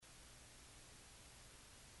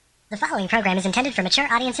The following program is intended for mature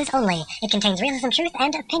audiences only. It contains realism, truth,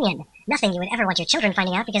 and opinion. Nothing you would ever want your children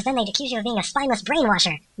finding out because then they'd accuse you of being a spineless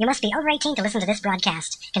brainwasher. You must be over 18 to listen to this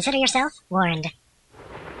broadcast. Consider yourself warned.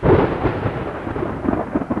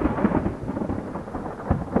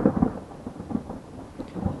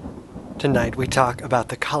 Tonight we talk about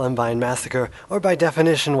the Columbine Massacre, or by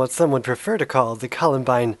definition what some would prefer to call the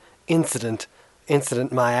Columbine Incident.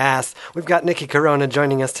 Incident my ass. We've got Nikki Corona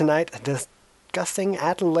joining us tonight, discussing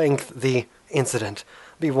at length the incident.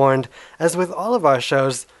 Be warned, as with all of our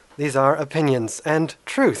shows, these are opinions and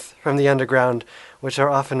truth from the underground, which are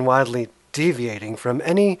often wildly deviating from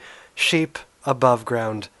any sheep above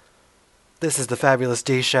ground. This is the Fabulous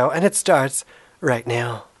D Show, and it starts right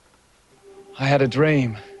now. I had a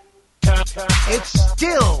dream. It's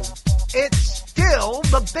still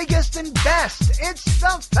the biggest and best. It's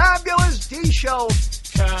the Fabulous D Show.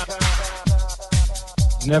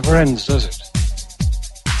 It never ends, does it?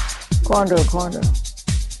 Quando.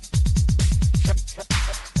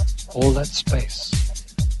 All that space.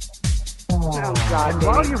 Oh, God.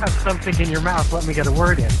 While you have something in your mouth, let me get a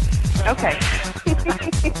word in. Okay.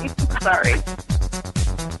 Sorry.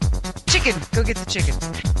 Chicken. Go get the chicken.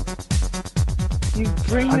 You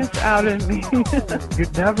bring this out in me.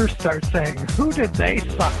 You'd never start saying, who did they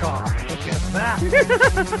suck off to get that?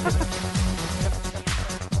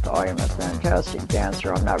 I am a fantastic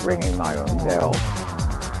dancer. I'm not ringing my own bell.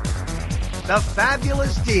 The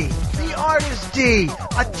Fabulous D, the Artist D,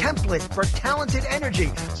 a template for talented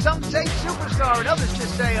energy. Some say superstar and others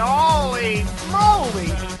just say, holy moly.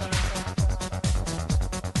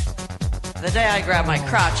 The day I grab my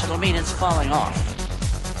crotch, it'll mean it's falling off.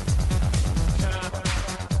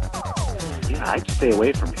 Yeah, I'd stay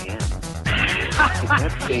away from him.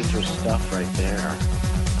 That's dangerous stuff right there.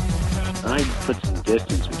 I'd put some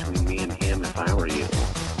distance between me and him if I were you.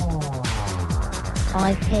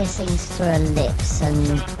 Eye piercings through her lips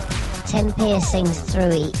and 10 piercings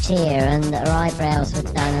through each ear, and her eyebrows were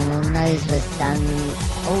done and her nose was done and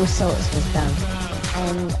all sorts was done.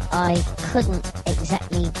 And I couldn't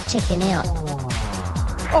exactly chicken out.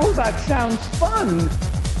 Oh, that sounds fun.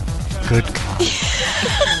 Good God.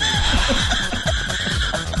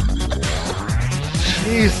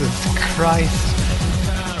 Jesus Christ.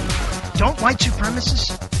 Don't white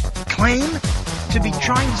supremacists claim to be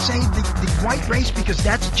trying to save the white race because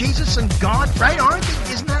that's Jesus and God, right? Aren't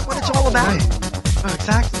they? Isn't that what it's all about? Right. Oh,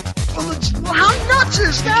 exactly. Well, how nuts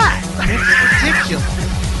is that? It's ridiculous.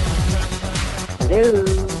 Hello.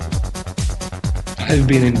 I've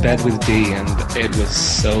been in bed with D and it was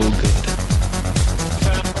so good.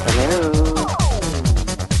 Hello?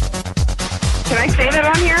 Can I say that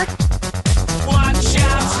on here?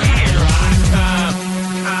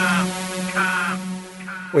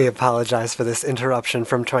 We apologize for this interruption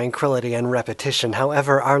from tranquility and repetition.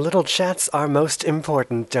 However, our little chats are most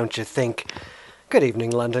important, don't you think? Good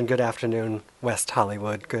evening, London. Good afternoon, West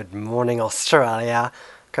Hollywood. Good morning, Australia.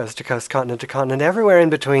 Coast to coast, continent to continent, everywhere in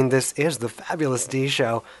between. This is the Fabulous D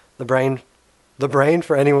Show. The brain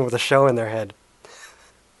for anyone with a show in their head.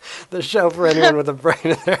 The show for anyone with a brain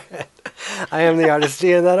in their head. I am the Artist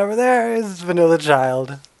D, and that over there is Vanilla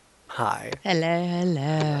Child. Hi.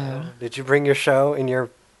 Hello. Did you bring your show in your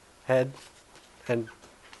head and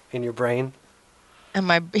in your brain? And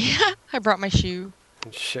I brought my shoe.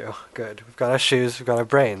 Shoe. Good. We've got our shoes, we've got our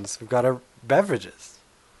brains, we've got our beverages.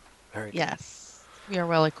 Very good. Yes. We are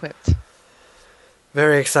well equipped.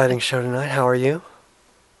 Very exciting show tonight. How are you?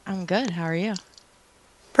 I'm good. How are you?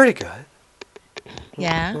 Pretty good.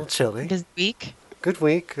 Yeah. A little chilly. Good week.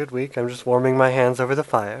 Good week. I'm just warming my hands over the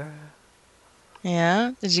fire.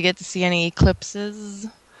 Yeah. Did you get to see any eclipses?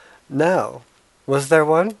 No. Was there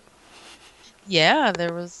one? Yeah,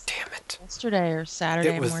 there was. Damn it. Yesterday or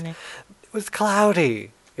Saturday morning. It was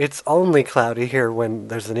cloudy. It's only cloudy here when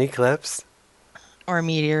there's an eclipse. Or a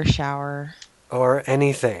meteor shower. Or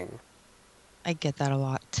anything. I get that a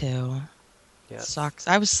lot too. Yes. Sucks.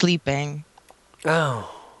 I was sleeping.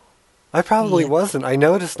 Oh. I probably wasn't. I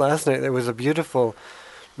noticed last night there was a beautiful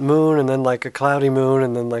moon and then like a cloudy moon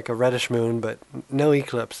and then like a reddish moon, but no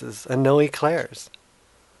eclipses and no eclairs.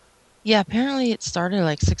 Yeah, apparently it started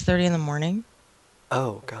like 6:30 in the morning.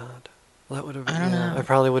 Oh, God. Well, that would have been, I don't know. I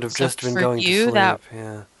probably would have So just been for going to you, sleep.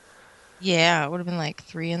 Yeah. Yeah, it would have been like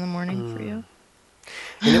 3 in the morning for you.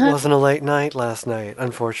 And it wasn't a late night last night,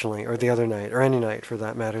 unfortunately, or the other night, or any night for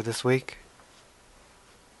that matter this week.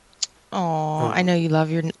 Oh, I know you love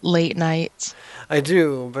your late nights. I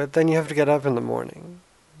do, but then you have to get up in the morning.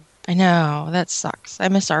 I know, that sucks. I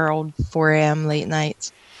miss our old 4 a.m. late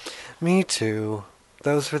nights. Me too.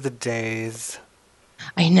 Those were the days.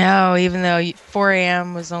 I know, even though 4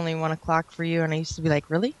 a.m. was only 1 o'clock for you, and I used to be like,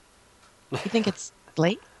 really? You think it's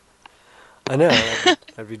late? I know.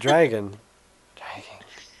 I'd be dragging.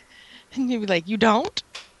 And you'd be like, you don't?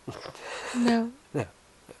 No.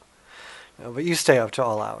 No, but you stay up to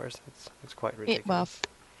all hours. It's quite ridiculous. Well,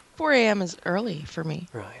 4 a.m. is early for me.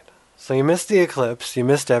 Right. So you missed the eclipse. You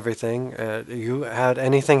missed everything. You had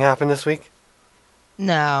anything happen this week?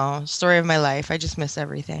 No. Story of my life. I just miss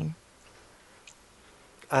everything.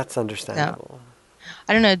 That's understandable. No.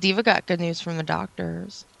 I don't know. Diva got good news from the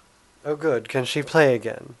doctors. Oh, good. Can she play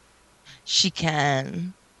again? She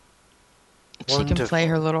can. Wonderful. She can play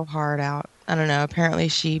her little heart out. I don't know. Apparently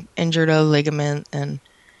she injured a ligament and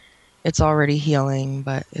it's already healing,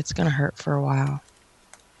 but it's going to hurt for a while.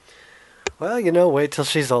 Well, wait till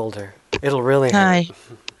she's older. It'll really hurt.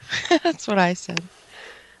 That's what I said.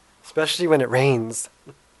 Especially when it rains.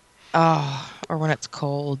 Oh, or when it's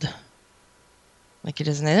cold. Like it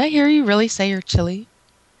isn't. Did I hear you really say you're chilly?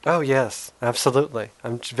 Oh, yes. Absolutely.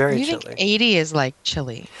 I'm very you chilly. Think 80 is like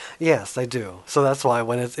chilly? Yes, I do. So that's why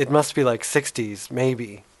when it must be like 60s,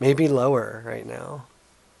 maybe lower right now.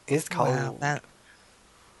 It's cold.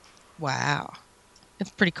 Wow. It's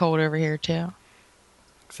pretty cold over here, too.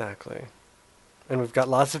 Exactly. And we've got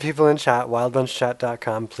lots of people in chat,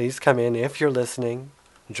 wildbunchchat.com. Please come in if you're listening.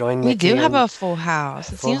 Join Nikki. We do have a full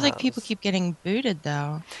house. It seems like people keep getting booted,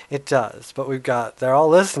 though. It does, but they're all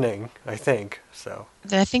listening, I think, so.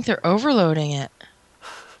 I think they're overloading it.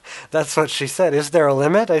 That's what she said. Is there a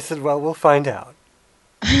limit? I said, well, we'll find out.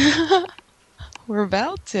 We're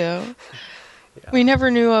about to. Yeah. We never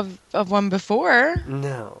knew of one before.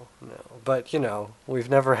 No. But, we've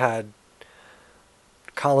never had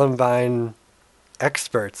Columbine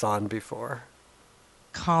experts on before.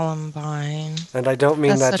 Columbine. And I don't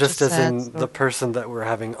mean That's that just as in story. the person that we're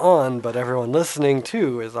having on, but everyone listening,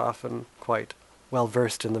 too, is often quite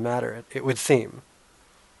well-versed in the matter, it would seem.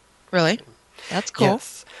 Really? That's cool.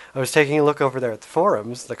 Yes. I was taking a look over there at the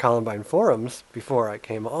forums, the Columbine forums, before I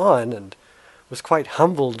came on, and was quite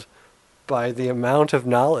humbled by the amount of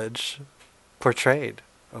knowledge portrayed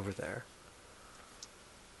over there.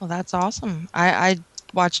 Well, that's awesome. I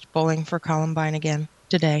watched Bowling for Columbine again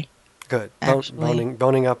today. Good. Actually.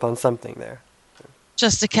 Boning up on something there.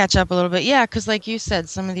 Just to catch up a little bit. Yeah, because like you said,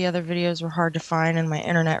 some of the other videos were hard to find, and my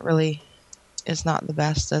internet really is not the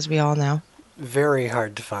best, as we all know. Very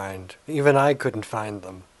hard to find. Even I couldn't find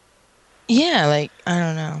them. Yeah, I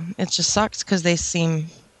don't know. It just sucks because they seem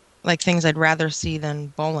like things I'd rather see than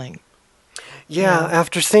bowling. Yeah,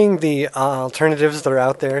 after seeing the alternatives that are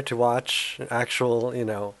out there to watch,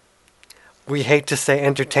 actual, we hate to say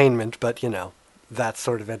entertainment, but, that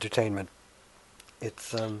sort of entertainment.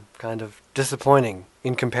 It's kind of disappointing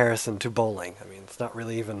in comparison to bowling. I mean, it's not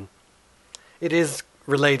really even... It is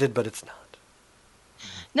related, but it's not.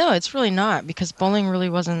 No, it's really not, because bowling really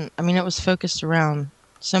wasn't... I mean, it was focused around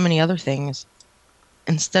so many other things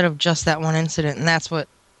instead of just that one incident, and that's what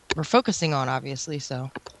we're focusing on, obviously, so...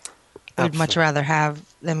 I'd much rather have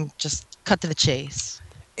them just cut to the chase.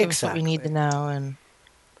 Give us what we need to know and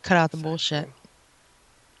cut out the bullshit.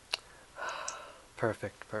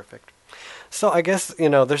 Perfect. So I guess,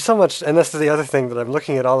 there's so much, and this is the other thing that I'm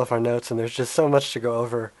looking at all of our notes, and there's just so much to go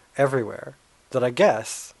over everywhere, that I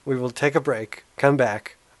guess we will take a break, come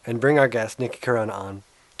back, and bring our guest, Nikki Corona, on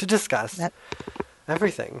to discuss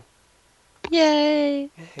everything.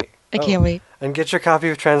 Yay! I can't wait. And get your copy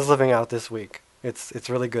of Trans Living out this week. It's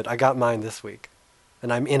really good. I got mine this week,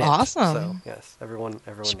 and I'm in it. Awesome. So yes, everyone.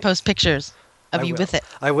 Post pictures of you with it.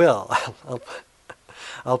 I will.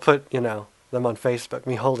 I'll put them on Facebook.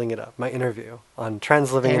 Me holding it up. My interview on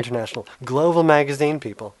Trans Living International Global Magazine.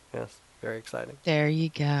 People. Yes, very exciting. There you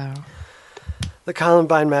go. The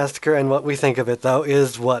Columbine Massacre and what we think of it, though,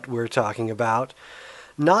 is what we're talking about.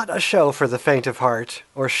 Not a show for the faint of heart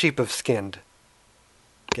or sheep of skinned.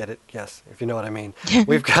 Get it? Yes, if you know what I mean.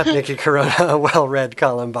 We've got Nikki Corona, a well-read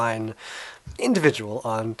Columbine individual,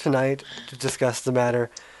 on tonight to discuss the matter.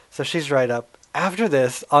 So she's right up. After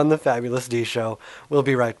this, on the Fabulous D Show, we'll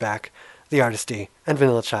be right back. The Artist D and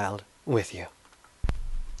Vanilla Child with you.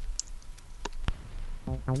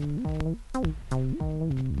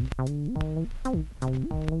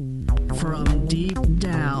 From deep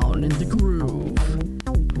down in the groove,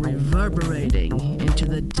 reverberating into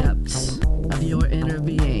the depths of your inner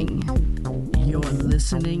being, you're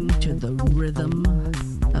listening to the rhythm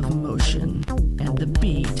of motion and the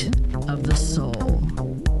beat of the soul,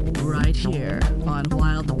 right here on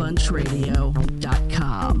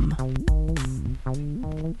wildbunchradio.com.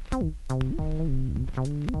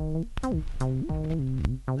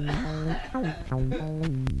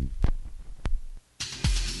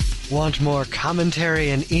 Want more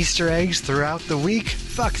commentary and Easter eggs throughout the week?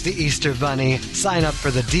 Fuck the Easter Bunny. Sign up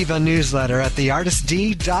for the Diva newsletter at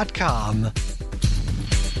theartistd.com.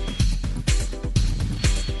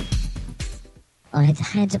 I'd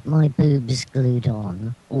had my boobs glued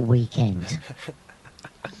on all weekend.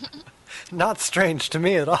 Not strange to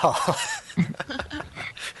me at all.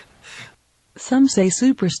 Some say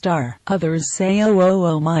superstar, others say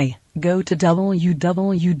oh my. Go to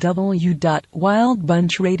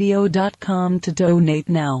www.wildbunchradio.com to donate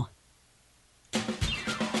now.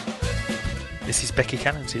 This is Becky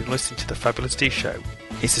Cannons. You're listening to The Fabulous D Show.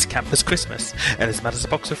 It's as camp as Christmas and as mad as a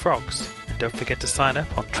box of frogs. And don't forget to sign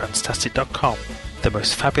up on transtastic.com, the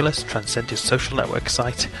most fabulous transcendent social network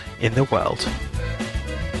site in the world.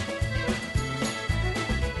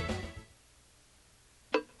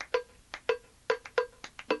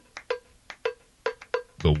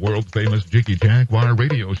 The world-famous Jiggy Jaguar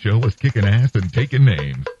radio show is kicking ass and taking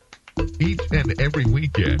names. Each and every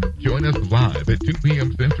weekend, join us live at 2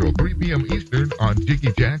 p.m. Central, 3 p.m. Eastern on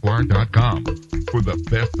JiggyJaguar.com for the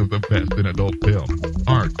best of the best in adult film,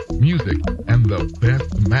 art, music, and the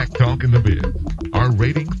best Mac talk in the biz. Our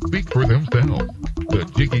ratings speak for themselves. The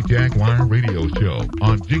Jiggy Jaguar radio show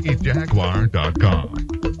on JiggyJaguar.com.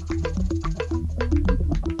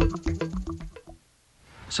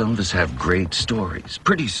 Some of us have great stories,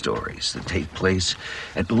 pretty stories that take place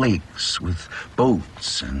at lakes with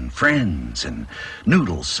boats and friends and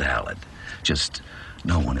noodle salad. Just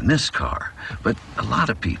no one in this car, but a lot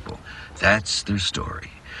of people. That's their story.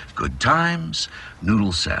 Good times,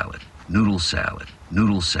 noodle salad, noodle salad,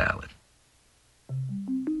 noodle salad.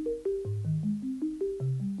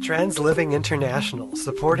 Trans Living International,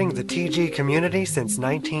 supporting the TG community since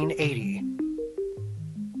 1980.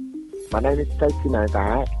 My name is Stacey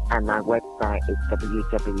Novak, and my website is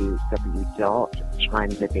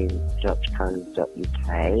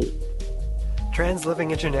www.transliving.co.uk. Trans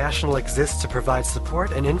Living International exists to provide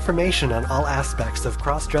support and information on all aspects of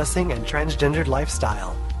cross-dressing and transgendered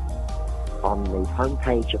lifestyle. On the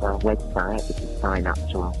homepage of our website, you can sign up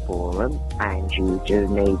to our forum, and you do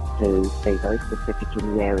need to be very specific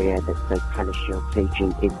in the area that says tell us your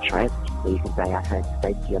TG interest. So you can say, I heard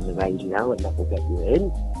Stacey on the radio, and that will get you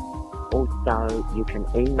in. Also, you can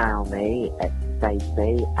email me at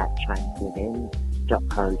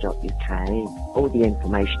stacey@transliving.co.uk. All the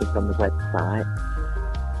information is on the website.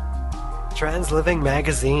 Trans Living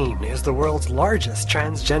Magazine is the world's largest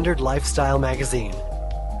transgendered lifestyle magazine.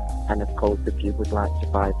 And of course, if you would like to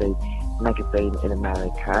buy the magazine in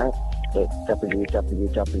America, it's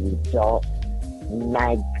www.maginc,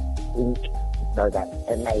 so that's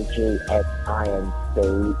maginc.com.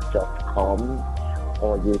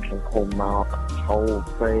 Or you can call Mark toll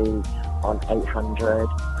free on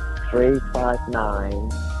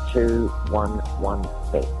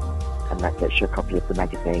 800-359-2116, and that gets you a copy of the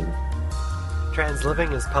magazine. Trans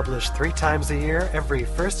Living is published 3 times a year, every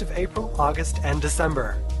 1st of April, August, and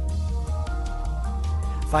December.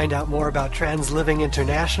 Find out more about Trans Living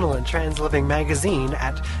International and Trans Living Magazine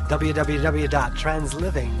at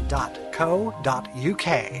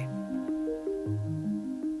www.transliving.co.uk.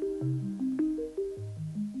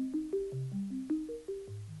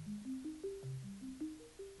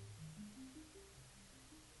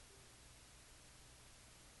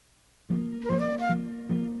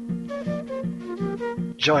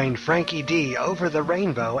 Join Frankie D over the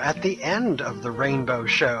rainbow at the end of the Rainbow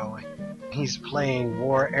Show. He's playing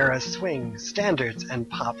war-era swing, standards, and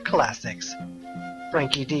pop classics.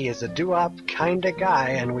 Frankie D is a doo-wop kinda guy,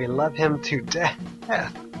 and we love him to death.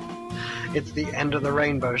 It's the end of the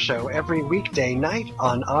Rainbow Show every weekday night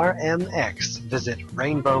on RMX. Visit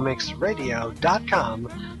rainbowmixradio.com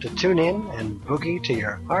to tune in and boogie to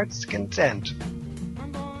your heart's content.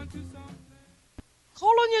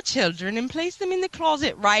 Call on your children and place them in the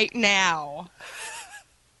closet right now.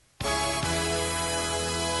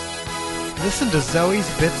 Listen to Zoe's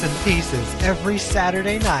Bits and Pieces every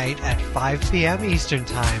Saturday night at 5 p.m. Eastern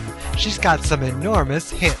Time. She's got some enormous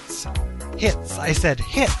hits. Hits, I said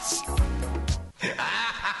hits.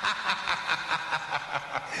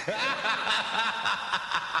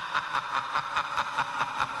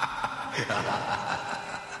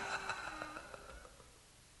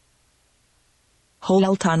 Hold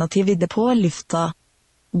Alternativ på lufta.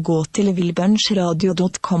 Gå til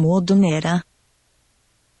villbunchradio.com og donere.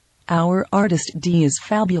 Our artist D is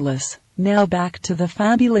fabulous. Now back to the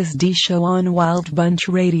Fabulous D Show on Wild Bunch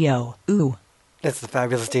Radio. Ooh. It's the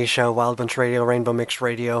Fabulous D Show, Wild Bunch Radio, Rainbow Mix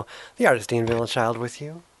Radio. The artist Dean Villchild with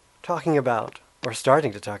you, talking about, or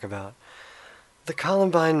starting to talk about, the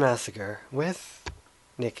Columbine Massacre with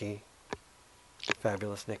Nikki.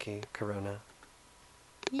 Fabulous Nikki Corona.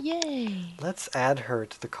 Yay. Let's add her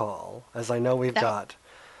to the call, as I know we've got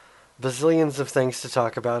bazillions of things to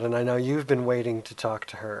talk about, and I know you've been waiting to talk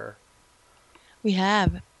to her. We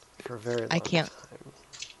have. For a very long I can't. time.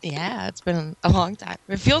 Yeah, it's been a long time.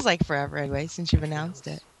 It feels like forever anyway since you've announced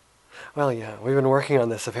it. Well, yeah, we've been working on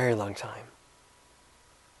this a very long time.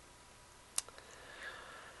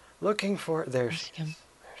 Looking for... There she is. There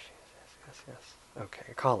she is. Yes.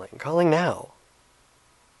 Okay, calling now.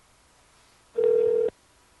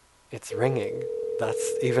 It's ringing.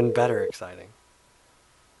 That's even better exciting.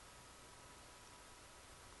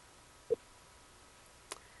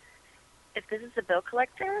 If this is a bill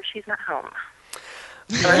collector, she's not home.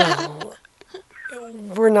 Well,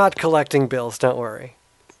 we're not collecting bills, don't worry.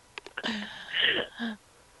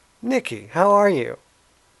 Nikki, how are you?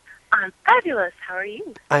 I'm fabulous. How are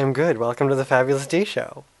you? I am good. Welcome to the Fabulous D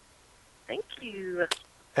Show. Thank you.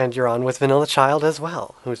 And you're on with Vanilla Child as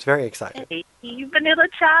well, who's very excited. Hey, Vanilla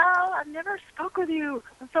Child. I've never spoke with you.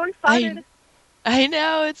 I'm so excited. I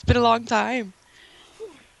know. It's been a long time.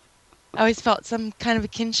 I always felt some kind of a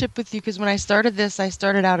kinship with you because when I started this, I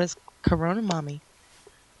started out as Corona Mommy.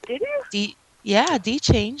 Did you? Dee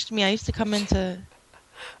changed me. I used to come into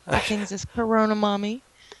things as Corona Mommy.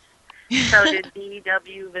 So did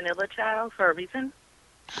DW Vanilla Child for a reason?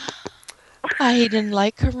 He didn't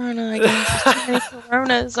like Corona, I guess. There's too many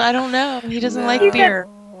Coronas. I don't know. He doesn't like beer.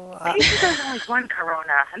 He said there's only one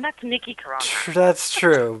Corona, and that's Nikki Corona. That's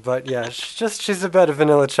true, but yeah, she's a bit of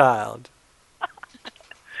Vanilla Child.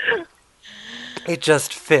 It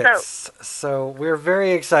just fits. So we're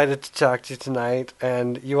very excited to talk to you tonight,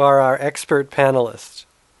 and you are our expert panelist.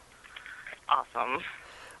 Awesome.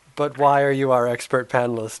 But why are you our expert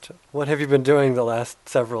panelist? What have you been doing the last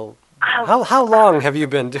several... How long have you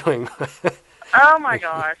been doing? Oh my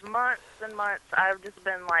gosh, months and months. I've just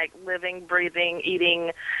been like living, breathing,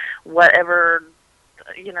 eating, whatever,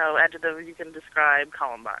 adjective you can describe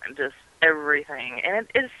Columbine, just everything. And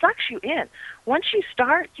it sucks you in. Once you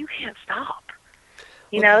start, you can't stop.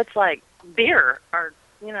 It's like beer or,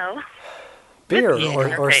 Beer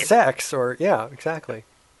or sex or, yeah, exactly.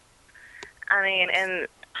 I mean, and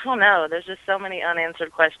I don't know, there's just so many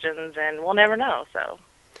unanswered questions and we'll never know, so.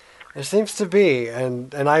 There seems to be,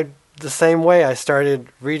 and I, the same way, I started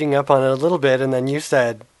reading up on it a little bit, and then you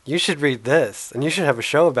said, you should read this, and you should have a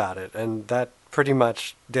show about it, and that pretty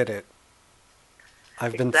much did it.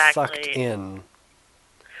 I've been sucked in.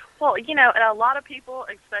 Well, and a lot of people,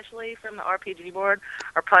 especially from the RPG board,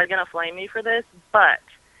 are probably going to flame me for this, but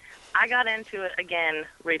I got into it again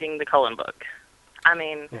reading the Cullen book. I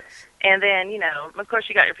mean, yes. And then, of course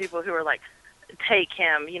you got your people who are like, take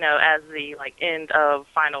him, as the end of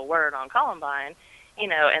final word on Columbine,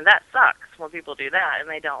 and that sucks when people do that and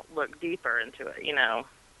they don't look deeper into it,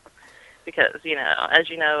 because, as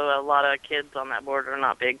you know, a lot of kids on that board are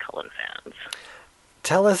not big Cullen fans.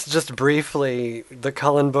 Tell us just briefly, the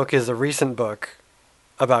Cullen book is a recent book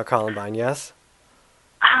about Columbine, yes?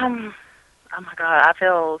 Oh my God, I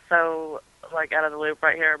feel so, out of the loop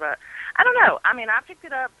right here, but I don't know. I mean, I picked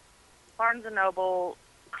it up, Barnes & Noble,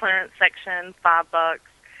 clearance section, $5.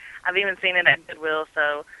 I've even seen it at Goodwill,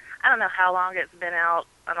 so I don't know how long it's been out.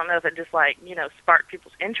 I don't know if it just, sparked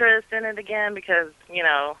people's interest in it again, because,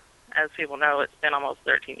 as people know, it's been almost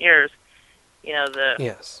 13 years,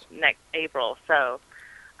 next April, so...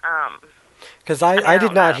 Because I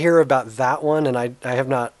did not hear about that one, and I have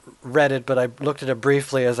not read it, but I looked at it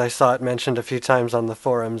briefly as I saw it mentioned a few times on the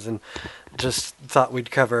forums, and just thought we'd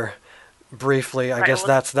cover briefly. I guess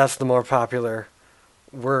that's the more popular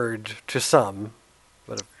word to some.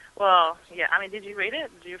 But well, yeah. I mean, did you read it?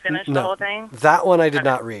 Did you finish the whole thing? That one I did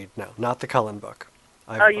not read. No, not the Cullen book.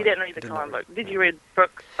 You didn't read the Cullen book. Did you read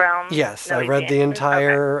Brooks Brown? Yes, I read the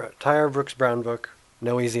entire Brooks Brown book.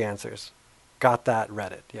 No Easy Answers. Got that,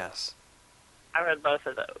 read it. Yes. I read both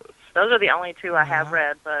of those. Those are the only two I have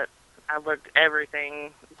read, but I looked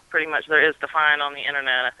everything pretty much there is to find on the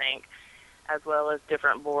internet, I think, as well as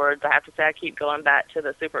different boards. I have to say I keep going back to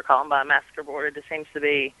the Super Columbine Massacre board. It just seems to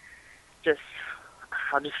be just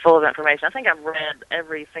full of information. I think I've read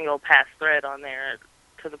every single past thread on there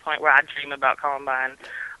to the point where I dream about Columbine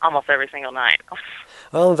almost every single night.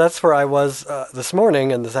 Well, that's where I was this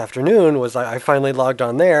morning and this afternoon. I finally logged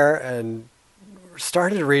on there and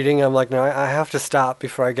started reading. I'm like, no, I have to stop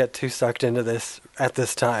before I get too sucked into this at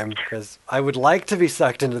this time, because I would like to be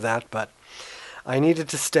sucked into that, but I needed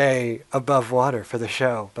to stay above water for the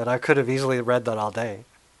show. But I could have easily read that all day.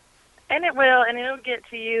 And it will, and it'll get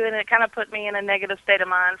to you, and it kind of put me in a negative state of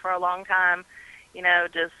mind for a long time.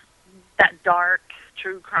 Just that dark,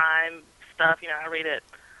 true crime stuff. I read it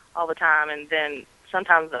all the time, and then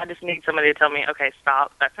sometimes I just need somebody to tell me, okay,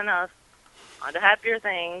 stop, that's enough, on to happier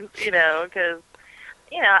things, because,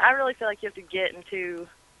 I really feel like you have to get into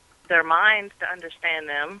their minds to understand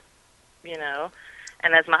them, you know.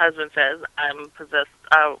 And as my husband says, I'm possessed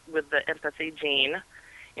with the empathy gene.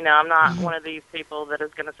 You know, I'm not one of these people that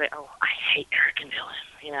is going to say, "Oh, I hate Eric and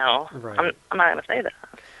Dylan." You know, Right. I'm not going to say that.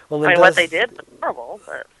 Well, I mean, what they did was horrible,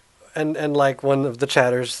 but And like one of the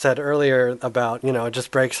chatters said earlier about, you know, it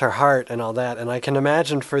just breaks her heart and all that. And I can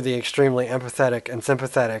imagine for the extremely empathetic and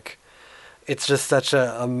sympathetic, it's just such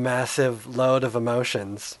a massive load of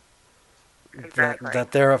emotions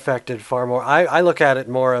that they're affected far more. I look at it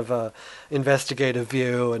more of a investigative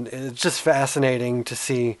view, and it's just fascinating to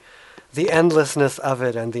see the endlessness of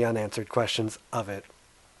it and the unanswered questions of it.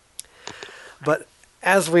 But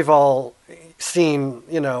as we've all seen,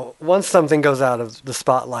 you know, once something goes out of the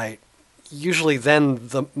spotlight, usually then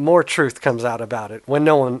the more truth comes out about it when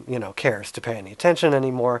no one, you know, cares to pay any attention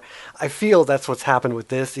anymore. I feel that's what's happened with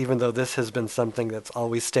this, even though this has been something that's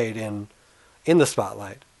always stayed in the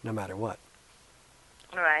spotlight, no matter what.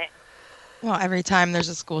 right. Well, every time there's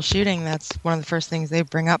a school shooting, that's one of the first things they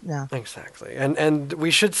bring up now. Exactly. And we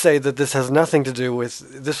should say that this has nothing to do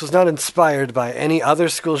with, this was not inspired by any other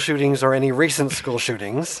school shootings or any recent school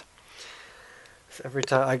shootings. Every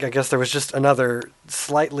time, I guess there was just another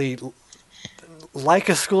slightly like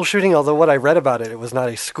a school shooting, although what I read about it, it was not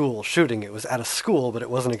a school shooting. It was at a school, but it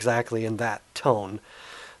wasn't exactly in that tone.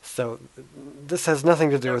 So this has nothing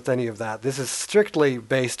to do with any of that. This is strictly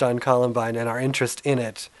based on Columbine and our interest in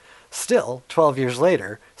it. Still, 12 years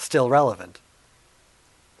later, still relevant.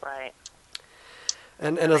 Right.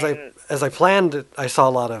 And as I planned it, I saw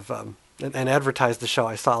a lot of, and advertised the show,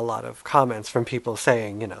 I saw a lot of comments from people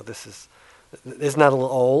saying, you know, this is not a little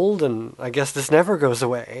old, and I guess this never goes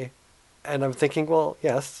away. And I'm thinking, well,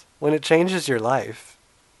 yes, when it changes your life,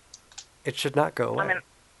 it should not go away. I mean,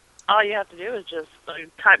 all you have to do is just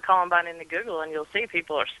type Columbine into Google, and you'll see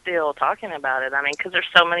people are still talking about it. I mean, because there's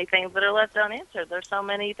so many things that are left unanswered. There's so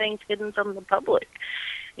many things hidden from the public.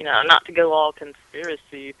 You know, not to go all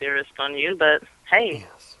conspiracy theorist on you, but hey,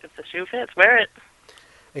 if the shoe fits, wear it.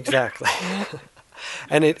 Exactly.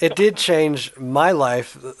 And it did change my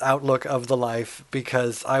life, outlook of the life,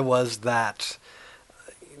 because I was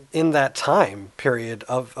in that time period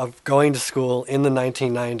of going to school in the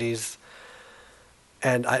 1990s.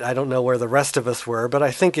 And I don't know where the rest of us were, but I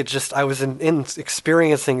think I was in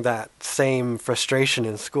experiencing that same frustration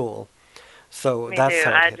in school. So Me that's too. how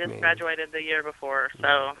it I hit just me. graduated the year before,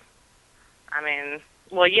 so I mean,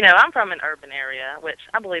 well, you know, I'm from an urban area, which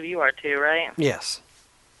I believe you are too, right? Yes.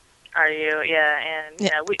 Are you? Yeah, and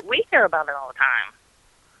yeah, we hear about it all the time.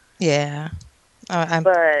 Yeah.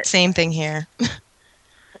 But same thing here.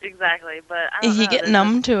 exactly, but I don't know. You get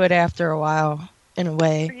numb to it after a while, in a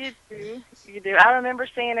way. You do. You do. I remember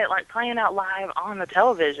seeing it like playing out live on the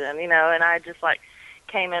television, you know, and I just like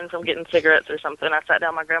came in from getting cigarettes or something. I sat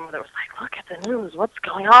down. My grandmother was like, "Look at the news. What's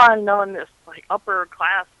going on?" You know, in this like upper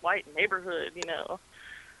class white neighborhood, you know,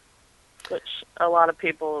 which a lot of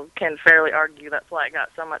people can fairly argue that's why it got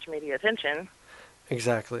so much media attention.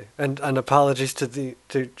 Exactly. And apologies to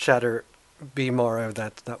Chatter B. Morrow,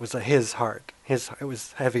 that was his heart. It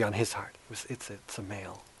was heavy on his heart. It's a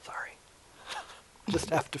male. Sorry. Just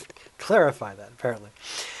have to clarify that, apparently.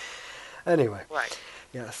 Anyway. Right.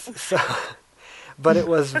 Yes. So, but it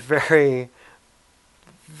was very,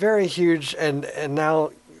 very huge, and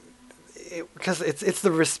now, because it's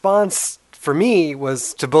the response for me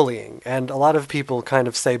was to bullying, and a lot of people kind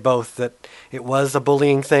of say both, that it was a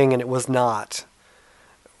bullying thing and it was not.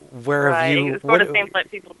 Where have you? It sort of seems like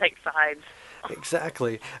people take sides.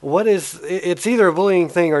 Exactly. It's either a bullying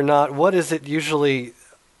thing or not. What is it usually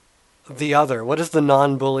the other? What is the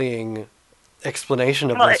non-bullying explanation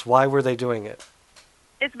of this? Why were they doing it?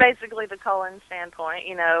 It's basically the Cullen standpoint,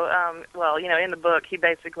 you know. Well, you know, in the book, he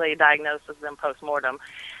basically diagnoses them post-mortem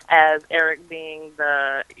as Eric being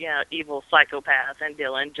the, you know, evil psychopath and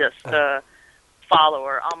Dylan just the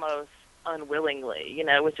follower, almost unwillingly, you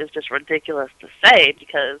know, which is just ridiculous to say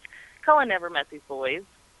because Cullen never met these boys,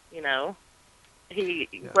 you know.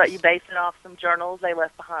 But you base it off some journals they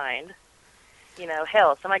left behind. You know,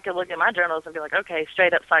 hell, somebody could look at my journals and be like, okay,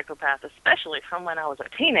 straight up psychopath, especially from when I was a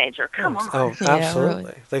teenager. Come on. Oh, absolutely.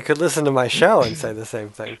 Really. They could listen to my show and say the same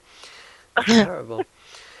thing. Terrible.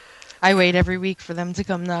 I wait every week for them to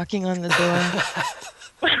come knocking on the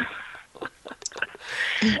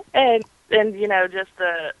door. and you know, just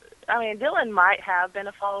I mean, Dylan might have been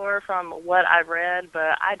a follower from what I've read,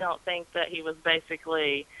 but I don't think that he was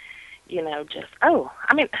basically, you know, just,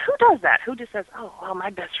 I mean, who does that? Who just says, oh, well, my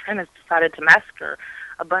best friend has decided to massacre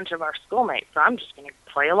a bunch of our schoolmates, so I'm just going to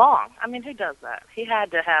play along. I mean, who does that? He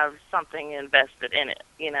had to have something invested in it,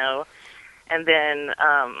 you know. And then,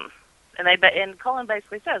 and Colin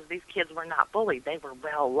basically says these kids were not bullied; they were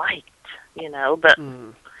well liked, But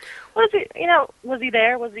was he? Was he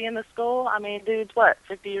there? Was he in the school? I mean, dude's what,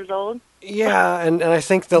 50 years old? Yeah, and I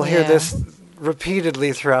think they'll hear this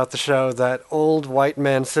repeatedly throughout the show, that old white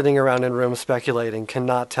men sitting around in rooms speculating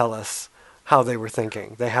cannot tell us how they were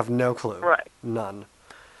thinking. They have no clue. Right. None.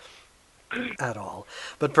 At all.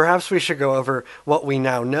 But perhaps we should go over what we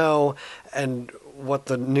now know and what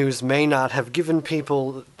the news may not have given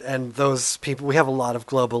people, and those people. We have a lot of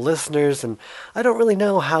global listeners, and I don't really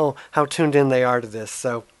know how tuned in they are to this.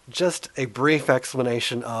 So just a brief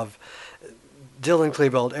explanation of Dylan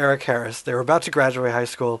Klebold, Eric Harris. They were about to graduate high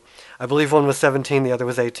school. I believe one was 17, the other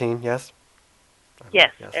was 18, yes?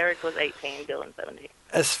 Yes. Eric was 18, Dylan 17.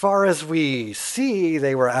 As far as we see,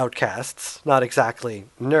 they were outcasts. Not exactly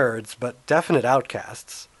nerds, but definite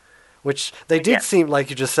outcasts. Which they did seem, like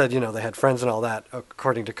you just said, they had friends and all that,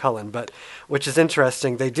 according to Cullen. But which is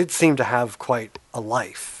interesting, they did seem to have quite a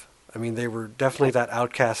life. I mean, they were definitely that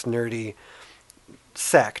outcast, nerdy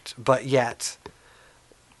sect, but yet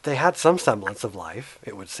they had some semblance of life,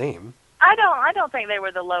 it would seem. I don't think they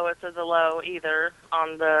were the lowest of the low either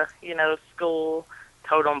on the, school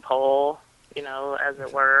totem pole, as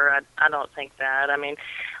it were. I don't think that. I mean,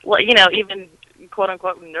 well, even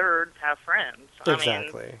quote-unquote nerds have friends.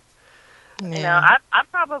 Exactly. I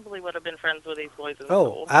probably would have been friends with these boys in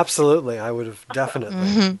school. Oh, absolutely. I would have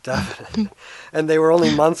definitely. And they were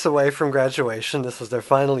only months away from graduation. This was their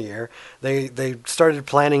final year. They started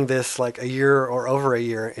planning this like a year or over a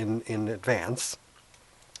year in advance.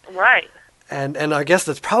 Right. And I guess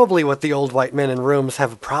that's probably what the old white men in rooms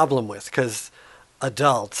have a problem with, because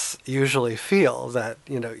adults usually feel that,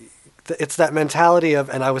 it's that mentality of,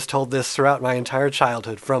 and I was told this throughout my entire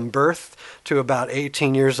childhood, from birth to about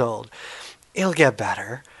 18 years old, it'll get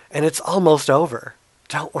better, and it's almost over.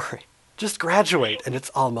 Don't worry. Just graduate, and it's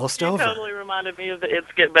almost over. You totally reminded me of the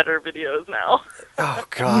It's Get Better videos now. Oh,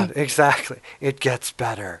 God, exactly. It gets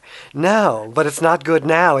better. No, but it's not good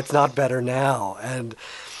now. It's not better now. And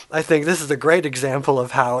I think this is a great example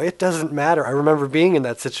of how it doesn't matter. I remember being in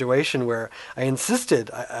that situation where I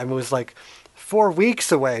insisted. I was like 4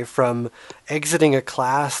 weeks away from exiting a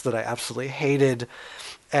class that I absolutely hated.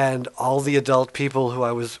 And all the adult people who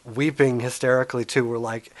I was weeping hysterically to were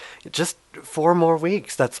like, just 4 more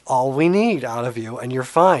weeks. That's all we need out of you, and you're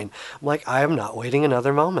fine. I'm like, I am not waiting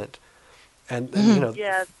another moment. And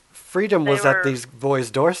freedom was at these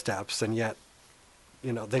boys' doorsteps, and yet,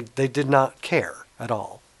 they did not care at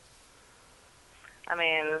all. I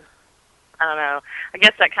mean, I don't know. I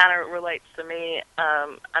guess that kind of relates to me.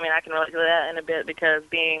 I can relate to that in a bit because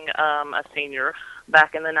being a senior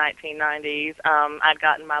back in the 1990s, I'd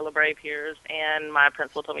gotten my LeBray peers, and my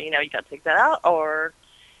principal told me, you got to take that out, or,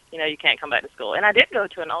 you can't come back to school. And I did go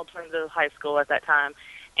to an alternative high school at that time,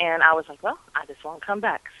 and I was like, well, I just won't come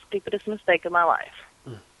back. Stupidest mistake of my life.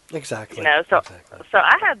 Exactly. So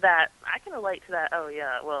I had that. I can relate to that. Oh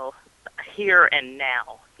yeah, well, here and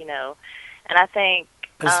now, and I think,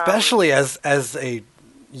 especially as a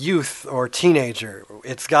youth or teenager,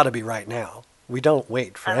 it's got to be right now. We don't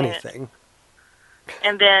wait for anything.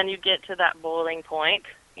 And then you get to that boiling point,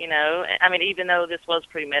 even though this was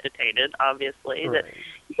premeditated, obviously, that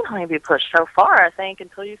you can only be pushed so far, I think,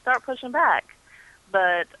 until you start pushing back.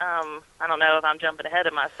 But I don't know if I'm jumping ahead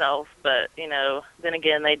of myself, but, then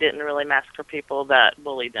again, they didn't really massacre people that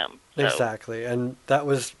bullied them. So. Exactly, and that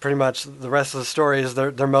was pretty much the rest of the story. Is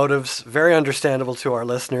their motives, very understandable to our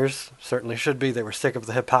listeners, certainly should be. They were sick of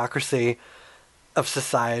the hypocrisy of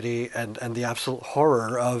society and the absolute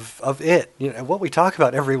horror of it. What we talk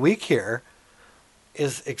about every week here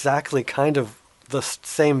is exactly kind of the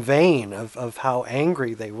same vein of how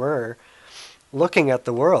angry they were looking at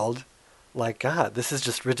the world like, God, this is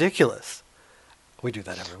just ridiculous. We do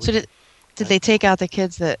that every week. So did they take out the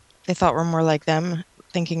kids that they thought were more like them,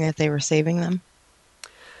 thinking that they were saving them?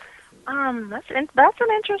 That's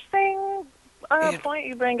an interesting point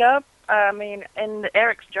you bring up. In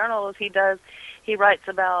Eric's journals, he writes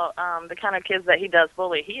about the kind of kids that he does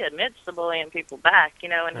bully. He admits to bullying people back,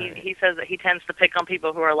 and he says that he tends to pick on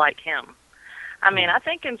people who are like him. I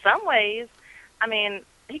think in some ways,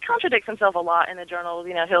 he contradicts himself a lot in the journals.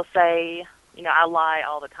 He'll say, I lie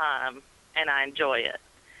all the time, and I enjoy it,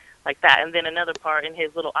 like that. And then another part in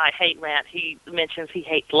his little I hate rant, he mentions he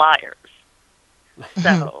hates liars.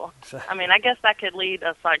 So, I guess that could lead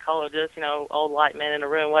a psychologist, old white man in a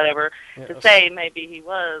room, whatever, to say maybe he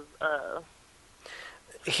was...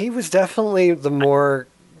 He was definitely the more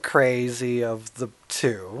crazy of the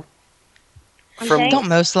two. Don't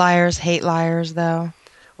most liars hate liars, though?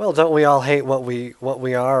 Well, don't we all hate what we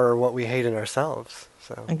are or what we hate in ourselves?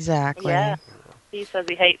 So exactly. Yeah. he says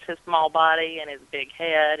he hates his small body and his big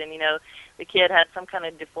head, and the kid had some kind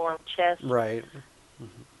of deformed chest, Right.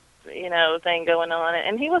 Thing going on,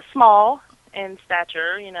 and he was small in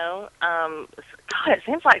stature. God, it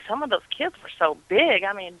seems like some of those kids were so big.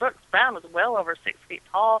 I mean, Brooks Brown was well over 6 feet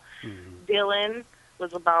tall. Dylan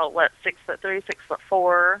was about 6'3",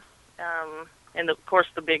 6'4", and of course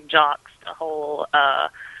the big jocks, the whole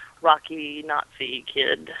Rocky Nazi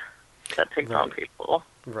kid that picked on people.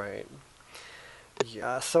 Right.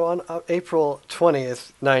 Yeah. So on April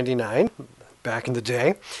 20th, 1999, back in the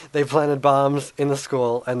day, they planted bombs in the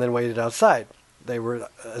school and then waited outside. They were,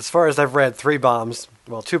 as far as I've read, 3 bombs.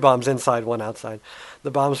 Well, 2 bombs inside, 1 outside.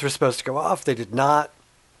 The bombs were supposed to go off. They did not.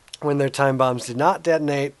 When their time bombs did not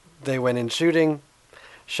detonate, they went in shooting,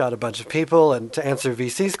 shot a bunch of people. And to answer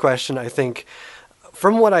VC's question, I think,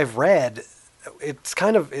 from what I've read, it's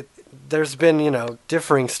kind of, there's been,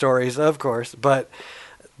 differing stories, of course, but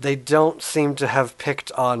they don't seem to have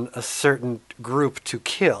picked on a certain group to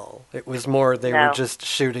kill. It was more they were just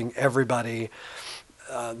shooting everybody.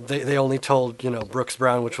 They only told, Brooks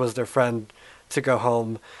Brown, which was their friend, to go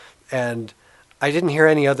home. And I didn't hear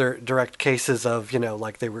any other direct cases of,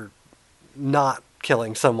 like they were not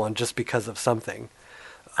killing someone just because of something.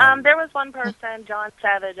 There was one person, John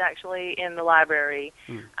Savage, actually, in the library.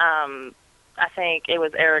 I think it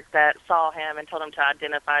was Eric that saw him and told him to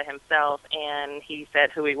identify himself, and he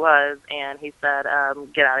said who he was, and he said,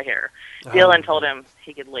 get out of here. Dylan told him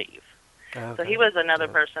he could leave. Okay. So he was another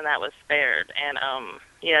person that was spared. And,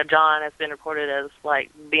 John has been reported as,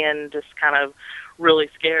 being just kind of really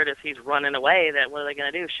scared as he's running away, that what are they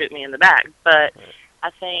going to do, shoot me in the back? But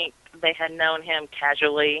I think they had known him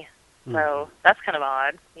casually, so that's kind of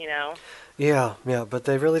odd, Yeah, but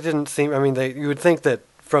they really didn't seem, you would think that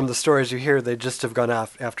from the stories you hear, they'd just have gone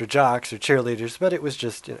after jocks or cheerleaders, but it was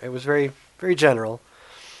just, it was very, very general.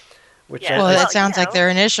 Which it sounds like their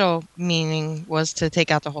initial meaning was to take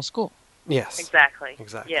out the whole school. Yes. Exactly.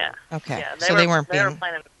 Yeah. Okay. Yeah, they weren't they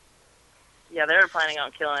were planning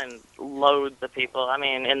on killing loads of people. I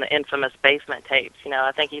mean, in the infamous basement tapes,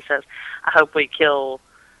 I think he says, I hope we kill,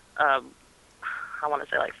 I want to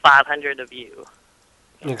say 500 of you.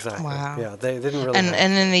 Exactly. Wow. Yeah, they didn't really.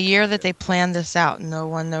 And in the year that they planned this out, no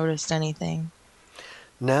one noticed anything.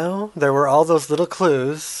 No, there were all those little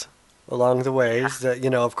clues along the ways that,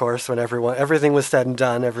 of course, when everything was said and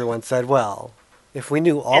done, everyone said, well, if we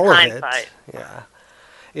knew all of hindsight. it.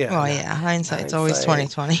 Yeah. Well, hindsight's always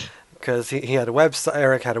 20/20. Because he had a website,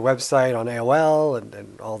 Eric had a website on AOL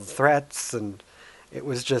and all the threats, and it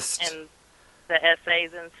was just... And the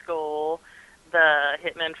essays in school, the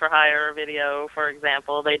Hitman for Hire video, for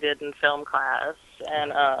example, they did in film class.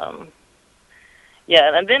 And,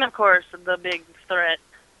 and then, of course, the big threat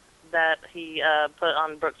that he put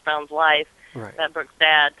on Brooks Brown's life, that Brooks'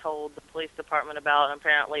 dad told the police department about, and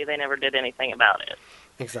apparently they never did anything about it.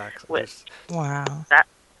 Exactly. Wow. That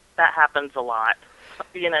happens a lot,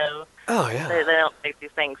 Oh, yeah. They don't take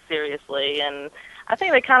these things seriously, and I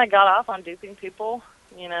think they kind of got off on duping people,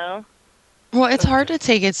 Well, it's hard to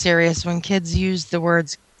take it serious when kids use the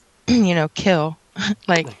words, kill. I'm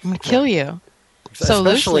going to kill you. So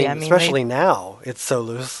loosely. Especially now, it's so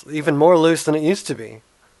loose, even more loose than it used to be.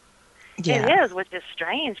 Yeah. It is, which is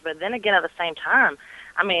strange, but then again, at the same time,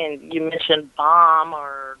 you mentioned bomb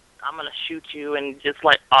or I'm going to shoot you, and just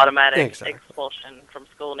automatic expulsion from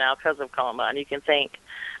school now because of Columbine. You can thank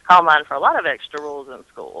Columbine for a lot of extra rules in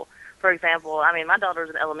school. For example, my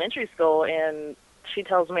daughter's in elementary school, and she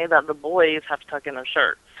tells me that the boys have to tuck in their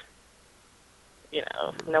shirts,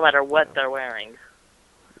 no matter what they're wearing.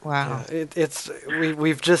 Wow.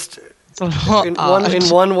 We've just... in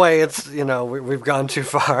one way, it's we've gone too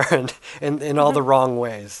far, and in all the wrong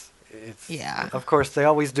ways. Of course, they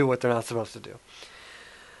always do what they're not supposed to do,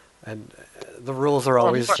 and the rules are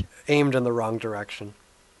always aimed in the wrong direction.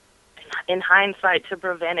 In hindsight, to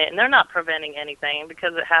prevent it, and they're not preventing anything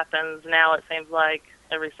because it happens now. It seems like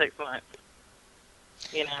every 6 months.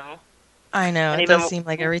 I know. It does seem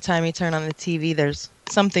like every time you turn on the TV, there's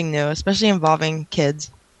something new, especially involving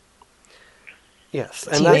kids. Yes,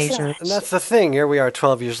 and that's the thing. Here we are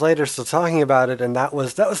 12 years later still talking about it, and that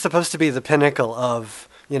was supposed to be the pinnacle of,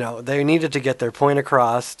 they needed to get their point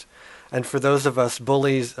across, and for those of us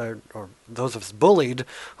bullies, or those of us bullied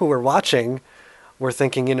who were watching, were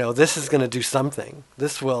thinking, this is going to do something.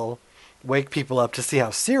 This will wake people up to see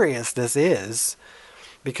how serious this is,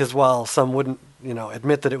 because while some wouldn't,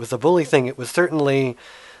 admit that it was a bully thing, it was certainly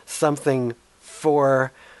something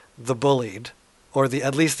for the bullied, or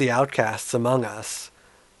at least the outcasts among us,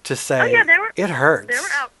 to say it hurts.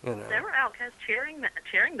 There were outcasts cheering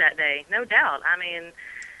that day, no doubt.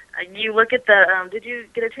 You look at the. Did you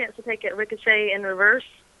get a chance to take it Ricochet in reverse?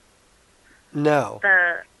 No.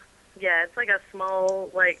 Yeah, it's like a small,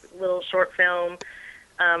 like little short film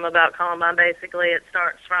about Columbine. Basically, it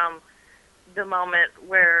starts from the moment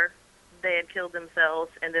where they had killed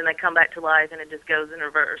themselves, and then they come back to life, and it just goes in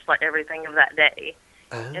reverse, like everything of that day.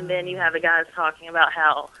 And then you have the guys talking about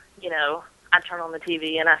how, I turned on the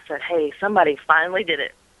TV and I said, "Hey, somebody finally did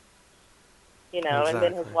it." Exactly. And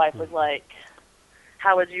then his wife was like,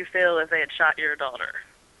 "How would you feel if they had shot your daughter?"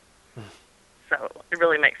 So it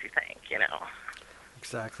really makes you think,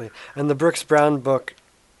 Exactly. And the Brooks Brown book,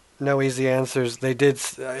 No Easy Answers,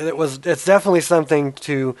 it's definitely something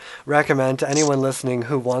to recommend to anyone listening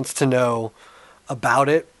who wants to know about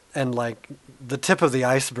it, and like the tip of the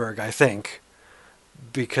iceberg, I think,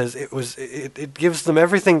 because it gives them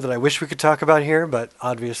everything that I wish we could talk about here, but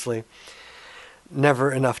obviously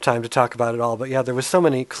never enough time to talk about it all. But yeah, there was so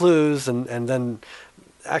many clues, and then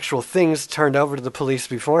actual things turned over to the police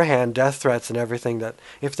beforehand, death threats and everything, that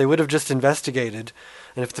if they would have just investigated,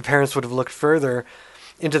 and if the parents would have looked further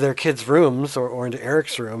into their kids' rooms or into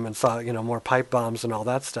Eric's room and saw, more pipe bombs and all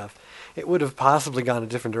that stuff, it would have possibly gone a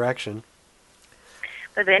different direction.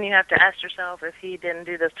 But then you have to ask yourself, if he didn't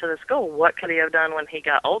do this to the school, what could he have done when he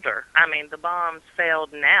got older? I mean, the bombs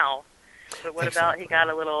failed now, but what about he got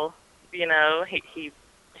a little, he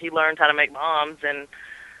learned how to make bombs, and,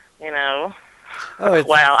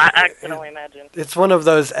 wow, I can only imagine. It's one of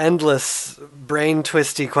those endless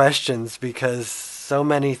brain-twisty questions, because so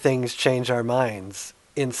many things change our minds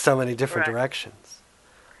in so many different directions.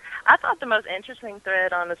 I thought the most interesting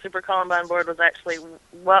thread on the Super Columbine board was actually,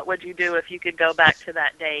 what would you do if you could go back to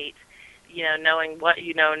that date, knowing what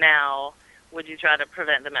you know now, would you try to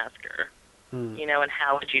prevent the massacre? And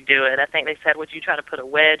how would you do it? I think they said, would you try to put a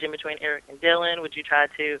wedge in between Eric and Dylan? Would you try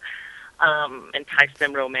to entice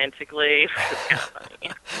them romantically?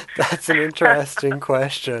 That's an interesting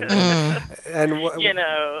question. And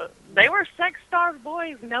they were sex-starved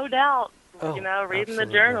boys, no doubt, reading absolutely. the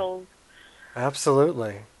journals.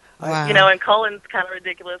 Absolutely. Wow. And Cullen's kind of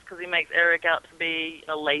ridiculous because he makes Eric out to be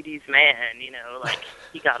a ladies' man, like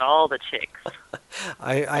he got all the chicks.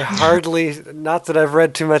 I hardly, not that I've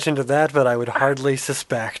read too much into that, but I would hardly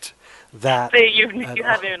suspect that. See, you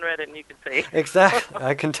haven't even read it, and you can see. Exactly.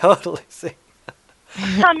 I can totally see.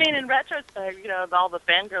 I mean, in retrospect, all the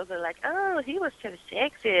fangirls are like, "Oh, he was so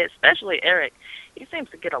sexy," especially Eric. He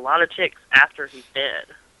seems to get a lot of chicks after he's dead.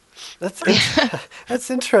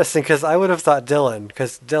 That's interesting, because I would have thought Dylan,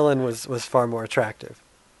 because Dylan was far more attractive.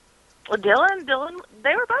 Well, Dylan,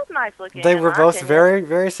 they were both nice looking. They were both very,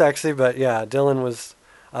 very sexy, but yeah, Dylan was,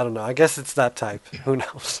 I don't know, I guess it's that type. Who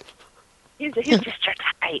knows? He's just your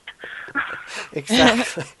type.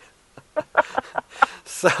 Exactly.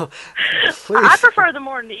 So, please. I prefer the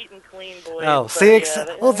more neat and clean boys. Oh, see,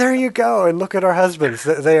 well, there you go, and look at our husbands.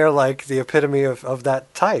 They are like the epitome of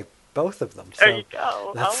that type. Both of them. So there you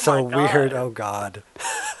go. That's so weird. Oh, God.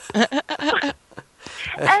 Oh,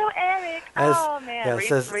 Eric. Man.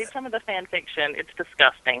 Read some of the fan fiction. It's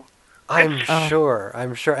disgusting. I'm sure.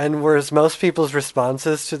 And were most people's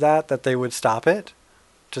responses to that they would stop it?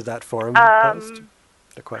 To that forum post?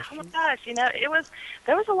 The question? Oh, my gosh.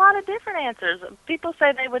 There was a lot of different answers. People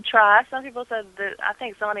say they would try. Some people said that, I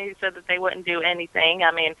think somebody said that they wouldn't do anything.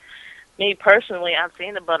 I mean, me personally, I've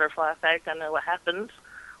seen the butterfly effect. I know what happens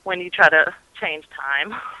when you try to change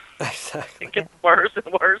time. Exactly. It gets worse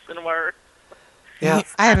and worse and worse. Yeah.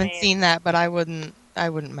 I haven't seen that, but I wouldn't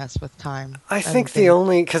mess with time. I think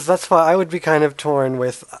because that's why I would be kind of torn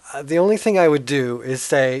with, the only thing I would do is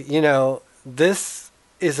say, this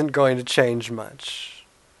isn't going to change much.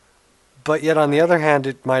 But yet, on the other hand,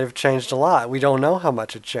 it might have changed a lot. We don't know how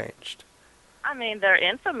much it changed. I mean, they're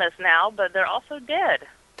infamous now, but they're also dead.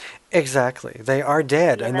 Exactly. They are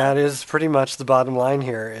dead, and that is pretty much the bottom line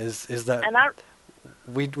here, is that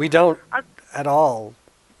we don't at all,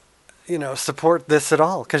 support this at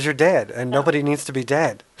all, because you're dead, and nobody needs to be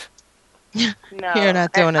dead. No. You're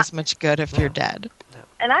not doing us much good if you're dead. No.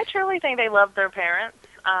 And I truly think they love their parents.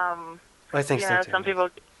 I think so, too.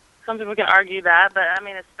 Some people can argue that, but, I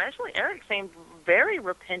mean, especially Eric seemed very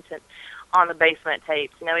repentant on the basement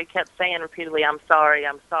tapes. He kept saying repeatedly, I'm sorry,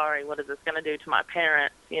 what is this going to do to my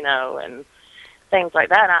parents, and things like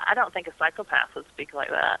that. I don't think a psychopath would speak like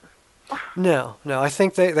that. No, I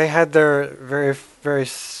think they had their very, very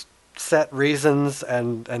set reasons,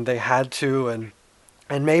 and they had to,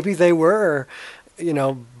 and maybe they were,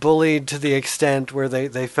 bullied to the extent where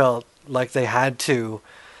they felt like they had to.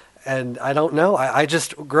 And I don't know. I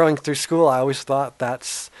just, growing through school, I always thought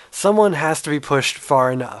someone has to be pushed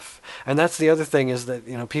far enough. And that's the other thing, is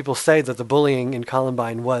that, people say that the bullying in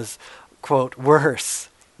Columbine was, quote, worse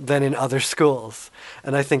than in other schools.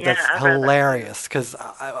 And I think that's hilarious because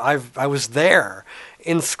I was there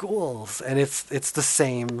in schools, and it's the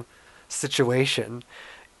same situation.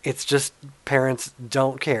 It's just parents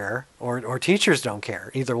don't care, or teachers don't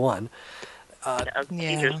care, either one.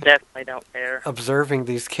 Teachers definitely don't care. Observing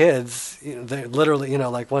these kids, they literally,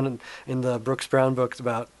 like one in the Brooks Brown book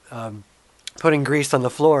about putting grease on the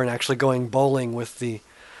floor and actually going bowling with the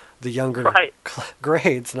younger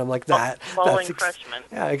grades, and I'm like, bowling freshmen.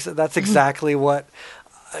 Yeah, that's exactly what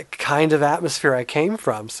kind of atmosphere I came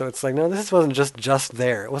from. So it's like, no, this wasn't just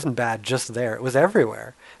there. It wasn't bad just there. It was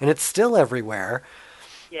everywhere, and it's still everywhere.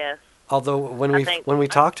 Yes. Although when we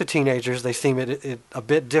talk to teenagers, they seem a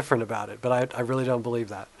bit different about it, but I really don't believe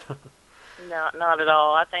that. No, not at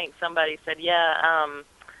all. I think somebody said,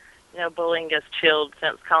 bullying gets chilled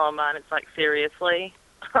since Columbine. It's like, seriously?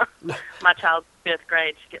 My child's 5th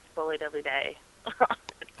grade. She gets bullied every day.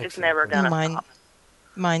 It's never going to stop.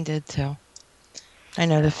 Mine did, too. I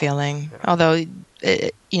know the feeling. Yeah. Although,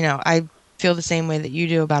 I feel the same way that you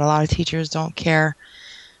do about a lot of teachers don't care.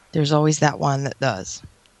 There's always that one that does.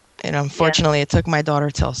 And unfortunately, it took my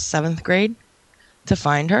daughter till 7th grade to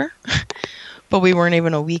find her. But we weren't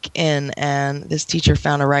even a week in, and this teacher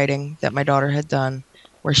found a writing that my daughter had done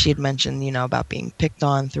where she had mentioned, about being picked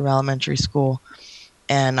on through elementary school.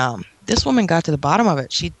 And this woman got to the bottom of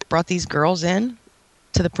it. She brought these girls in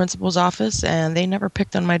to the principal's office, and they never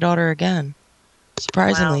picked on my daughter again,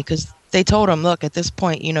 surprisingly, because they told him, look, at this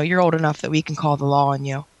point, you're old enough that we can call the law on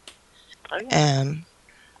you. Oh, yeah. And,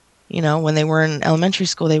 when they were in elementary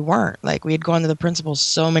school, they weren't. Like, we had gone to the principal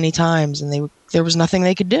so many times, and there was nothing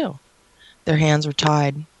they could do. Their hands were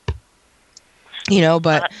tied.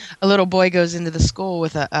 But a little boy goes into the school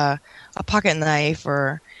with a pocket knife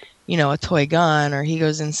or, a toy gun, or he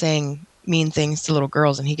goes in saying mean things to little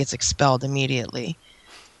girls, and he gets expelled immediately.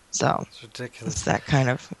 So it's ridiculous. It's that kind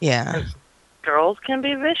of, Girls can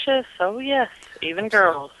be vicious. Oh, yes, even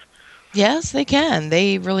girls. Yes, they can.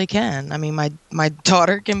 They really can. I mean, my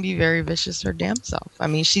daughter can be very vicious her damn self. I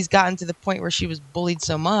mean, she's gotten to the point where she was bullied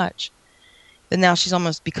so much that now she's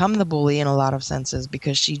almost become the bully in a lot of senses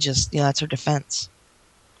because she just, that's her defense.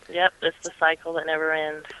 Yep, it's the cycle that never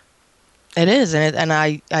ends. It is, and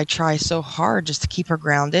I try so hard just to keep her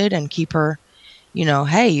grounded and keep her,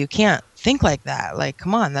 hey, you can't think like that. Like,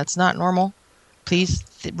 come on, that's not normal. Please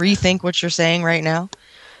rethink what you're saying right now.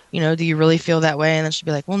 Do you really feel that way? And then she'd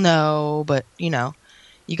be like, well, no, but, you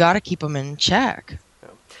got to keep them in check. Yeah.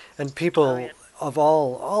 And people of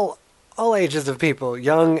all ages of people,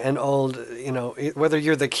 young and old, whether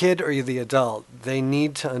you're the kid or you're the adult, they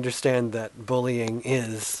need to understand that bullying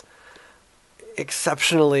is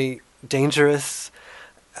exceptionally dangerous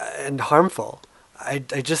and harmful. I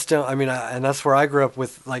just don't, and that's where I grew up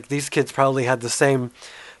with, like, these kids probably had the same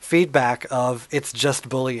feedback of it's just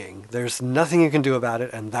bullying. There's nothing you can do about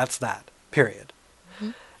it, and that's that, period.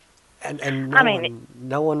 Mm-hmm. And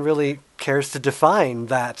no one really cares to define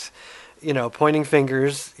that, pointing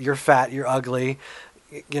fingers, you're fat, you're ugly,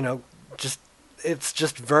 it's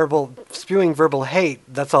just spewing verbal hate.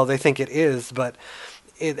 That's all they think it is,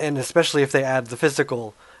 and especially if they add the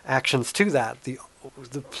physical actions to that, the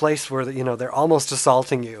place where, they're almost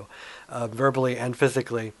assaulting you, verbally and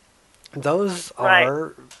physically. Those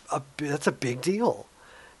are that's a big deal,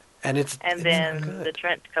 and then the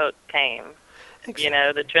trench coat came.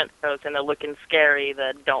 Exactly. The trench coats and the looking scary.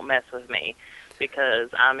 The don't mess with me because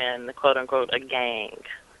I'm in the quote unquote a gang.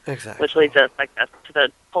 Exactly. Which leads us to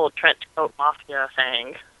the whole trench coat mafia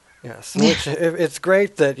thing. Yes, which it's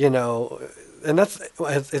great that and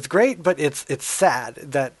it's great, but it's sad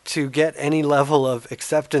that to get any level of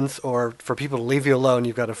acceptance or for people to leave you alone,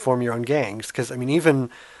 you've got to form your own gangs. Because even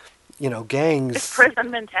gangs. It's prison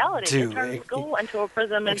mentality. It turns school into a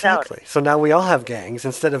prison mentality. Exactly. So now we all have gangs.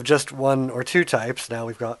 Instead of just one or two types, now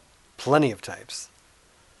we've got plenty of types.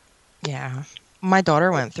 Yeah. My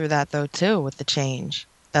daughter went through that, though, too, with the change.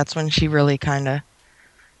 That's when she really kind of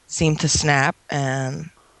seemed to snap, and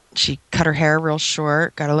she cut her hair real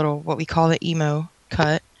short, got a little, what we call the emo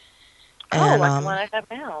cut. And, like the one I have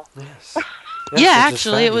now. Yes. Yeah,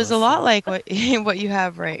 actually, it was a lot like what you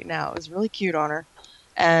have right now. It was really cute on her.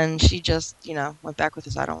 And she just, went back with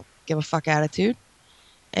this I don't give a fuck attitude.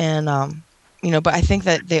 And, but I think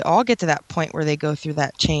that they all get to that point where they go through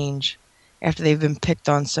that change after they've been picked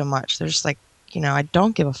on so much. They're just like, I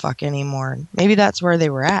don't give a fuck anymore. And maybe that's where they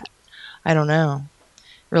were at. I don't know. It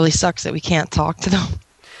really sucks that we can't talk to them.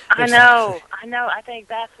 I know. I think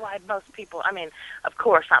that's why most people, of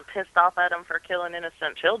course, I'm pissed off at them for killing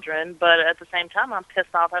innocent children, but at the same time, I'm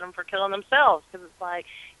pissed off at them for killing themselves, because it's like,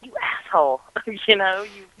 you asshole,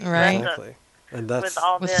 Right. Exactly. And that's with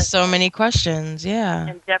all With this. so many questions, yeah.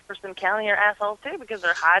 And Jefferson County are assholes too because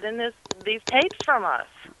they're hiding these tapes from us.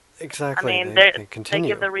 exactly. I mean, they they continue.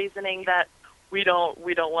 give the reasoning that we don't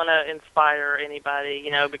want to inspire anybody,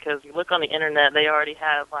 because you look on the internet, they already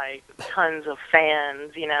have like tons of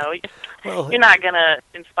fans, Well, You're not gonna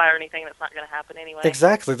inspire anything that's not gonna happen anyway.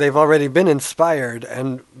 exactly. They've already been inspired,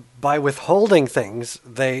 and by withholding things,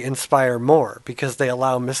 they inspire more because they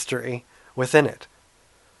allow mystery within it.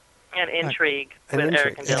 And intrigue And with intrigue.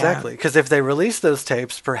 Eric and Dylan. Exactly. Because if they release those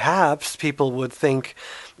tapes, perhaps people would think,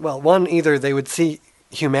 well, one, either they would see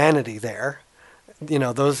humanity there,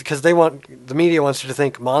 those, because the media wants you to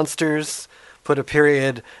think monsters, put a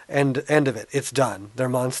period, end of it. It's done. They're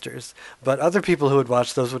monsters. But other people who would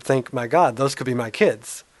watch those would think, my God, those could be my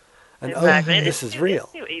kids. And Exactly. oh, this is real.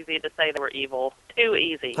 It's too easy to say they were evil. Too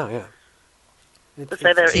easy. Oh, yeah. To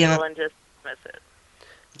say they're Yeah. evil and just dismiss it.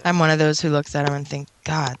 I'm one of those who looks at them and think,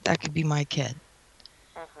 God, that could be my kid.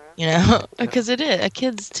 Because it is.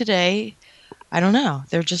 Kids today, I don't know.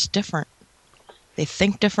 They're just different. They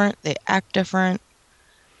think different. They act different.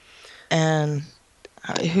 And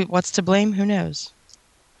what's to blame? Who knows?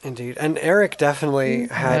 Indeed. And Eric definitely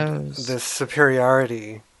Who had knows? this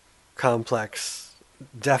superiority complex,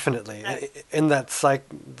 definitely, in that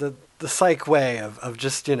the psych way of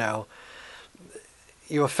just,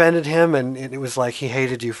 you offended him and it was like he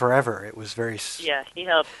hated you forever. It was very... Yeah, he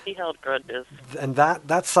held grudges. And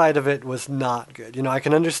that side of it was not good. I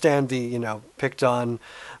can understand the, picked on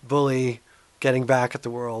bully getting back at the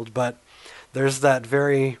world, but there's that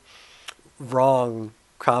very wrong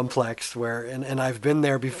complex where, and I've been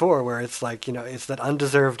there before, where it's like, it's that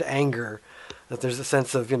undeserved anger, that there's a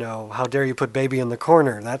sense of, how dare you put baby in the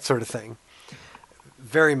corner, that sort of thing.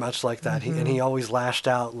 Very much like that. Mm-hmm. He always lashed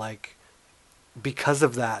out, like, because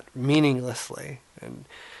of that, meaninglessly, and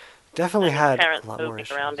definitely had a lot more moving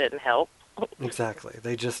issues. around didn't help. Exactly.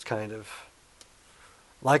 They just kind of,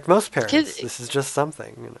 like most parents, this is just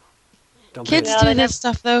something, Don't pay Kids attention. do this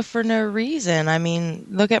stuff, though, for no reason. I mean,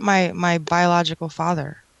 look at my biological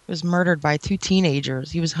father. He was murdered by 2 teenagers.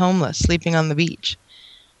 He was homeless, sleeping on the beach.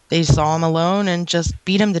 They saw him alone and just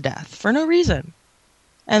beat him to death for no reason.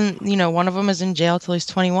 And, one of them is in jail till he's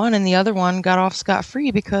 21, and the other one got off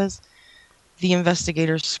scot-free because the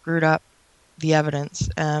investigators screwed up the evidence.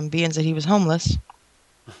 Being that he was homeless,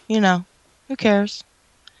 who cares?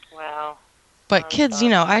 Wow. But kids,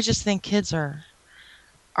 I just think kids are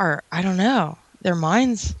I don't know, their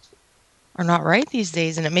minds are not right these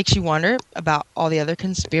days, and it makes you wonder about all the other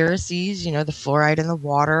conspiracies, the fluoride in the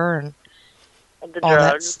water and The all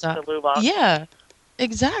drugs, that stuff. the Luvox. Yeah,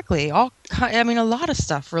 exactly. A lot of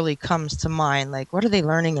stuff really comes to mind. Like, what are they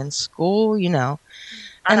learning in school? And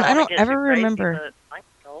I don't ever remember.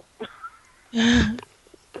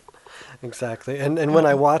 Exactly. And when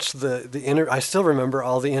I watched I still remember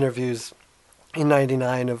all the interviews in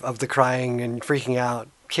 '99 of the crying and freaking out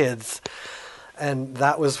kids, and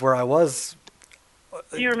that was where I was.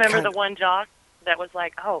 Do you remember the one jock that was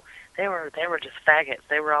like, "Oh, they were just faggots.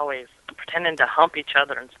 They were always pretending to hump each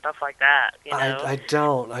other and stuff like that." I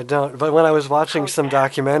don't. But when I was watching some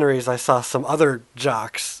documentaries, I saw some other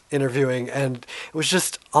jocks interviewing, and it was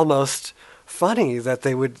just almost funny that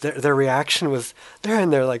they would. Their reaction was they're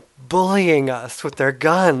in there like bullying us with their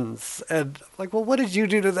guns, and like, well, what did you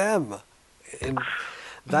do to them? And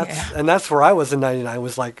that's where I was in '99.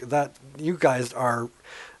 Was like that. You guys are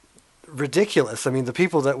ridiculous. I mean, the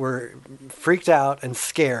people that were freaked out and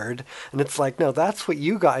scared, and it's like, no, that's what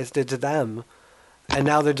you guys did to them, and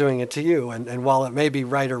now they're doing it to you. And while it may be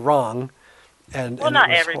right or wrong, and not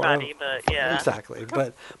it was everybody, but yeah, exactly,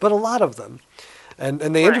 but a lot of them, and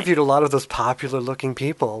they interviewed a lot of those popular looking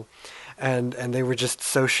people, and they were just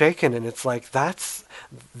so shaken, and it's like that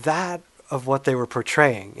of what they were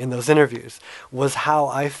portraying in those interviews was how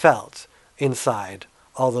I felt inside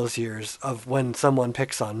all those years of when someone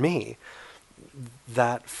picks on me.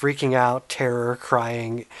 That freaking out, terror,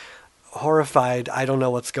 crying, horrified, I don't know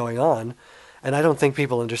what's going on. And I don't think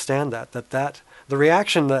people understand that the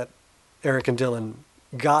reaction that Eric and Dylan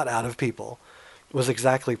got out of people was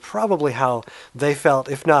exactly probably how they felt,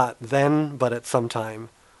 if not then, but at some time.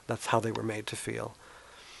 That's how they were made to feel.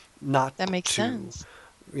 Not that makes sense.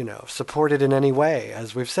 Support it in any way,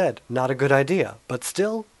 as we've said, not a good idea. But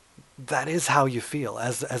still, that is how you feel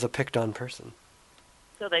as a picked on person.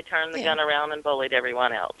 So they turned the gun around and bullied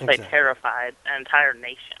everyone else. Exactly. They terrified an entire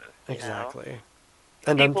nation. Exactly.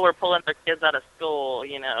 And people were pulling their kids out of school,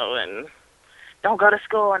 and don't go to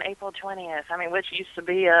school on April 20th. I mean, which used to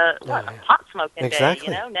be a pot smoking day.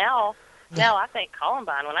 Now I think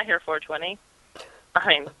Columbine when I hear 420. I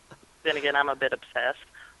mean, then again, I'm a bit obsessed,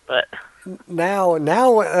 but Now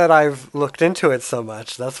that I've looked into it so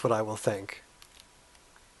much, that's what I will think.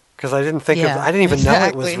 Because I didn't Yeah, I didn't even know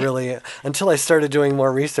it was exactly. really, until I started doing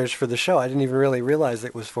more research for the show, I didn't even really realize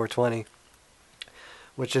it was 420.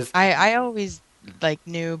 Which is, I always like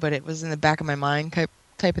knew, but it was in the back of my mind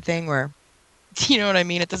type of thing where, you know what I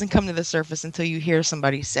mean? It doesn't come to the surface until you hear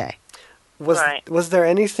somebody say. Right. was there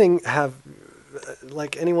anything,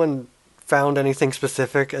 like anyone found anything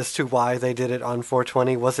specific as to why they did it on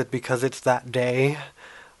 420? Was it because it's that day?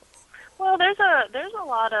 Well, there's a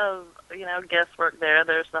lot of guesswork there.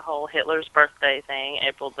 There's the whole Hitler's birthday thing,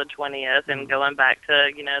 April the 20th, and going back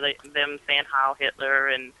to them saying Heil Hitler,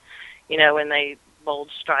 and when they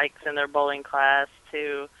bowled strikes in their bowling class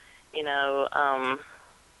to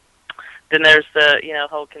then there's the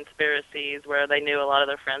whole conspiracies where they knew a lot of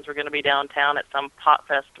their friends were going to be downtown at some pot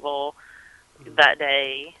festival that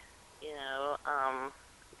day.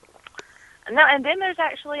 No, and then there's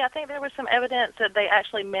actually, I think there was some evidence that they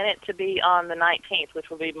actually meant it to be on the 19th, which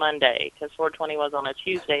would be Monday, because 420 was on a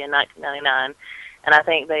Tuesday in 1999, and I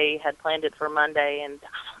think they had planned it for Monday, and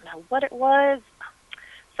I don't know what it was,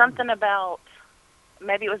 something about,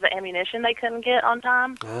 maybe it was the ammunition they couldn't get on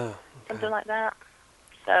time, something like that.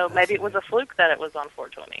 So maybe it was a fluke that it was on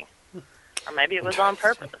 420, or maybe it was on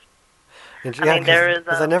purpose. Yeah,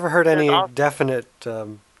 because I never heard any definite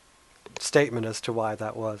statement as to why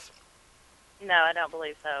that was. No, I don't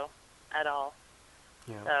believe so at all.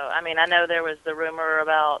 Yeah. So, I mean, I know there was the rumor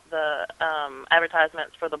about the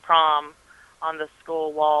advertisements for the prom on the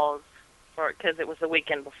school walls because it was the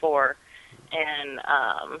weekend before, and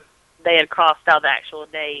they had crossed out the actual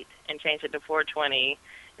date and changed it to 420.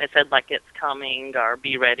 It said like it's coming or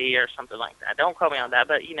be ready or something like that. Don't quote me on that,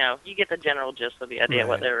 but you get the general gist of the idea.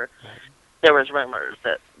 Right. There was rumors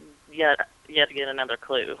that you had to get another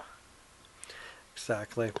clue.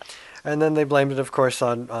 Exactly. And then they blamed it, of course,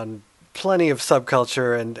 on plenty of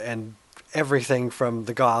subculture and everything from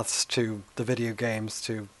the goths to the video games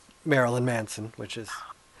to Marilyn Manson, which is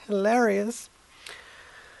hilarious.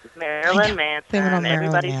 Marilyn Manson,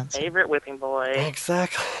 everybody's favorite whipping boy.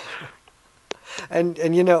 Exactly. And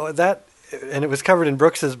that, and it was covered in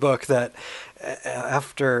Brooks's book that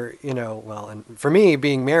after, and for me,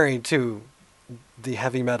 being married to the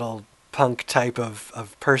heavy metal punk type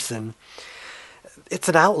of person, it's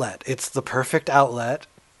an outlet. It's the perfect outlet,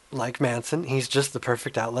 like Manson. He's just the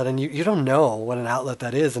perfect outlet, and you don't know what an outlet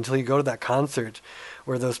that is until you go to that concert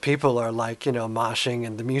where those people are like, moshing,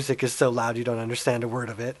 and the music is so loud you don't understand a word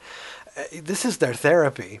of it. This is their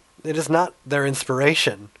therapy. It is not their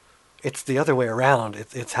inspiration. It's the other way around.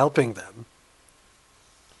 It's helping them.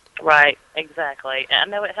 Right, exactly. I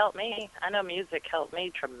know it helped me. I know music helped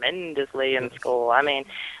me tremendously in school. I mean,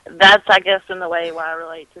 that's, I guess, in the way why I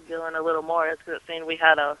relate to Dylan a little more is because it seemed we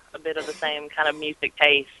had a bit of the same kind of music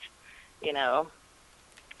taste, So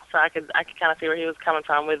I could kind of see where he was coming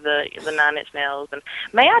from with the 9 Inch Nails. And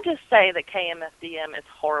may I just say that KMFDM is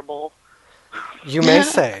horrible? You may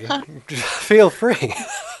say. Feel free.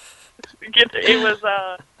 It was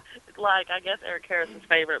like, I guess, Eric Harrison's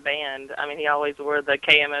favorite band. I mean, he always wore the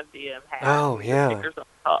KMFDM hat. Oh, yeah.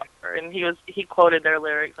 And he quoted their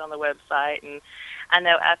lyrics on the website. And I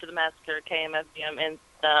know after the massacre, KMFDM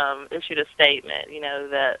issued a statement,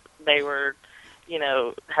 that they were,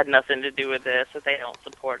 had nothing to do with this, that they don't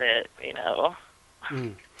support it,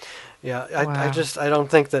 Mm. Yeah, Wow. I don't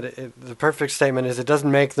think that the perfect statement is it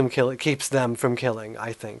doesn't make them kill, it keeps them from killing,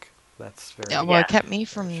 I think. That's very... Yeah, well, it kept me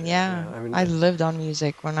from, I lived on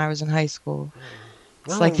music when I was in high school.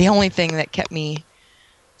 It's like the only thing that kept me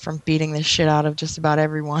from beating the shit out of just about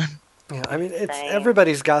everyone. Yeah, I mean,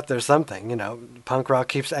 everybody's got their something, Punk rock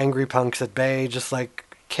keeps angry punks at bay, just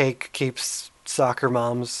like cake keeps soccer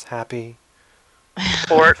moms happy.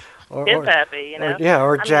 Or is happy,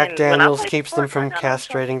 Or Jack Daniels keeps them from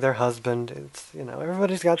castrating their husband. It's,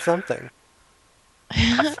 everybody's got something.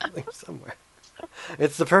 Something somewhere.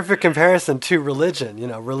 It's the perfect comparison to religion,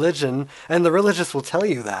 religion, and the religious will tell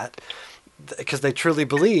you that because they truly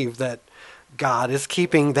believe that God is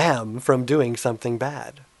keeping them from doing something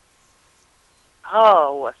bad.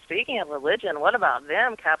 Oh, speaking of religion, what about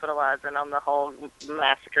them capitalizing on the whole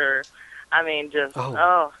massacre? I mean, just,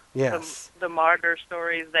 yes. The martyr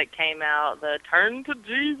stories that came out, the turn to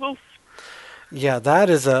Jesus. Yeah, that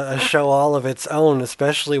is a show all of its own,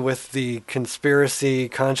 especially with the conspiracy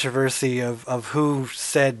controversy of who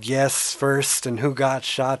said yes first and who got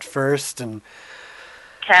shot first. And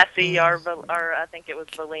Cassie, or I think it was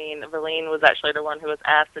Valine. Valine was actually the one who was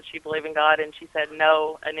asked did she believe in God, and she said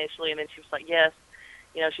no initially, and then she was like yes.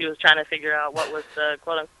 She was trying to figure out what was the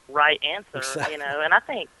quote-unquote right answer, Exactly. And I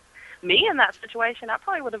think me in that situation, I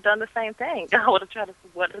probably would have done the same thing. I would have tried to,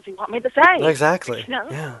 what does he want me to say? Exactly. You know?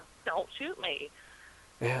 Yeah. Don't shoot me.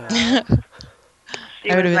 Yeah.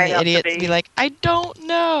 She I would was have been made the out idiot to to be like, I don't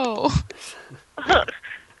know.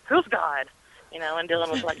 Who's God? You know, and Dylan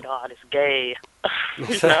was like, God is gay.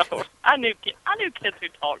 You know, I knew kids who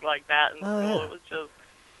talked like that in school. Yeah. It was just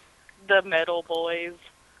the metal boys.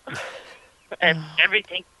 And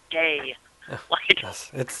everything gay. Like, Yes,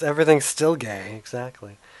 it's everything's still gay,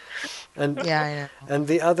 exactly. And Yeah, I know. And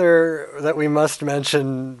the other that we must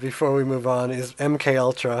mention before we move on is MK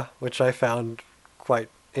Ultra, which I found quite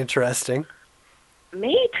interesting.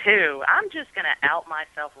 me too. I'm just gonna out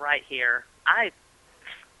myself right here.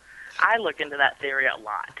 I look into that theory a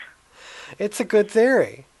lot. It's a good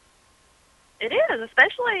theory. It is,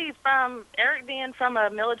 especially from Eric being from a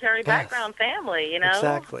military background family, you know?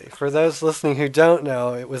 Exactly. For those listening who don't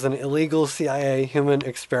know, it was an illegal CIA human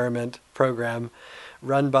experiment program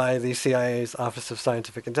run by the CIA's Office of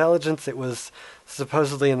Scientific Intelligence. It was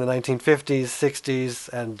supposedly in the 1950s, 60s,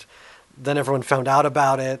 and then everyone found out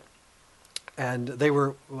about it. And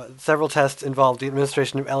several tests involved the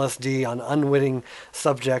administration of LSD on unwitting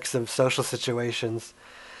subjects of social situations.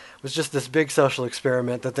 It was just this big social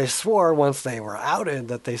experiment that they swore once they were outed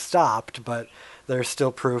that they stopped, but there's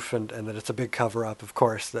still proof and that it's a big cover-up, of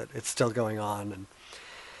course, that it's still going on. And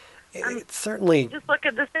it certainly... Just look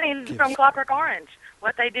at the scene from Clockwork Orange,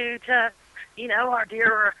 what they do to, you know, our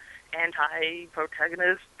dear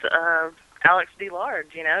anti-protagonist, Alex D.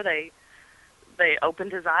 Large. You know, they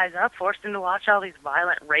opened his eyes up, forced him to watch all these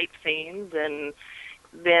violent rape scenes, and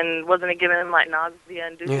then wasn't it giving him, like,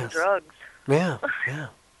 nausea-inducing drugs? Yeah,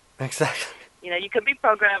 exactly. You know, you could be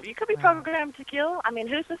programmed to kill. I mean,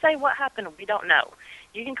 who's to say what happened? We don't know.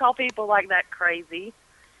 You can call people like that crazy.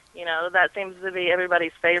 You know, that seems to be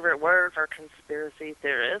everybody's favorite word for conspiracy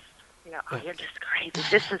theorists. You know, oh, you're just crazy.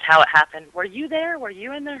 This is how it happened. Were you there? Were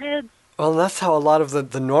you in their heads? Well, that's how a lot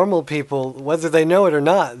of the normal people, whether they know it or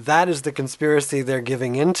not, that is the conspiracy they're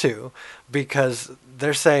giving into, because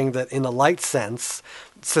they're saying that in a light sense,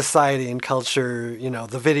 society and culture, you know,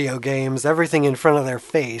 the video games, everything in front of their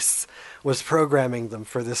face was programming them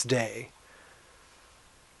for this day.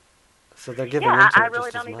 So they're giving into I it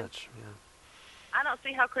really just don't as even. much. Yeah. I don't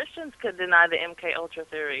see how Christians could deny the MK Ultra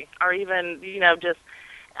theory, or even, you know, just.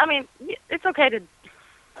 I mean, it's okay to.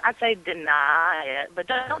 I'd say deny it, but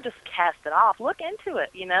don't just cast it off. Look into it.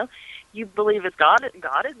 You know, you believe it's God.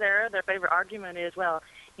 God is there. Their favorite argument is, well,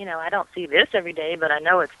 you know, I don't see this every day, but I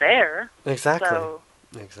know it's there. Exactly. So,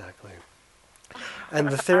 exactly. And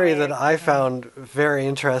the theory that I found very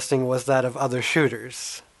interesting was that of other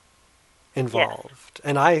shooters involved.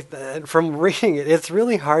 Yes. And from reading it, it's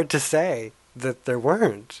really hard to say that there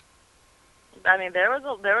weren't. I mean, there's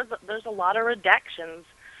a lot of redactions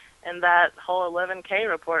in that whole 11K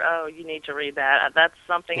report. Oh, you need to read that. That's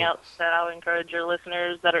something else that I would encourage your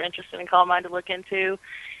listeners that are interested in Columbine to look into.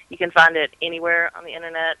 You can find it anywhere on the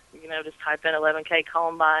internet. You know, just type in 11K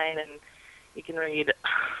Columbine, and you can read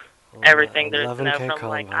everything there's to know from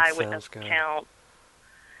Columbine, like eyewitness accounts.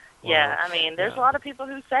 Wow. Yeah, I mean, there's a lot of people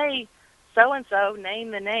who say so and so,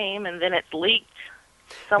 name the name, and then it's leaked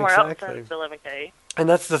somewhere else in the 11K. And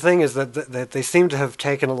that's the thing, is that they seem to have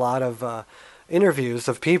taken a lot of interviews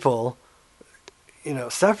of people, you know,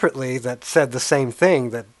 separately that said the same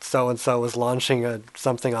thing, that so and so was launching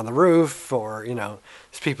something on the roof, or, you know,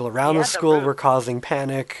 these people around the school were causing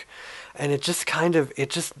panic, and it just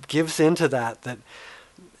gives into that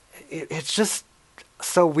it's just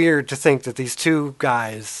so weird to think that these two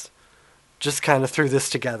guys just kind of threw this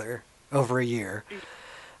together over a year.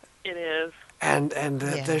 It is. And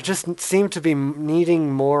there just seemed to be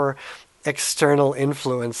needing more external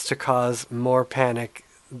influence to cause more panic,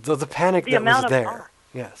 though the panic that was there.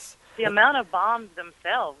 Yes. The amount of bombs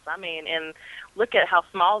themselves. I mean, and look at how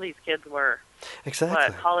small these kids were.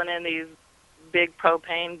 Exactly. Calling in these big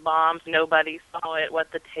propane bombs. Nobody saw it.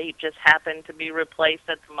 What the tape just happened to be replaced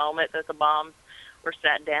at the moment that the bombs were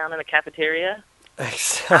sat down in the cafeteria.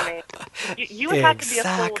 Exactly. I mean, you would have to be a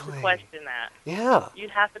fool to question that. Yeah.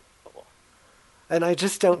 You'd have to be a fool. And I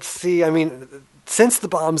just don't see, I mean, since the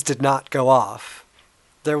bombs did not go off,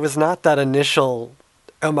 there was not that initial,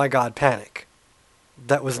 oh my God, panic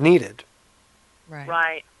that was needed.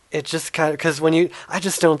 Right. It just kind of, because I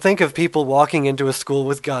just don't think of people walking into a school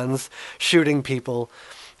with guns, shooting people,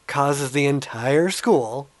 causes the entire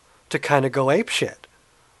school to kind of go apeshit.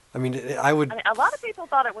 I mean, a lot of people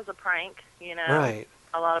thought it was a prank, you know. Right.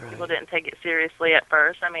 A lot of people didn't take it seriously at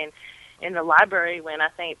first. I mean, in the library when I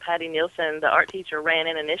think Patty Nielsen, the art teacher, ran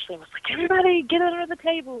in initially and was like, everybody get under the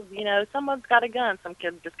tables, someone's got a gun. Some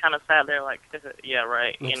kids just kind of sat there like, yeah,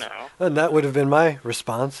 right, And that would have been my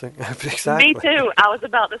response. Exactly. Me too. I was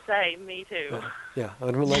about to say, me too. Yeah, I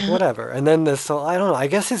would have been like, whatever. And then I don't know, I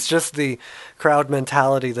guess it's just the crowd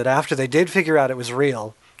mentality that after they did figure out it was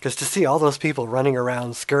real, because to see all those people running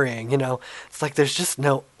around scurrying, it's like there's just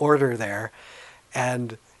no order there.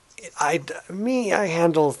 And I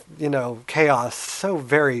handle, chaos so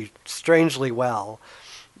very strangely well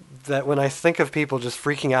that when I think of people just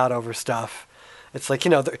freaking out over stuff, it's like,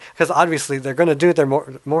 because obviously they're going to do their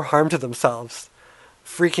more harm to themselves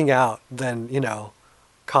freaking out than,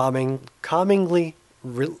 calmingly,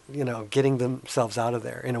 getting themselves out of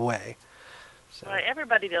there in a way. So. Right,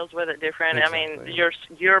 everybody deals with it different. Exactly. I mean,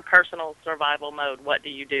 your personal survival mode, what do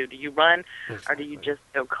you do? Do you run or do you just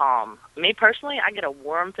go calm? Me personally, I get a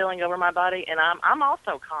warm feeling over my body, and I'm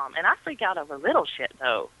also calm. And I freak out over little shit,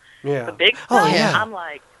 though. Yeah. The big stuff, I'm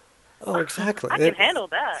like, oh, exactly. I can handle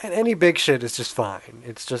that. And any big shit is just fine.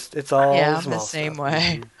 It's all I'm small the same stuff.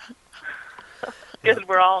 way. Good,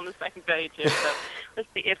 we're all on the same page here. So, let's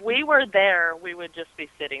see, if we were there, we would just be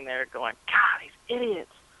sitting there going, God, these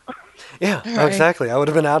idiots. Yeah, Right. exactly. I would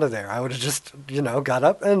have been out of there. I would have just, got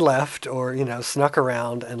up and left or, snuck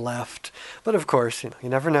around and left. But of course, you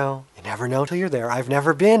never know. You never know till you're there. I've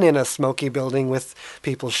never been in a smoky building with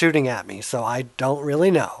people shooting at me, so I don't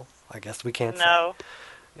really know. I guess we can't say. No.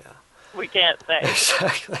 Yeah. We can't say.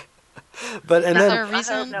 Exactly. But, and Is then... there a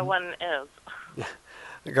reason? I hope no one is.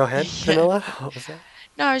 Go ahead, Vanilla. What was that?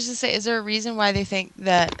 No, I was just saying, is there a reason why they think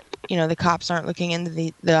that, the cops aren't looking into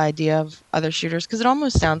the idea of other shooters? Because it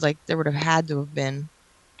almost sounds like there would have had to have been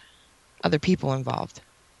other people involved,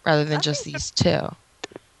 rather than just these two.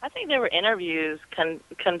 I think there were interviews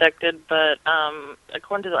conducted, but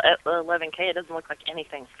according to the 11K, it doesn't look like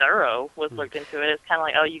anything thorough was looked into it. It's kind of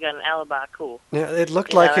like, oh, you got an alibi, cool. Yeah, it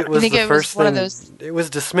looked like it was the first thing. It was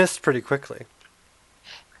dismissed pretty quickly.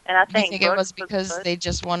 And I Do you think it was Brooks because they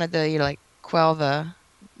just wanted to, quell the,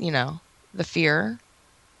 the fear,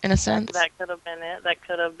 in a sense? That could have been it. That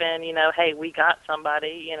could have been, hey, we got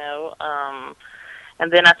somebody,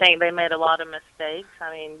 and then I think they made a lot of mistakes.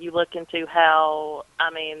 I mean, you look into how,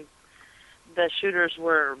 the shooters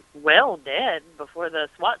were well dead before the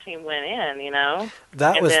SWAT team went in,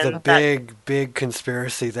 That and was the big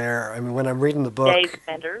conspiracy there. I mean, when I'm reading the book,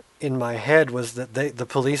 in my head was that the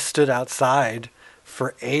police stood outside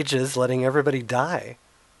for ages letting everybody die.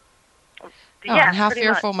 Yeah, and how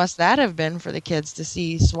fearful must that have been for the kids to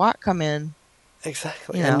see SWAT come in?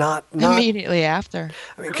 Exactly, and not immediately after.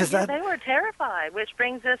 I mean, because they were terrified, which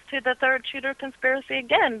brings us to the third shooter conspiracy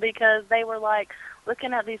again, because they were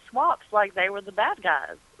looking at these SWATs like they were the bad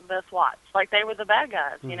guys, the SWATs, like they were the bad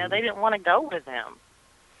guys. Mm-hmm. They didn't want to go with them.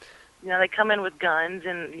 They come in with guns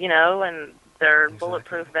and and their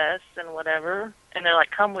bulletproof vests and whatever, and they're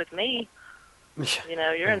like, "Come with me."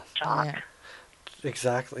 You're in shock. Yeah.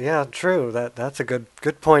 Exactly. Yeah, true. That's a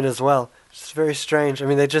good point as well. It's very strange. I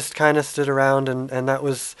mean, they just kind of stood around, and that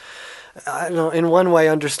was, I don't know, in one way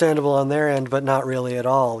understandable on their end, but not really at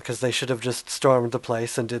all, because they should have just stormed the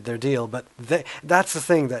place and did their deal. But that's the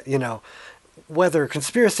thing that, whether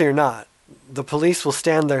conspiracy or not, the police will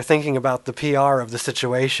stand there thinking about the PR of the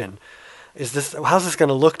situation. How's this going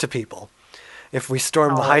to look to people if we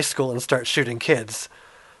storm the high school and start shooting kids?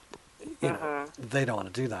 They don't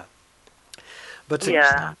want to do that. But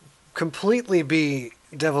to completely be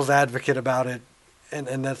devil's advocate about it,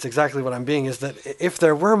 and that's exactly what I'm being, is that if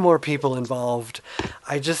there were more people involved,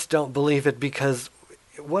 I just don't believe it, because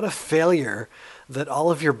what a failure that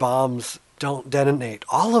all of your bombs don't detonate.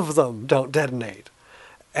 All of them don't detonate.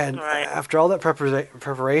 And after all that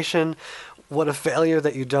preparation, what a failure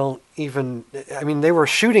that you don't even... I mean, they were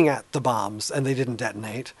shooting at the bombs and they didn't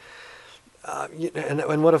detonate.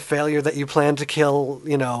 And what a failure that you planned to kill,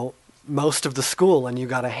 most of the school and you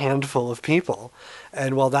got a handful of people.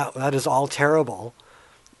 And while that is all terrible,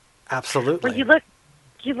 absolutely. Well,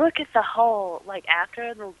 you look at the whole,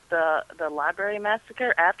 after the library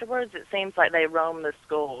massacre, afterwards it seems like they roamed the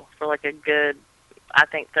school for a good, I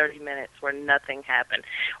think, 30 minutes where nothing happened,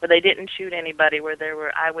 where they didn't shoot anybody, where there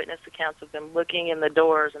were eyewitness accounts of them looking in the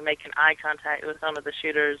doors and making eye contact with some of the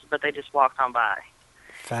shooters, but they just walked on by.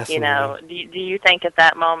 Fascinating. Do you think at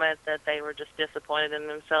that moment that they were just disappointed in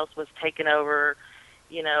themselves, was taken over,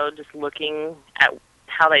 just looking at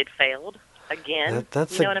how they'd failed again?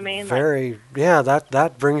 That's you know what I mean?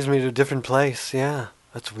 That brings me to a different place. Yeah,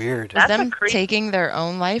 that's weird. Was them taking their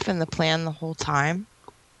own life in the plan the whole time?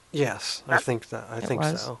 Yes, I think so.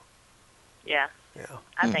 Yeah.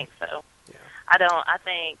 I think so. I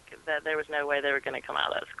think that there was no way they were going to come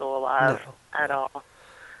out of that school alive at all.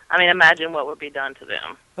 I mean, imagine what would be done to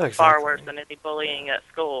them. Exactly. Far worse than any bullying at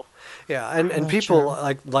school. Yeah, and people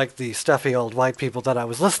like the stuffy old white people that I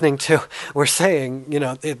was listening to were saying,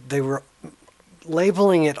 they were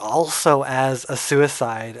labeling it also as a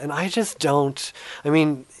suicide, and I just don't. I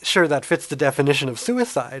mean, sure, that fits the definition of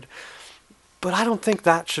suicide, but I don't think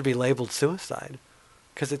that should be labeled suicide,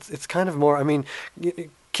 because it's kind of more. I mean,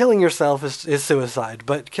 killing yourself is suicide,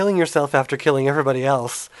 but killing yourself after killing everybody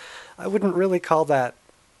else, I wouldn't really call that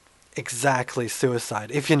exactly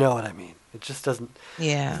suicide, if you know what I mean. It just doesn't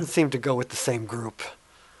seem to go with the same group.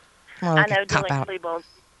 Well, I know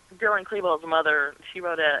Dylan Klebold's mother, she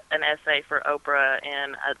wrote an essay for Oprah,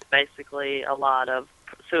 and it's basically a lot of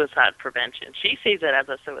suicide prevention. She sees it as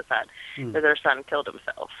a suicide because her son killed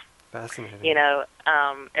himself. Fascinating.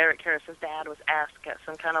 Eric Harris's dad was asked at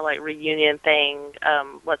some kind of like reunion thing,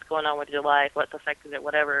 what's going on with your life, what's affected it,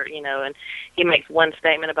 whatever, and he makes one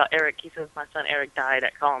statement about Eric. He says, my son Eric died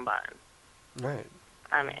at Columbine. Right.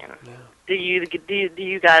 I mean, do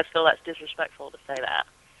you guys feel that's disrespectful to say that?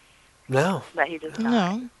 No. That he just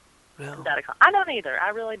died? No. I don't either. I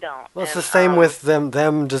really don't. Well, it's the same with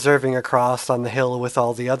them deserving a cross on the hill with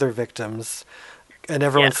all the other victims. And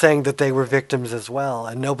everyone's saying that they were victims as well.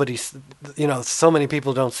 And nobody's, so many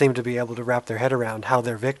people don't seem to be able to wrap their head around how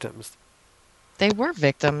they're victims. They were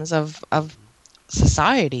victims of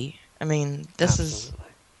society. I mean, this is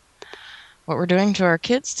what we're doing to our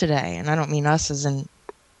kids today. And I don't mean us as in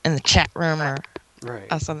the chat room or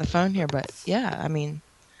us on the phone here, but I mean,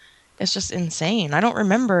 it's just insane. I don't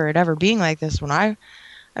remember it ever being like this when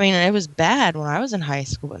it was bad when I was in high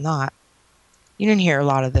school, but not. You didn't hear a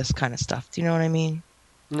lot of this kind of stuff. Do you know what I mean?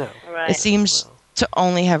 No. Right. It seems to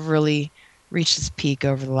only have really reached its peak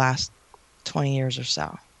over the last 20 years or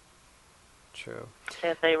so. True.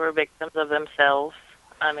 If they were victims of themselves,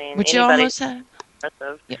 I mean, which you almost have.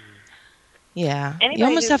 Yeah. You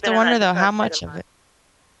almost have to wonder, though, how much of it.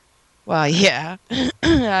 Well, yeah.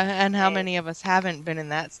 And how many of us haven't been in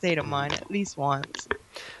that state of mind at least once.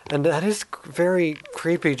 And that is very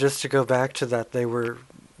creepy, just to go back to that. They were...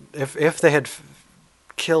 If they had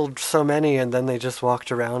killed so many and then they just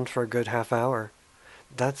walked around for a good half hour,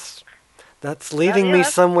 that's leading me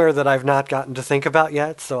somewhere that I've not gotten to think about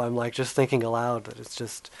yet. So I'm like just thinking aloud that it's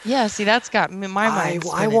just... Yeah, see, that's got my mind.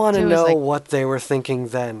 I want to know what they were thinking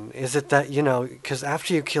then. Is it that, because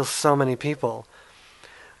after you kill so many people,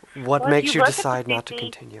 what makes you decide not to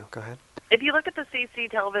continue? Go ahead. If you look at the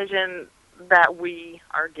CC television that we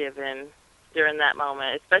are given during that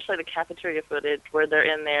moment, especially the cafeteria footage where they're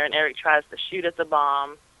in there and Eric tries to shoot at the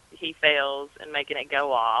bomb, he fails in making it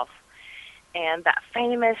go off. And that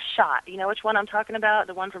famous shot, you know which one I'm talking about?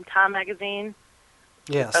 The one from Time magazine?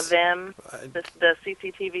 Yes. Of them, the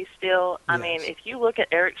CCTV still. I mean, if you look at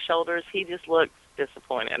Eric's shoulders, he just looks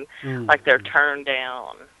disappointed, like they're turned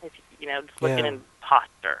down, just looking in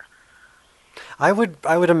posture. I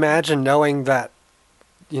would imagine, knowing that,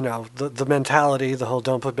 the mentality, the whole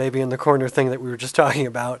don't put baby in the corner thing that we were just talking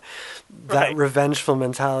about, that revengeful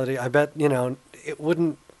mentality, I bet, it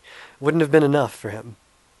wouldn't have been enough for him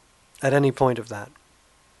at any point of that.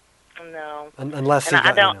 No. Unless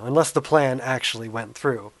unless the plan actually went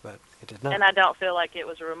through, but it did not. And I don't feel like it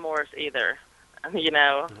was remorse either.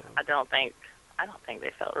 No. I don't think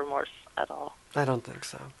they felt remorse at all. I don't think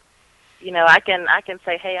so. I can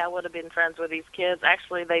say, hey, I would have been friends with these kids.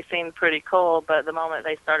 Actually, they seemed pretty cool, but the moment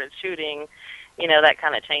they started shooting, that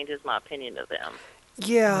kind of changes my opinion of them.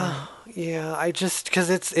 Yeah. I just, because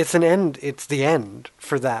it's an end. It's the end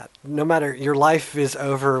for that. No matter, your life is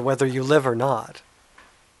over whether you live or not.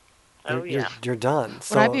 You're done.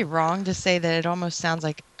 So, would I be wrong to say that it almost sounds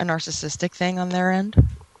like a narcissistic thing on their end?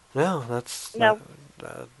 No, that's no.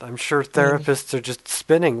 I'm sure therapists are just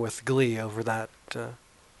spinning with glee over that.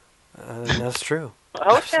 And that's true.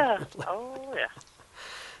 Oh yeah. Oh yeah.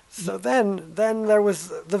 So then there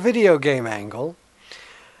was the video game angle,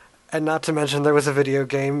 and not to mention there was a video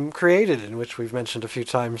game created, in which we've mentioned a few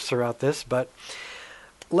times throughout this. But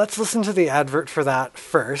let's listen to the advert for that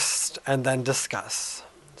first, and then discuss.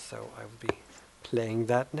 So I will be playing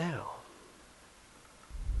that now.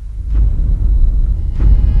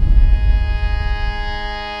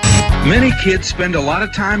 Many kids spend a lot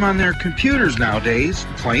of time on their computers nowadays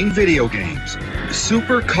playing video games.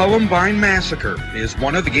 Super Columbine Massacre is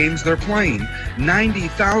one of the games they're playing.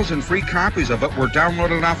 90,000 free copies of it were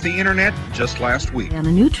downloaded off the internet just last week. And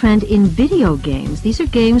a new trend in video games. These are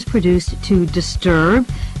games produced to disturb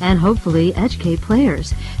and hopefully educate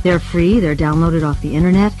players. They're free, they're downloaded off the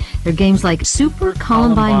internet. They're games like Super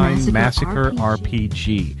Columbine Massacre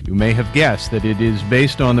RPG. You may have guessed that it is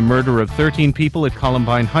based on the murder of 13 people at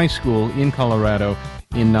Columbine High School in Colorado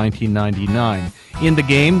in 1999. In the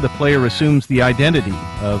game, the player assumes the identity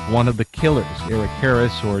of one of the killers, Eric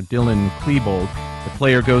Harris or Dylan Klebold. The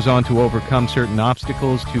player goes on to overcome certain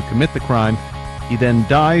obstacles to commit the crime. He then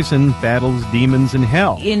dies and battles demons in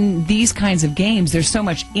hell. In these kinds of games, there's so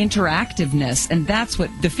much interactiveness, and that's what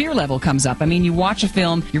the fear level comes up. I mean, you watch a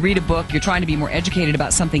film, you read a book, you're trying to be more educated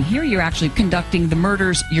about something. Here, you're actually conducting the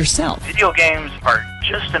murders yourself. Video games are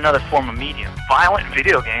just another form of media. Violent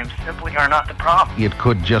video games simply are not the problem. It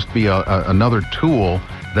could just be another tool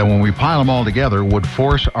that when we pile them all together would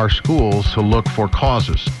force our schools to look for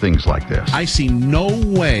causes, things like this. I see no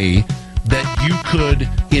way that you could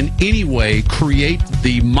in any way create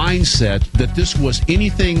the mindset that this was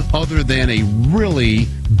anything other than a really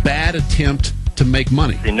bad attempt to make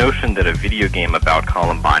money. The notion that a video game about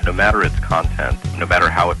Columbine, no matter its content, no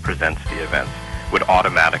matter how it presents the events, would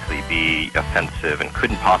automatically be offensive and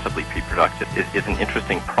couldn't possibly be productive is an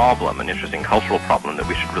interesting problem, an interesting cultural problem that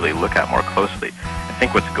we should really look at more closely. I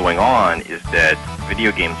think what's going on is that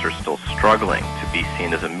video games are still struggling to be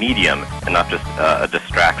seen as a medium and not just a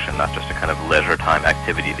distraction, not just a kind of leisure time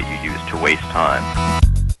activity that you use to waste time.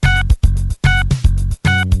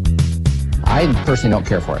 I personally don't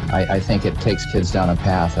care for it. I think it takes kids down a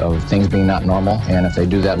path of things being not normal, and if they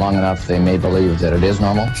do that long enough, they may believe that it is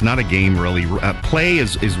normal. It's not a game, really. Play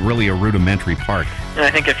is really a rudimentary part. And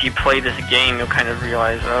I think if you play this game, you'll kind of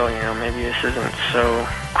realize, oh, maybe this isn't so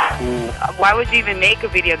cool. Why would you even make a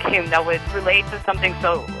video game that would relate to something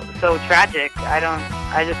so tragic?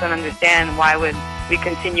 I just don't understand why would we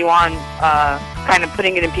continue on kind of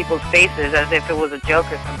putting it in people's faces as if it was a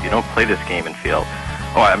joke or something. You don't play this game and feel,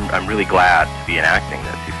 oh, I'm really glad to be enacting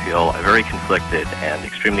this. You feel very conflicted and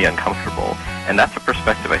extremely uncomfortable, and that's a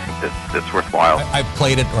perspective I think that's worthwhile. I've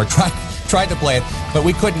played it or tried to play it, but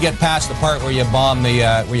we couldn't get past the part where you bomb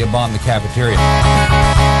the cafeteria.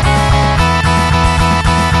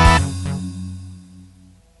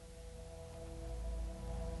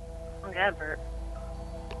 Advert.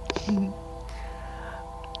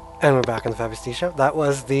 And we're back on the Fabulous D Show. That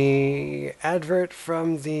was the advert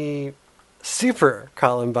from the Super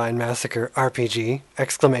Columbine Massacre RPG!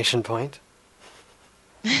 Exclamation point.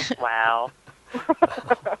 Wow.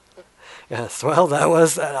 Yes, well, that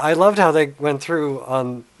was... I loved how they went through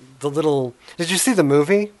on the little... Did you see the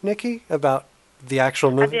movie, Nikki, about the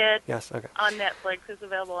actual movie? I did. Yes, okay. On Netflix. It's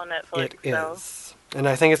available on Netflix. It is. And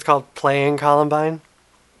I think it's called Playing Columbine.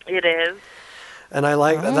 It is. And I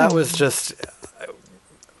like that was just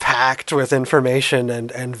packed with information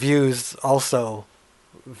and views also.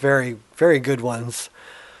 Very, very good ones.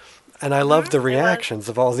 And I loved the reactions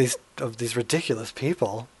of all these ridiculous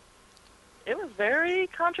people. It was very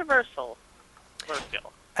controversial.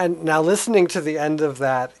 And now listening to the end of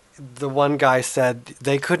that, the one guy said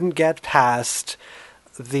they couldn't get past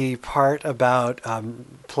the part about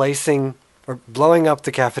placing or blowing up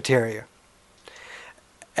the cafeteria.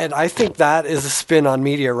 And I think that is a spin on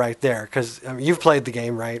media right there, because you've played the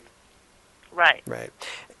game, right? Right. Right.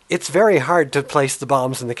 It's very hard to place the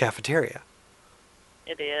bombs in the cafeteria.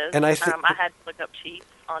 It is. And I had to look up cheats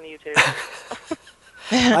on YouTube.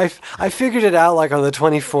 I figured it out like on the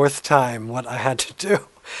 24th time what I had to do.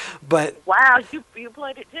 But wow, you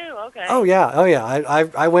played it too. Okay. Oh yeah.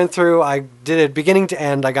 I went through. I did it beginning to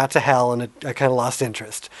end. I got to hell, and I kind of lost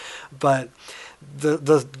interest. But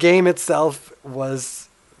the game itself was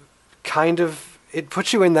kind of, it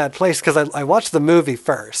puts you in that place, because I watched the movie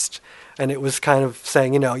first, and it was kind of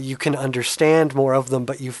saying, you can understand more of them,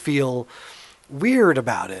 but you feel weird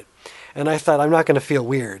about it. And I thought, I'm not going to feel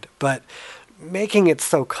weird, but making it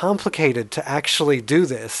so complicated to actually do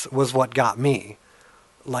this was what got me.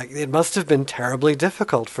 Like, it must have been terribly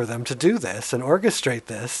difficult for them to do this and orchestrate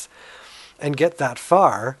this and get that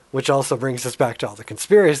far, which also brings us back to all the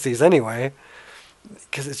conspiracies anyway,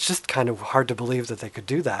 because it's just kind of hard to believe that they could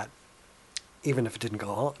do that, even if it didn't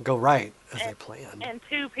go right as they planned. And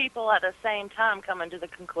two people at the same time coming to the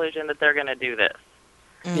conclusion that they're going to do this.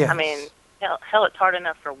 Yes. I mean, hell, it's hard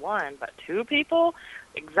enough for one, but two people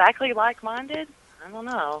exactly like-minded? I don't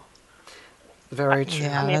know. Very true.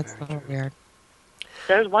 Yeah, that's a little weird.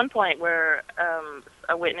 There's one point where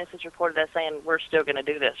a witness is reported as saying, we're still going to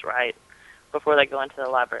do this, right? Before they go into the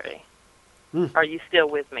library. Are you still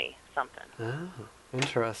with me? Something. Oh.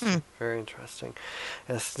 Interesting. Very interesting.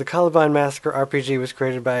 Yes, the Columbine Massacre RPG was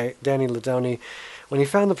created by Danny Ladoni when he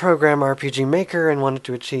found the program RPG Maker and wanted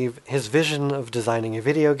to achieve his vision of designing a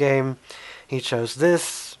video game. He chose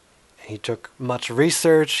this. He took much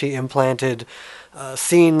research. He implanted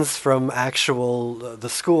scenes from actual the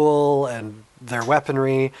school and their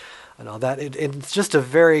weaponry and all that. It's just a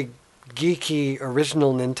very geeky,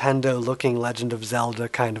 original Nintendo-looking Legend of Zelda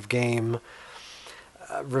kind of game.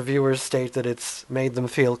 Reviewers state that it's made them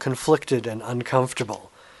feel conflicted and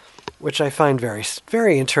uncomfortable, which I find very,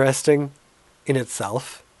 very interesting in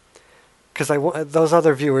itself. Because those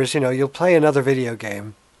other viewers, you'll play another video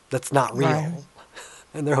game that's not real, Right.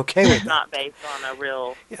 and they're okay with It's it. not based on a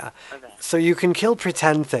real event. So you can kill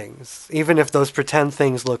pretend things, even if those pretend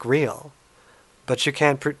things look real. But you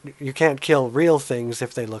can't kill real things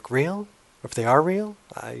if they look real, or if they are real.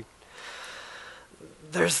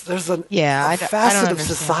 There's a I don't facet of understand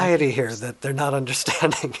society here that they're not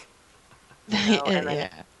understanding. Yeah.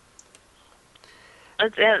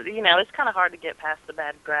 It's it's kind of hard to get past the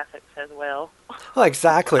bad graphics as well. Well,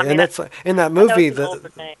 exactly, I mean, and that's in that I know movie. it's an older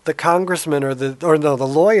game. The congressman the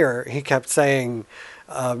lawyer, he kept saying,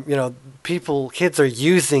 kids are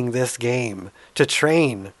using this game to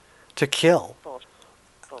train, to kill.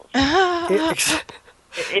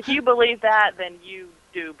 If you believe that, then you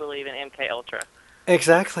do believe in MK Ultra.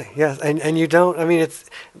 Exactly. Yes, and you don't. I mean, it's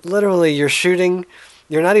literally you're shooting.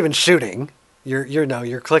 You're not even shooting.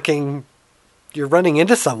 You're clicking. You're running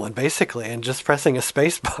into someone basically, and just pressing a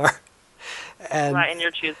space bar. And Right, and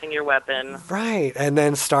you're choosing your weapon. right, and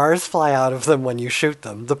then stars fly out of them when you shoot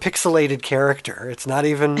them. The pixelated character. It's not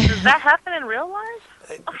even. Does that happen in real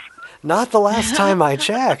life? Not the last time I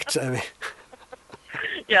checked. I mean.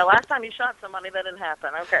 Yeah, last time you shot somebody, that didn't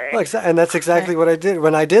happen. Okay. Well, and that's exactly what I did.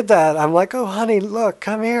 When I did that, I'm like, oh, honey, look,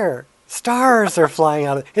 come here. Stars are flying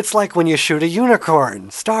out. It's like when you shoot a unicorn.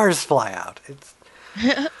 Stars fly out. It's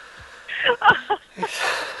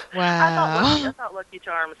Wow. I thought Lucky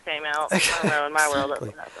Charms came out. I don't know, in my world, that's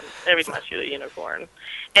what happened. Every time I shoot a unicorn.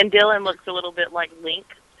 And Dylan looks a little bit like Link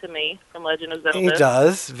to me from Legend of Zelda. He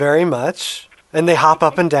does, very much. And they hop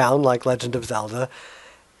up and down like Legend of Zelda.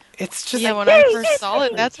 It's just... Yeah, when I first saw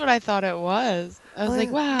it, that's what I thought it was. I was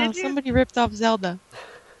like, wow, somebody ripped off Zelda.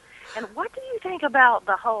 And what do you think about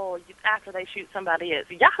the whole, after they shoot somebody,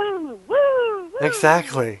 it's Yahoo! Woo! Woo!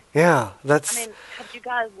 Exactly. Yeah, that's... I mean, have you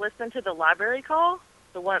guys listened to the library call?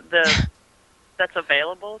 The one that's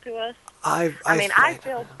available to us? I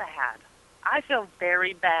feel bad. I feel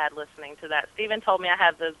very bad listening to that. Steven told me I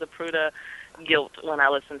have the Zapruder guilt when I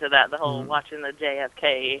listen to that, the whole watching the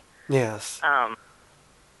JFK... Yes.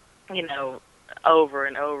 Over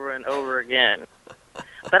and over and over again.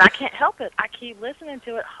 But I can't help it. I keep listening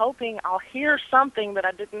to it, hoping I'll hear something that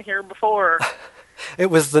I didn't hear before. It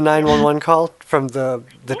was the 911 call from the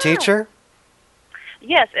teacher?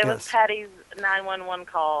 Yes, it was Patty's 911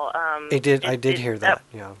 call. I did hear that,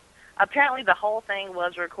 yeah. Apparently the whole thing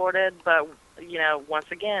was recorded, but, once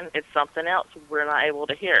again, it's something else we're not able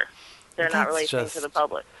to hear. They're not releasing to the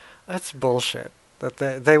public. That's bullshit. That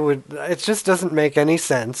they would... It just doesn't make any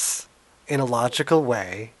sense in a logical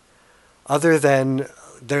way, other than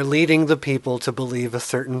they're leading the people to believe a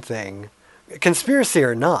certain thing. Conspiracy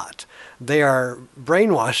or not, they are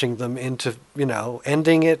brainwashing them into,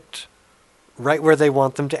 ending it right where they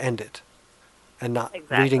want them to end it, and not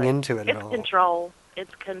reading into it at all.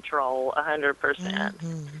 It's control, 100%.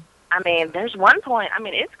 I mean, there's one point,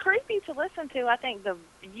 it's creepy to listen to. I think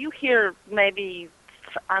you hear maybe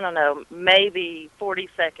 40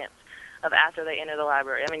 seconds of after they enter the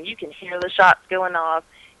library. I mean, you can hear the shots going off.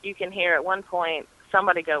 You can hear at one point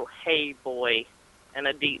somebody go, "Hey, boy," in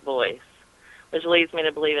a deep voice, which leads me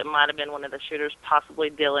to believe it might have been one of the shooters,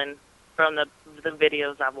 possibly Dylan, from the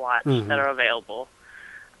videos I've watched that are available.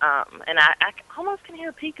 And I almost can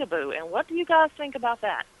hear peekaboo. And what do you guys think about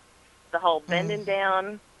that? The whole bending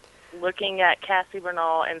down, looking at Cassie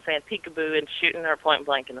Bernal and saying peekaboo and shooting her point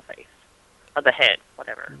blank in the face. Or the head,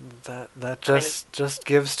 whatever. That just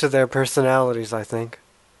gives to their personalities, I think.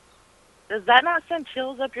 Does that not send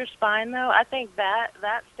chills up your spine, though? I think that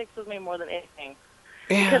sticks with me more than anything.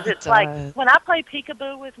 Yeah, because it's like, when I play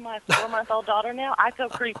peekaboo with my 4-month-old daughter now, I feel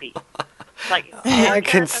creepy. Like, I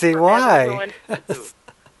can see why.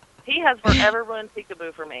 He has forever ruined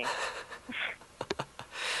peekaboo for me.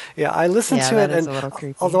 Yeah, I listened to it, and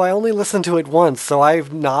although I only listened to it once, so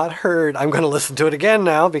I've not heard. I'm going to listen to it again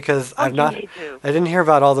now because I didn't hear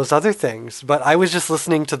about all those other things. But I was just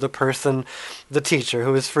listening to the person, the teacher,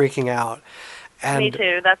 who was freaking out. And me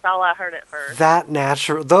too. That's all I heard at first.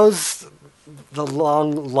 The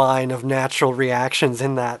long line of natural reactions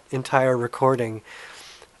in that entire recording.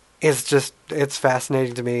 it's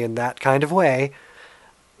fascinating to me in that kind of way.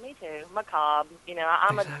 Me too. Macabre.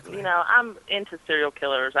 I'm into serial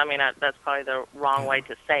killers. I mean, that's probably the wrong way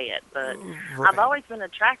to say it, but Right. I've always been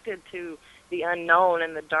attracted to the unknown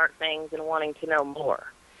and the dark things and wanting to know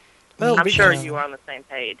more. Well, I'm sure because you are on the same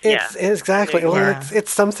page. It's yeah. exactly. I mean, Well,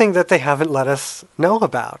 it's something that they haven't let us know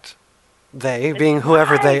about. They, being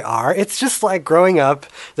whoever they are, it's just like growing up.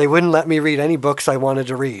 They wouldn't let me read any books I wanted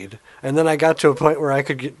to read, and then I got to a point where I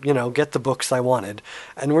could, get the books I wanted.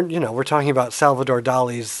 And we're talking about Salvador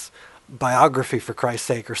Dali's biography, for Christ's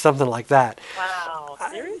sake, or something like that. Wow.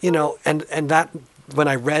 Seriously? And that when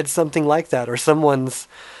I read something like that, or someone's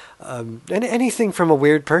anything from a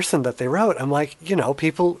weird person that they wrote, I'm like,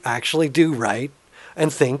 people actually do write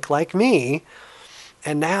and think like me.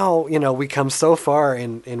 And now, we come so far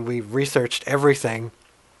and we've researched everything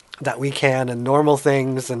that we can, and normal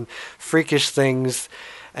things and freakish things.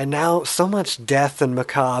 And now so much death and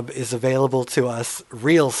macabre is available to us,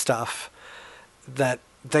 real stuff, that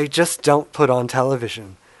they just don't put on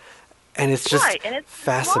television. And it's just right, and it's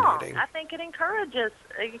fascinating. wrong. I think it encourages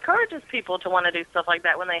people to want to do stuff like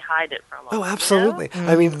that when they hide it from us. Oh, absolutely.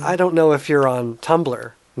 I mean, I don't know if you're on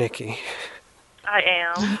Tumblr, Nikki. I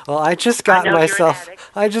am. Well, I just got myself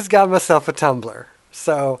a Tumblr.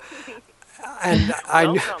 So, and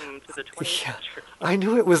Welcome to the 20th century. I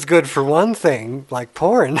knew it was good for one thing, like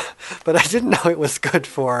porn, but I didn't know it was good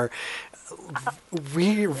for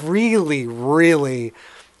really, really,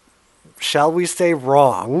 shall we say,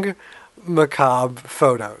 wrong macabre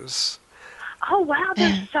photos. Oh wow,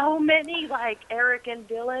 there's so many like Eric and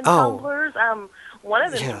Dylan Oh. Tumblrs. One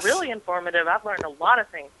of them Yes. is really informative. I've learned a lot of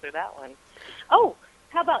things through that one. Oh,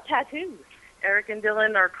 how about tattoos? Eric and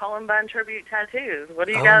Dylan or Columbine tribute tattoos. What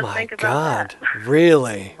do you guys think about that?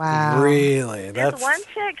 Really? Wow. Really? This one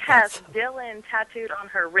chick has Dylan tattooed on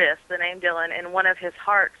her wrist, the name Dylan, and one of his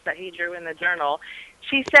hearts that he drew in the journal.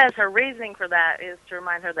 She says her reasoning for that is to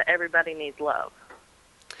remind her that everybody needs love.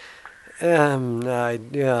 Okay.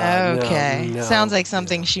 No. Sounds like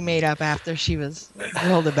something she made up after she was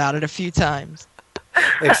grilled about it a few times.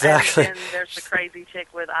 Exactly. And then there's the crazy chick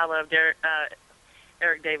with I love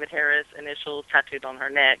Eric David Harris initials tattooed on her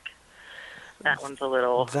neck. That one's a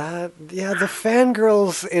little... The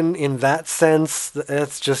fangirls in that sense,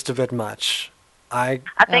 that's just a bit much. I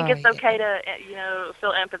think it's okay to,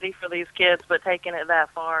 feel empathy for these kids, but taking it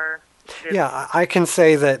that far... Yeah, I can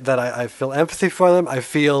say that I feel empathy for them. I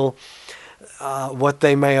feel what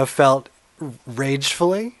they may have felt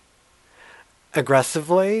ragefully,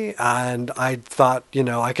 aggressively, and I thought,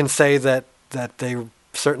 I can say that they're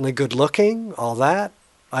certainly good looking, all that.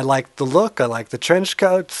 I like the look, I like the trench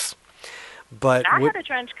coats, but... I had a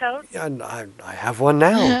trench coat. I have one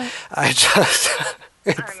now. I just...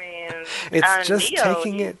 It's just Neo,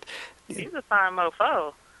 taking it... He's a fine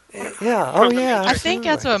mofo. Yeah, oh yeah. I think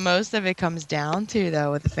that's what most of it comes down to,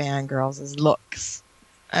 though, with the fangirls, is looks.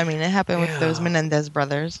 I mean, it happened with those Menendez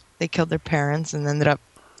brothers. They killed their parents and ended up...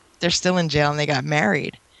 They're still in jail and they got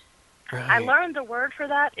married. Right. I learned the word for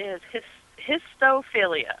that is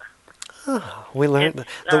histophilia. Oh, we learned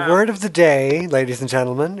the word of the day, ladies and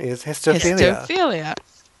gentlemen, is histophilia. Histophilia.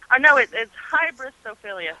 Oh, no, it's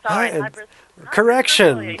hybristophilia. Sorry,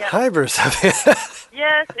 Correction, hybristophilia.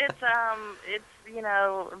 Yes, it's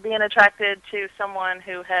being attracted to someone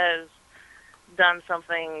who has done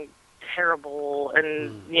something terrible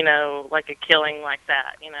and like a killing like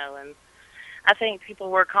that, and I think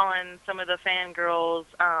people were calling some of the fangirls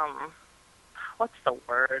what's the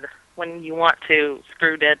word when you want to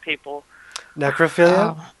screw dead people?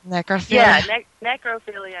 Necrophilia? Oh, necrophilia. Yeah,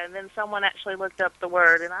 necrophilia, and then someone actually looked up the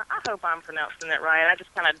word, and I hope I'm pronouncing it right. I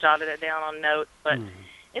just kind of jotted it down on notes, but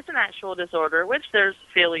it's an actual disorder, which there's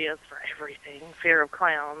philias for everything, fear of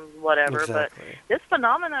clowns, whatever, Exactly. but this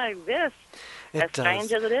phenomena exists, as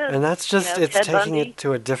strange as it is. And that's just, it's Ted taking Bundy. it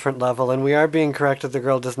to a different level, and we are being corrected. The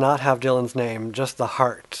girl does not have Dylan's name, just the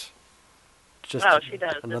heart. Just she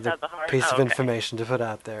does. Just another have the heart. piece of okay. information to put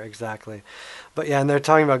out there, exactly. But yeah, and they're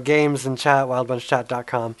talking about games in chat,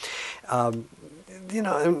 wildbunchchat.com. And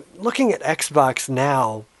looking at Xbox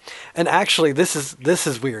now, and actually this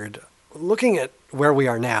is weird. Looking at where we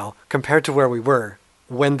are now compared to where we were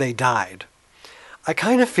when they died, I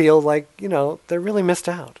kind of feel like, they really missed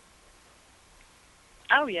out.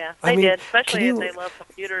 Oh, yeah, they did, especially if they love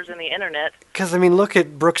computers and the internet. Because, look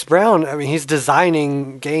at Brooks Brown. He's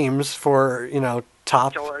designing games for,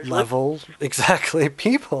 top level, exactly,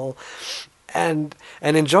 people. And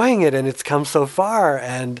enjoying it, and it's come so far.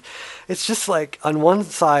 And it's just like, on one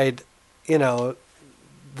side,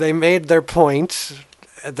 they made their point.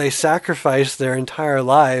 They sacrificed their entire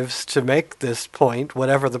lives to make this point,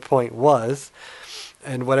 whatever the point was.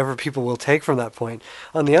 and whatever people will take from that point.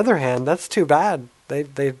 On the other hand, that's too bad. They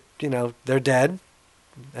they're dead,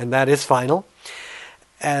 and that is final.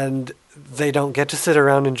 And they don't get to sit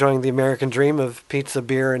around enjoying the American dream of pizza,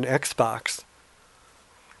 beer, and Xbox.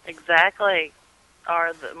 Exactly.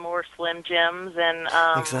 Or the more Slim Jims and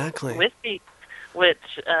Exactly. whiskey,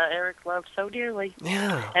 which Eric loved so dearly.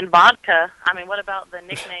 Yeah. And vodka. I mean, what about the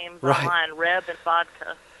nicknames Right. online? Reb and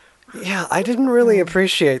vodka. Yeah, I didn't really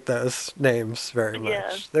appreciate those names very much.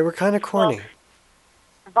 Yeah. They were kind of corny.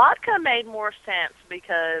 Vodka made more sense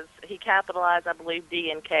because he capitalized, I believe,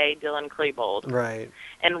 D and K, Dylan Klebold. Right.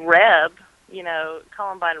 And Reb,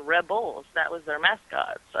 Columbine Rebels, that was their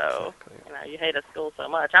mascot. So, you hate a school so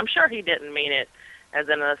much. I'm sure he didn't mean it as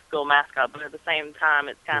in a school mascot, but at the same time,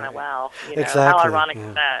 it's kind of, wow. Exactly. How ironic Yeah.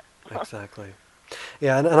 is that? Exactly.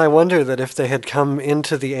 Yeah, and I wonder that if they had come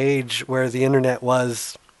into the age where the internet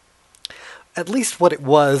was at least what it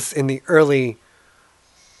was in the early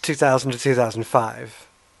 2000 to 2005,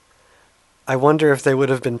 I wonder if they would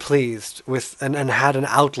have been pleased with and had an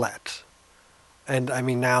outlet. And I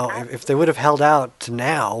mean, now, if they would have held out to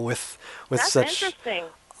now with That's such interesting.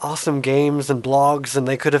 awesome games and blogs, and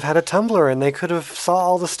they could have had a Tumblr, and they could have saw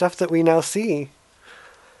all the stuff that we now see,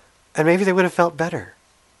 and maybe they would have felt better.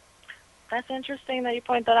 That's interesting that you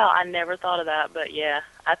point that out. I never thought of that, but yeah,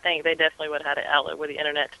 I think they definitely would have had an outlet with the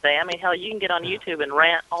internet today. I mean, hell, you can get on YouTube and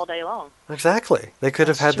rant all day long. Exactly. They could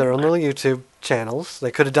have had their own little YouTube channels.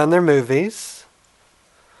 They could have done their movies.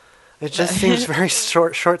 It just seems very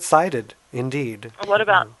short-sighted, indeed. What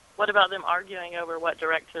about them arguing over what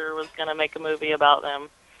director was going to make a movie about them?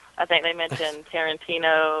 I think they mentioned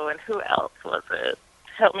Tarantino, and who else was it?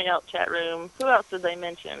 Help me out, chat room. Who else did they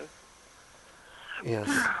mention? Yes,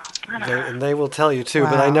 they will tell you too.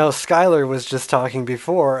 Wow. But I know Skylar was just talking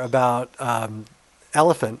before about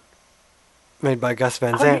Elephant, made by Gus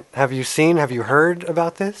Van Sant. Have you heard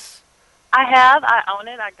about this? I have. I own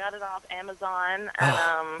it. I got it off Amazon. And,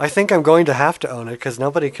 I think I'm going to have to own it because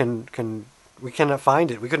nobody we cannot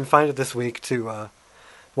find it. We couldn't find it this week to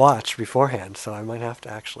watch beforehand, so I might have to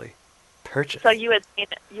actually purchase. So you had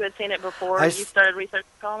seen it before you started researching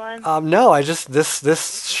Columbine? No, I just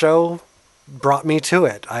this show brought me to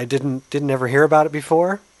it. I didn't ever hear about it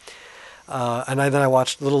before, and then I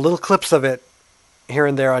watched little clips of it here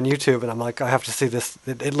and there on YouTube, and I'm like, I have to see this.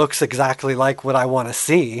 It looks exactly like what I want to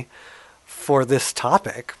see for this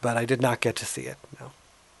topic, but I did not get to see it. No.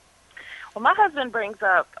 Well, my husband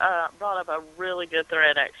brought up a really good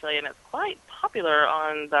thread actually, and it's quite popular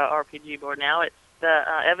on the RPG board now. It's the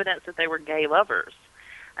evidence that they were gay lovers,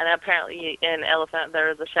 and apparently in Elephant there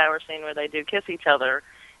is a shower scene where they do kiss each other.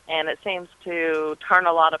 And it seems to turn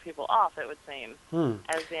a lot of people off, it would seem.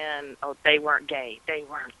 As in, they weren't gay. They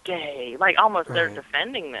weren't gay. Like, almost they're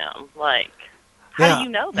defending them. Like, how do you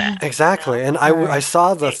know that? Exactly. And I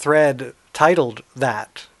saw the thread titled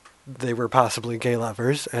that they were possibly gay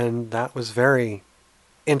lovers, and that was very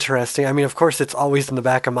interesting. I mean, of course, it's always in the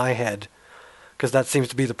back of my head, because that seems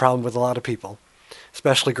to be the problem with a lot of people,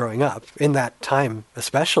 especially growing up. In that time,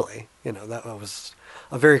 especially, that was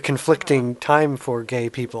a very conflicting time for gay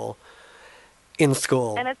people in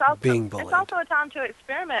school, and it's also, being bullied. It's also a time to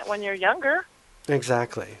experiment when you're younger.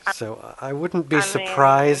 Exactly. So I wouldn't be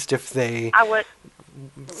surprised if they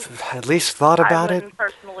at least thought about it. I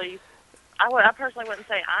personally wouldn't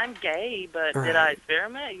say I'm gay, but did I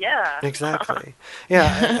experiment? Yeah. Exactly.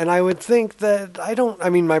 Yeah, and I would think that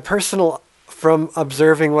from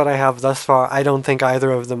observing what I have thus far, I don't think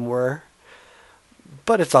either of them were.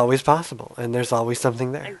 But it's always possible, and there's always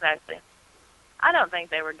something there. Exactly. I don't think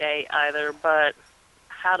they were gay either, but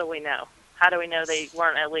how do we know? How do we know they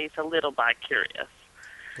weren't at least a little bi-curious?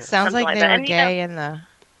 Sounds like they were gay in the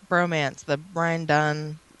bromance, the Brian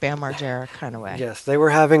Dunn, Bam Margera kind of way. Yes, they were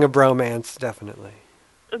having a bromance, definitely.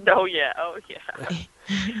 Oh, yeah.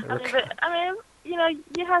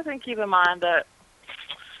 You have to keep in mind that,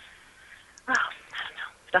 I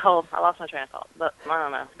don't know, I lost my train of thought, but I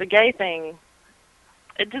don't know. The gay thing,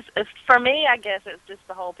 for me, I guess it's just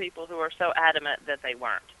the whole people who are so adamant that they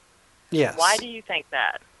weren't. Yes. Why do you think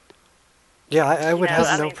that? Yeah, I would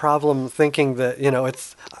have no problem thinking that,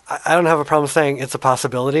 I don't have a problem saying it's a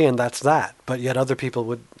possibility and that's that, but yet other people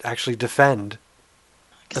would actually defend.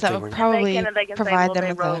 Because that would probably provide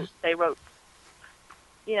them with they wrote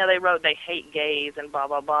they hate gays and blah,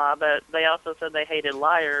 blah, blah, but they also said they hated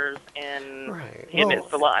liars and he admits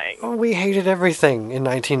to lying. Well, we hated everything in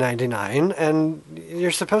 1999, and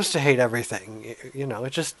you're supposed to hate everything.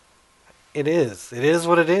 It is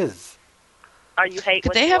what it is. Or you hate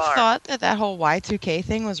Could they have thought that whole Y2K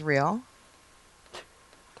thing was real?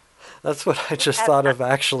 That's what I just thought of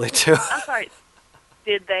actually, too. I'm sorry.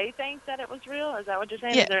 Did they think that it was real? Is that what you're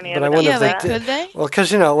saying? Yeah, Is there any But I evidence wonder of if that? they Could they? Well,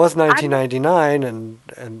 because, it was 1999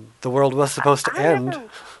 and the world was supposed to end.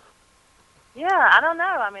 Yeah, I don't know.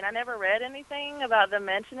 I mean, I never read anything about them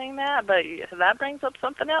mentioning that, but that brings up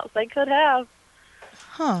something else. They could have.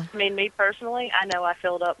 Huh. I mean, me personally, I know I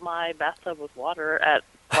filled up my bathtub with water at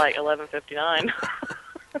like 11:59.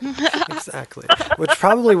 Exactly. Which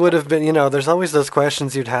probably would have been, there's always those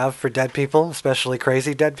questions you'd have for dead people, especially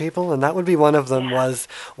crazy dead people, and that would be one of them was,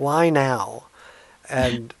 why now?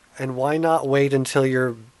 And why not wait until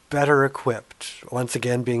you're better equipped? Once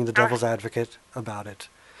again, being the devil's advocate about it.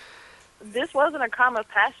 This wasn't a crime of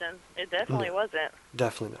passion. It definitely wasn't.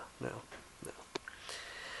 Definitely not.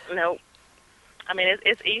 No. I mean,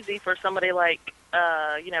 it's easy for somebody like,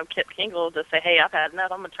 Kip Kingle to say, hey, I've had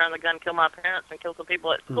enough. I'm going to turn the gun, kill my parents, and kill some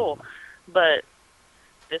people at school. But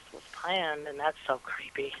this was planned, and that's so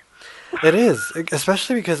creepy. It is,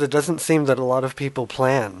 especially because it doesn't seem that a lot of people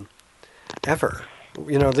plan ever.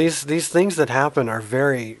 These things that happen are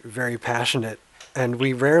very, very passionate, and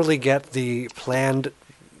we rarely get the planned,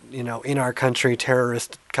 in our country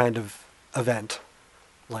terrorist kind of event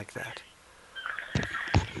like that.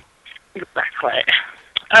 Exactly.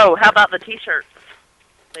 Oh, how about the T-shirts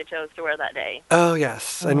they chose to wear that day? Oh,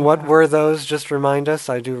 yes. And what were those? Just remind us.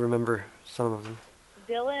 I do remember some of them.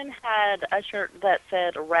 Dylan had a shirt that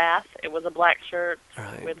said Wrath. It was a black shirt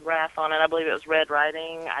with Wrath on it. I believe it was Red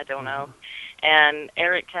Riding. I don't know. And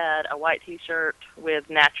Eric had a white T-shirt with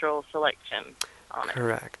Natural Selection on it.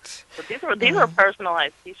 Correct. But these were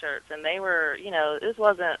personalized T-shirts, and they were, this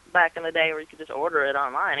wasn't back in the day where you could just order it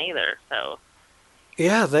online either. So.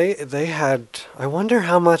 Yeah, they had. I wonder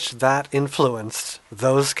how much that influenced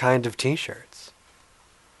those kind of T-shirts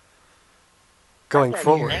going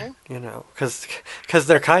forward. Because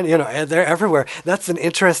they're kind of, they're everywhere. That's an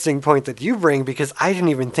interesting point that you bring, because I didn't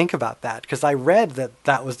even think about that, because I read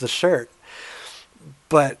that was the shirt.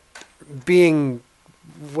 But being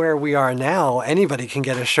where we are now, anybody can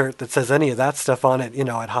get a shirt that says any of that stuff on it,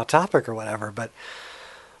 at Hot Topic or whatever. But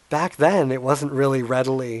back then, it wasn't really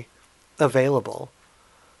readily available.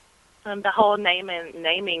 And the whole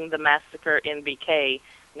naming the massacre NBK,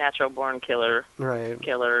 Natural Born Killer,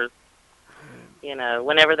 Killers.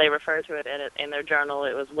 Whenever they refer to it in their journal,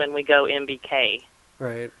 it was when we go NBK.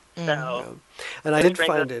 Right. So, and I did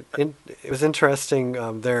find it was interesting,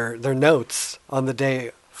 their notes on the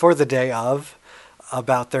day of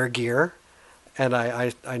about their gear, and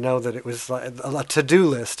I know that it was like a to-do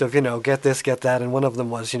list of get this, get that, and one of them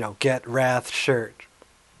was get Wrath shirt.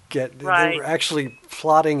 They were actually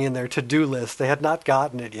plotting in their to-do list. They had not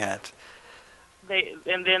gotten it yet.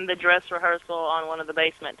 And then the dress rehearsal on one of the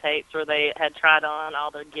basement tapes where they had tried on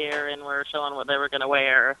all their gear and were showing what they were going to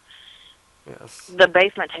wear. Yes. The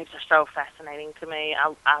basement tapes are so fascinating to me.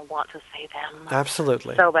 I want to see them.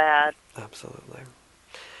 Absolutely. So bad. Absolutely.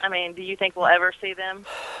 I mean, do you think we'll ever see them?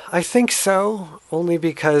 I think so, only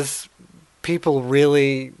because people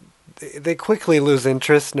really, they quickly lose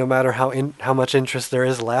interest no matter how much interest there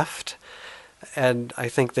is left, and I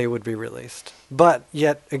think they would be released. But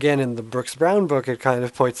yet again, in the Brooks Brown book, it kind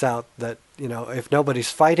of points out that, if nobody's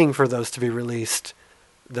fighting for those to be released,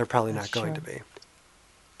 they're probably not going to be.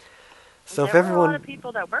 So there were a lot of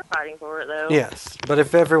people that were fighting for it, though. Yes, but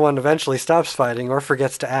if everyone eventually stops fighting or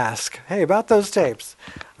forgets to ask, hey, about those tapes,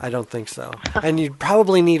 I don't think so. And you'd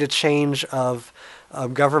probably need a change of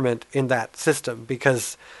government in that system,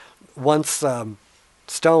 because once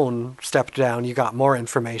Stone stepped down, you got more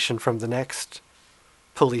information from the next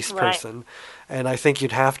police person. And I think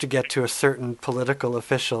you'd have to get to a certain political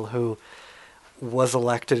official who was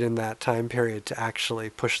elected in that time period to actually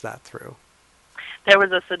push that through. There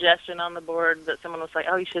was a suggestion on the board that someone was like,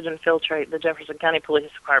 oh, you should infiltrate the Jefferson County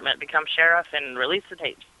Police Department, become sheriff, and release the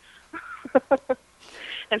tapes.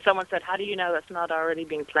 And someone said, how do you know that's not already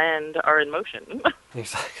being planned or in motion?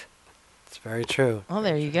 Exactly. It's very true. Well,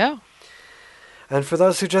 there you go. And for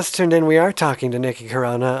those who just tuned in, we are talking to Nikki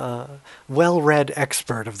Corona, a well-read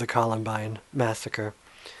expert of the Columbine Massacre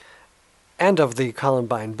and of the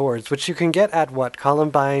Columbine boards, which you can get at what,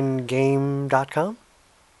 ColumbineGame.com?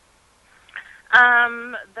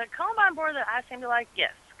 The Columbine board that I seem to like,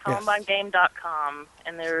 yes, ColumbineGame.com,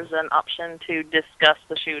 and there's an option to discuss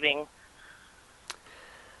the shooting.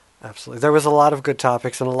 Absolutely. There was a lot of good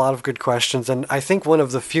topics and a lot of good questions, and I think one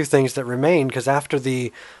of the few things that remained, because after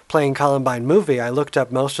the Playing Columbine movie, I looked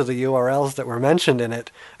up most of the URLs that were mentioned in it,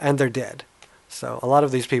 and they're dead. So a lot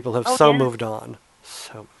of these people have moved on.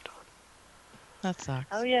 So moved on. That sucks.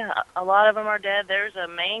 Oh, yeah, a lot of them are dead. There's a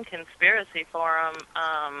main conspiracy forum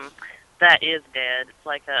that is dead. It's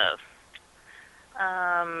like a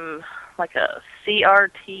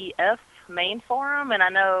CRTF, main forum, and I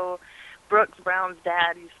know Brooks Brown's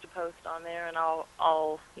dad used to post on there, and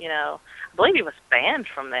all you know, I believe he was banned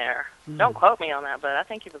from there. Don't quote me on that, but I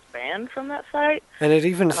think he was banned from that site. And it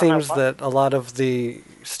even I don't know seems why. that a lot of the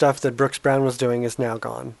stuff that Brooks Brown was doing is now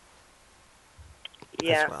gone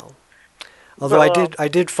Yeah. as well. Although Well, I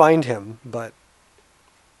did find him, but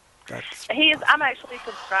that's I'm actually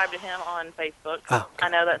subscribed to him on Facebook. Oh, I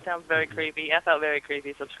know that sounds very creepy. I felt very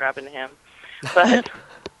creepy subscribing to him, but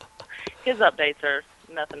his updates are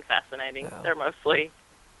nothing fascinating. They're mostly,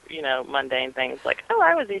 you know, mundane things like, oh,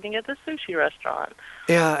 I was eating at the sushi restaurant.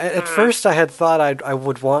 Yeah, at first I had thought I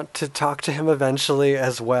would want to talk to him eventually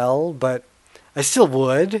as well, but I still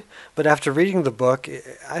would. But after reading the book,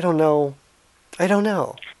 I don't know.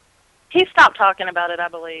 He stopped talking about it, I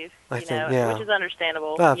believe. I you think, know, yeah. which is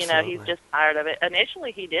understandable. You know, Absolutely. he's just tired of it.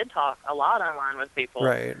 Initially, he did talk a lot online with people.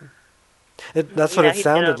 Right. That's You what know, it he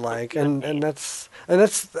sounded did like, and that's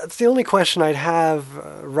the only question I'd have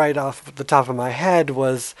right off the top of my head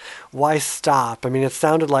was why stop? I mean, it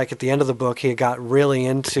sounded like at the end of the book he got really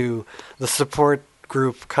into the support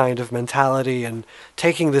group kind of mentality and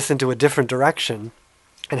taking this into a different direction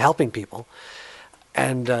and helping people,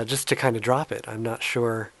 and just to kind of drop it, I'm not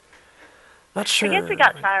sure. Not sure. I guess he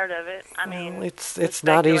got tired of it. I mean, It's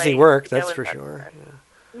not easy work, that's for sure.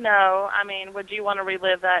 No, I mean, would you want to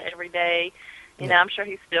relive that every day? You know, I'm sure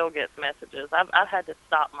he still gets messages. I've had to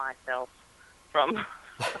stop myself from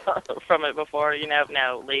from it before. You know,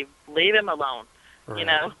 no, leave him alone. Right. You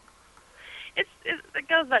know, it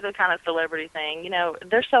goes back to the kind of celebrity thing. You know,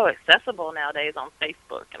 they're so accessible nowadays on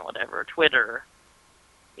Facebook and whatever, Twitter.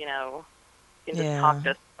 You know, you can just talk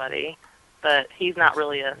to somebody. But he's not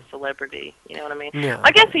really a celebrity, you know what I mean? No. I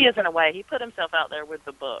guess he is in a way. He put himself out there with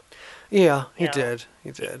the book. Yeah, he You know, did. He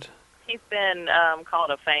did. He's been called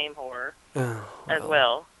a fame whore as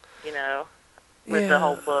well, you know, with Yeah. the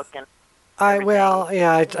whole book. And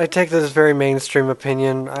I take this as very mainstream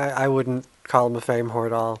opinion. I wouldn't call him a fame whore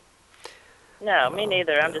at all. no, me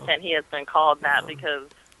neither. I'm just saying he has been called that because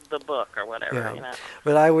the book or whatever, Yeah. you know.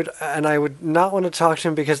 But I would not want to talk to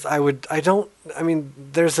him because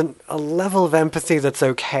there's a level of empathy that's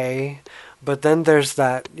okay, but then there's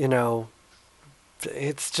that, you know,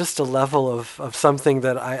 it's just a level of something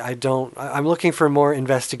that I'm looking for more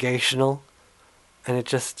investigational, and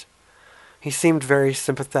he seemed very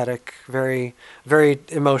sympathetic, very, very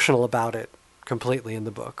emotional about it completely in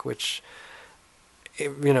the book, which,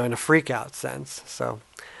 you know, in a freak out sense. So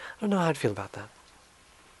I don't know how I'd feel about that.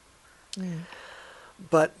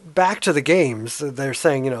 But back to the games, they're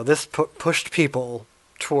saying, you know, this pushed people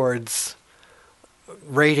towards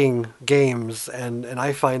rating games, and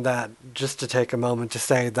I find that, just to take a moment to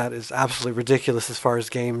say, that is absolutely ridiculous as far as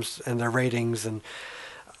games and their ratings. And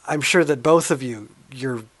I'm sure that both of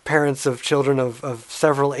you're parents of children of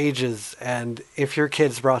several ages, and if your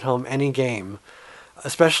kids brought home any game,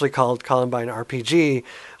 especially called Columbine RPG,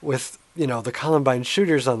 with, you know, the Columbine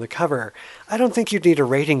shooters on the cover, I don't think you'd need a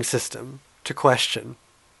rating system to question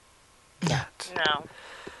that. No.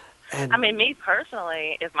 And I mean, me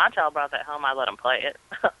personally, if my child brought that home, I'd let him play it.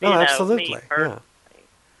 no, absolutely. Yeah.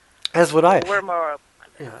 As would I. We're more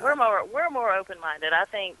we're more open-minded. I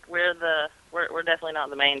think we're definitely not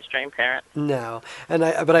the mainstream parent. No,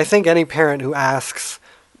 but I think any parent who asks,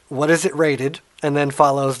 "What is it rated?" and then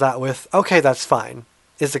follows that with, "Okay, that's fine,"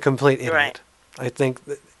 is a complete idiot. Right. I think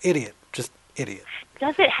idiot, just idiot.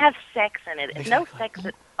 Does it have sex in it? If no sex,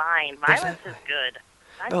 it's fine. Violence is good.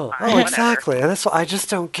 That's fine, Oh, whatever. exactly. And that's what I just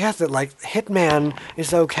don't get that. Like, Hitman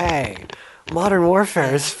is okay, Modern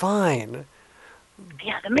Warfare is fine.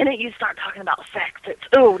 Yeah, the minute you start talking about sex, it's,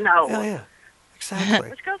 oh, no. Yeah, exactly.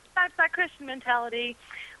 Which goes back to that Christian mentality,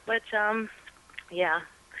 which, yeah.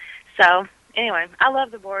 So, anyway, I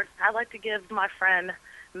love the board. I'd like to give my friend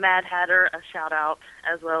Mad Hatter a shout-out,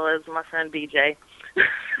 as well as my friend BJ,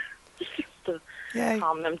 just to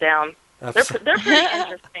calm them down. They're pretty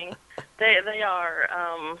interesting. They are,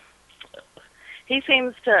 he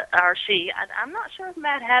seems to, or she, I'm not sure if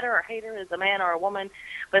Mad Hatter or Hater is a man or a woman,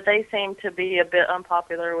 but they seem to be a bit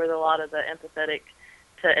unpopular with a lot of the empathetic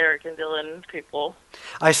to Eric and Dylan people.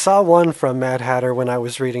 I saw one from Mad Hatter when I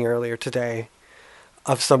was reading earlier today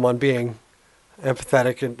of someone being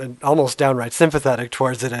empathetic and almost downright sympathetic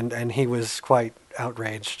towards it, and he was quite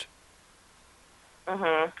outraged.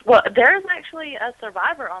 Well, there's actually a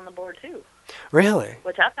survivor on the board, too. Really?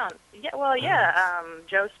 Which I found,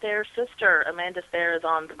 Joe Stair's sister, Amanda Stair, is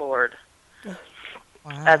on the board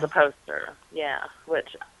as a poster. Yeah,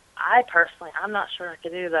 which I personally, I'm not sure I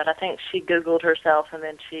could do that. I think she Googled herself and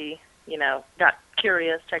then she, you know, got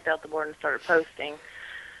curious, checked out the board and started posting.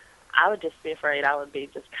 I would just be afraid I would be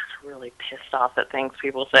just kind of really pissed off at things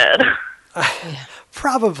people said.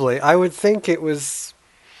 Probably. I would think it was.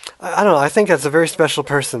 I don't know. I think that's a very special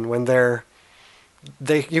person when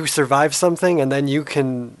you survive something and then you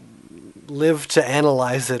can live to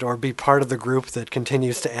analyze it or be part of the group that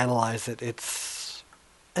continues to analyze it. It's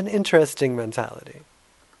an interesting mentality.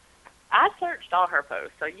 I searched all her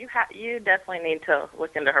posts, so you definitely need to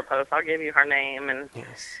look into her posts. I'll give you her name, and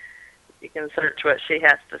you can search what she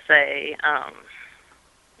has to say.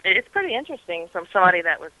 It's pretty interesting from somebody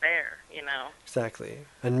that was there, you know. Exactly.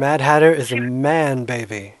 And Mad Hatter is a man,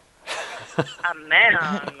 baby. A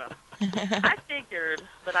man. I figured,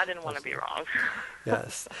 but I didn't want to be wrong.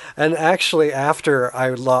 Yes. And actually, after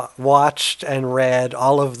I watched and read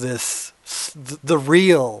all of this, the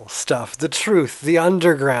real stuff, the truth, the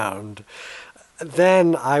underground,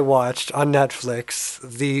 then I watched on Netflix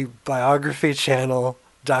the Biography Channel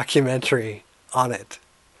documentary on it,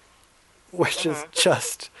 which is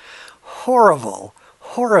just horrible,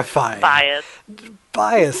 horrifying.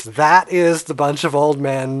 Bias. That is the bunch of old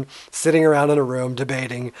men sitting around in a room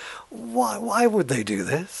debating, why would they do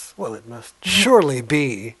this? Well, it must surely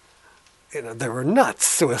be, they were nuts,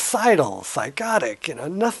 suicidal, psychotic,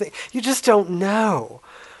 nothing. You just don't know.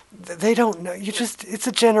 They don't know. It's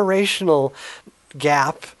a generational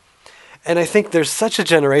gap. And I think there's such a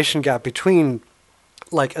generation gap between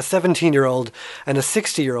like a 17-year-old and a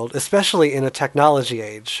 60-year-old, especially in a technology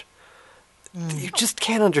age. You just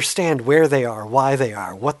can't understand where they are, why they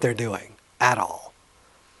are, what they're doing at all.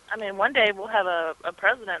 I mean, one day we'll have a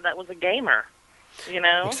president that was a gamer, you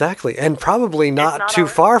know? Exactly, and probably not too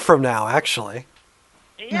far from now, actually.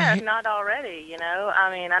 Yeah, not already, you know?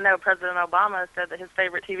 I mean, I know President Obama said that his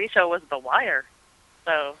favorite TV show was The Wire.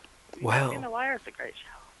 So, wow. The Wire is a great show.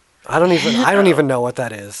 I don't even know what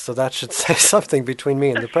that is, so that should say something between me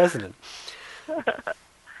and the president.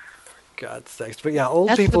 God's sakes. But yeah, old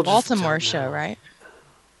people That's the just Baltimore don't show, know. right?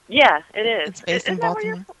 Yeah, it is. It's based in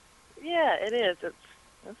Baltimore. Yeah, it is.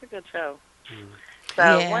 It's a good show. So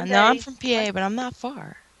I'm from PA, but I'm not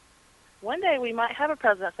far. One day we might have a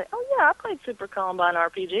president say, "Oh yeah, I played Super Columbine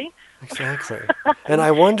RPG." Exactly. And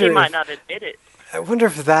I wonder he might not admit it. I wonder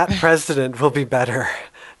if that president will be better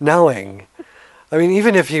knowing. I mean,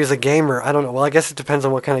 even if he was a gamer, I don't know. Well, I guess it depends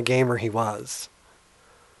on what kind of gamer he was.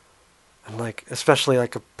 And especially a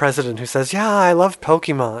president who says, "Yeah, I love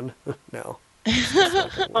Pokemon." No.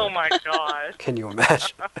 Oh my gosh. Can you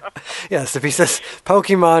imagine? Yes, if he says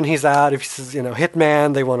Pokemon, he's out. If he says,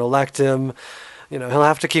 Hitman, they won't elect him. He'll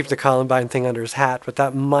have to keep the Columbine thing under his hat, but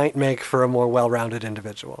that might make for a more well-rounded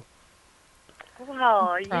individual.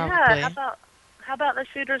 Well, yeah. How about the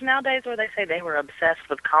shooters nowadays where they say they were obsessed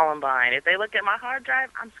with Columbine? If they look at my hard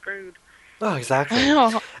drive, I'm screwed. Oh, exactly.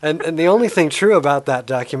 And the only thing true about that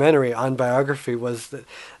documentary on Biography was that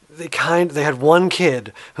they had one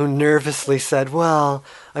kid who nervously said, "Well,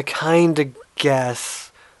 I kind of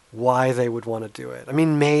guess why they would want to do it. I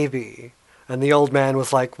mean, maybe." And the old man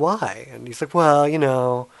was like, "Why?" And he's like,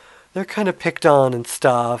 "Well, they're kind of picked on and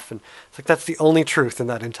stuff." And it's like, that's the only truth in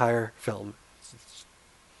that entire film.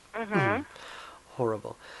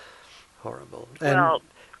 Horrible.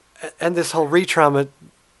 And this whole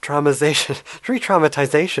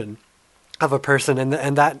re-traumatization of a person,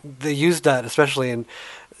 and that they used that, especially in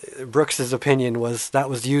Brooks's opinion,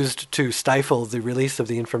 was used to stifle the release of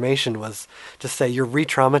the information, was to say you're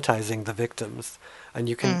re-traumatizing the victims, and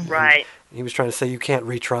you can right. He was trying to say you can't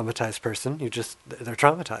re-traumatize person, they're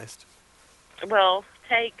traumatized. Well,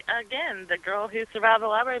 take again the girl who survived the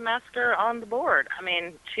library massacre on the board. I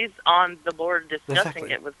mean, she's on the board discussing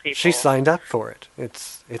it with people. She signed up for it.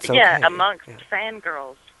 It's okay. Yeah, amongst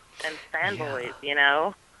fangirls and fanboys,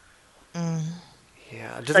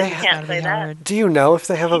 Yeah. Do so you can't say that. Do you know if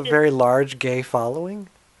they have a very large gay following?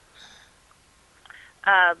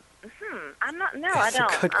 I'm not. No, That's I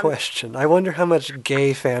don't. That's a good question. I wonder how much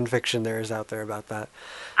gay fan fiction there is out there about that.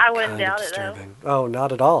 I wouldn't doubt it, though. Oh,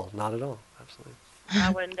 not at all. Not at all. Absolutely.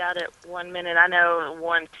 I wouldn't doubt it 1 minute. I know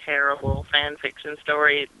one terrible fan fiction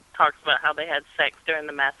story talks about how they had sex during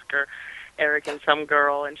the massacre, Eric and some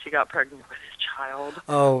girl, and she got pregnant with his child.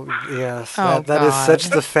 Oh, yes. That is such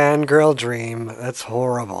the fangirl dream. That's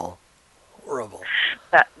horrible. Horrible.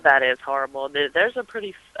 That is horrible. There's a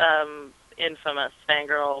pretty infamous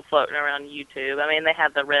fangirl floating around YouTube. I mean, they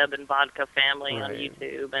have the Reb and Vodka family on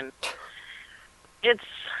YouTube, and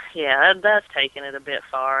that's taking it a bit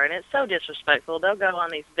far, and it's so disrespectful. They'll go on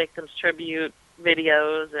these victims tribute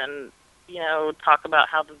videos and, talk about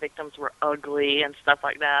how the victims were ugly and stuff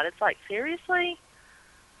like that. It's like, seriously?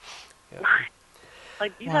 Yeah.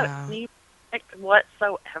 You have any respect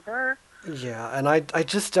whatsoever? Yeah, and I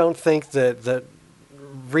just don't think that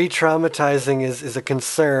re-traumatizing is a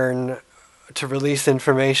concern to release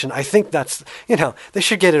information. I think that's, they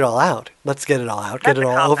should get it all out. Let's get it all out, get it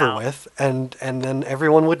all over with, and then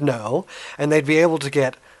everyone would know, and they'd be able to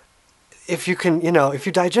get, if you can, if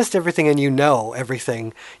you digest everything and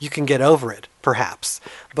everything, you can get over it, perhaps.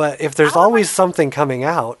 But if there's always something coming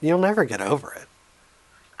out, you'll never get over it.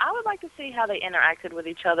 I would like to see how they interacted with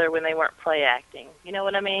each other when they weren't play acting. You know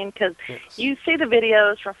what I mean? Because you see the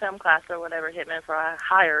videos from film class or whatever, Hitman for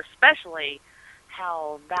Hire, especially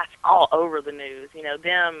how that's all over the news.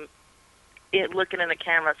 Them looking in the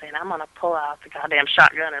camera saying, I'm going to pull out the goddamn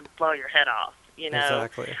shotgun and blow your head off.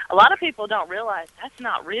 Exactly. A lot of people don't realize that's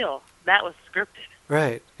not real. That was scripted.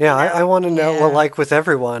 Right. Yeah, I want to know, well, like with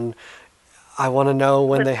everyone, I want to know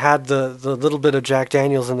when they had the little bit of Jack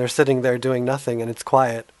Daniels and they're sitting there doing nothing and it's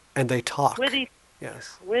quiet and they talk. With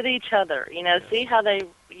each other. See how they,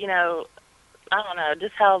 I don't know,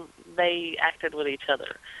 just how they acted with each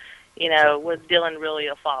other. Was Dylan really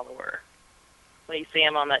a follower? When you see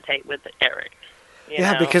him on that tape with Eric.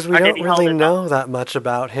 Because we don't really know that much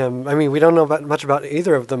about him. I mean, we don't know much about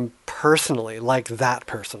either of them personally, like that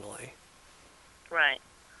personally. Right.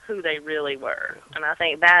 Who they really were. And I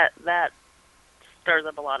think that stirs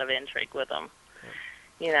up a lot of intrigue with them.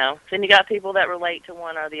 Then you got people that relate to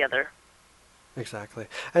one or the other. Exactly.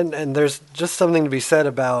 And there's just something to be said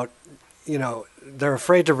about, they're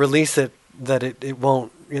afraid to release it, that it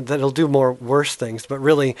won't, that it'll do more worse things. But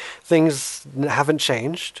really, things haven't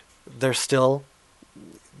changed. There's still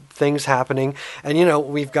things happening. And,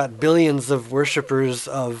 we've got billions of worshippers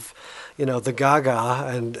of, the Gaga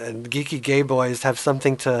and geeky gay boys have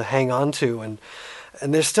something to hang on to. And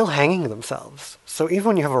they're still hanging themselves. So even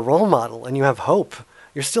when you have a role model and you have hope,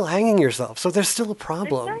 you're still hanging yourself. So there's still a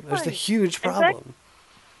problem. Exactly. There's a huge problem. Exactly.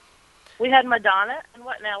 We had Madonna, and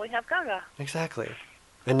what now? We have Gaga. Exactly.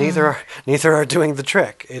 And neither are doing the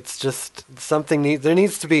trick. It's just something there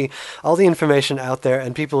needs to be all the information out there,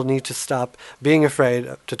 and people need to stop being afraid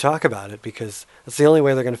to talk about it, because it's the only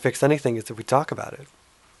way they're going to fix anything is if we talk about it.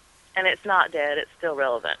 And it's not dead. It's still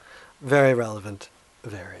relevant. Very relevant.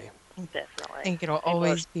 Very. Definitely. I think it'll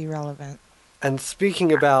always be relevant. And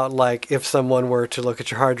speaking about, like, if someone were to look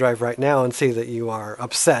at your hard drive right now and see that you are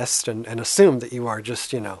obsessed and assume that you are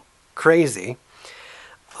just, crazy,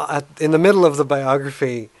 in the middle of the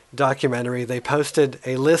biography documentary, they posted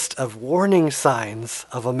a list of warning signs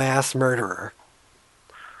of a mass murderer.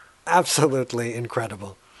 Absolutely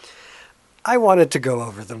incredible. I wanted to go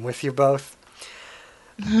over them with you both.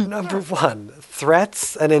 Number 1,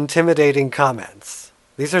 threats and intimidating comments.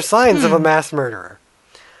 These are signs of a mass murderer.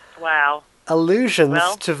 Wow. Allusions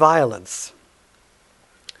to violence.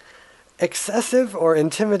 Excessive or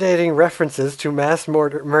intimidating references to mass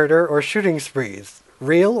murder or shooting sprees.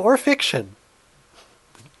 Real or fiction.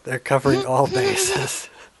 They're covering all bases.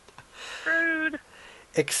 Rude.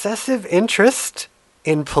 Excessive interest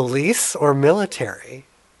in police or military.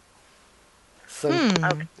 So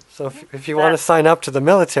if you want to sign up to the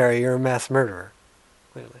military, you're a mass murderer.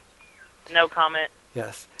 Clearly. No comment.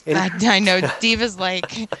 Yes. I know. Diva's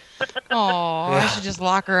like, oh, I should just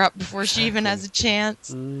lock her up before she even has a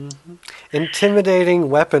chance. Mm-hmm. Intimidating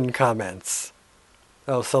weapon comments.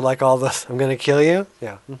 Oh, so like all this, I'm going to kill you?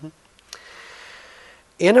 Yeah. Mm-hmm.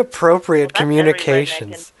 Inappropriate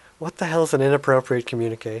communications. What the hell is an inappropriate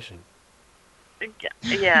communication?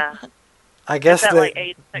 Yeah. I guess that like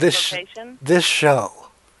age, this show.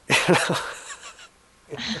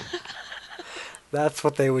 That's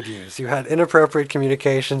what they would use. You had inappropriate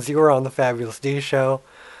communications. You were on the Fabulous D show.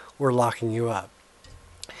 We're locking you up.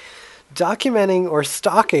 Documenting or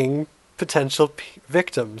stalking potential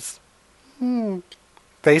victims.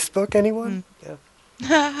 Facebook, anyone?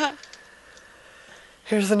 Yeah.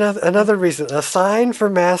 Here's another reason. A sign for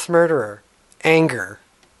mass murderer. Anger.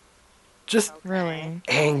 Just really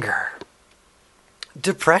anger.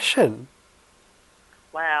 Depression.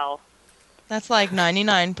 Wow. That's like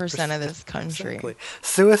 99% of this country. Exactly.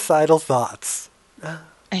 Suicidal thoughts.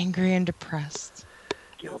 Angry and depressed.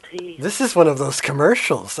 Guilty. This is one of those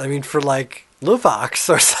commercials. I mean, for like Luvox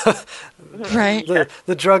or something. Right.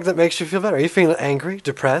 The drug that makes you feel better. Are you feeling angry,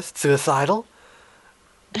 depressed, suicidal?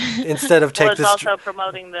 Instead of take it's this. Also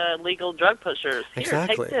promoting the legal drug pushers. Here,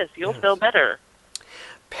 exactly. take this. You'll feel better.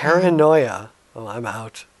 Paranoia. Oh, I'm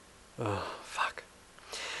out. Oh, fuck.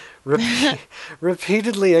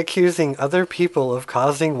 Repeatedly accusing other people of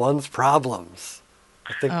causing one's problems.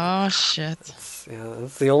 I think oh, shit. That's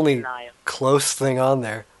the only close thing on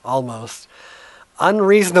there, almost.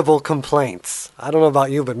 Unreasonable complaints. I don't know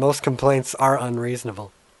about you, but most complaints are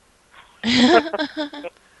unreasonable. My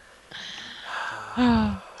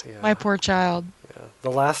poor child. Yeah.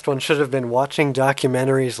 The last one should have been watching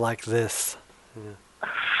documentaries like this. Yeah.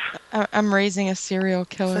 I'm raising a serial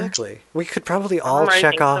killer. Exactly. We could probably all I'm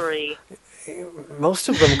check raising off. 3. Most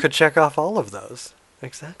of them could check off all of those.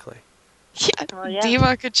 Exactly. Yeah, Well, yeah.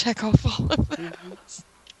 Diva could check off all of those.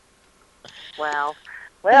 Wow.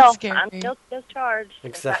 That's Well, scary. I'm guilty as charged. If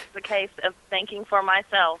Exact- that's the case of thinking for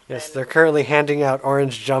myself. Yes, then they're currently handing out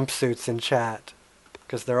orange jumpsuits in chat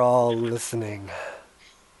because they're all listening.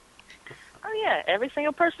 Oh yeah, every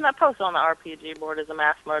single person that posts on the RPG board is a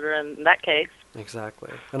mass murderer in that case.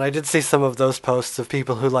 Exactly. And I did see some of those posts of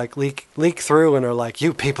people who like leak through and are like,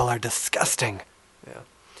 "You people are disgusting." Yeah.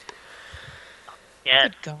 Yeah.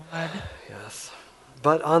 Good God. Yes.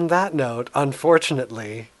 But on that note,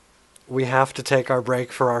 unfortunately, we have to take our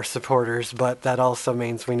break for our supporters, but that also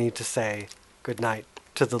means we need to say good night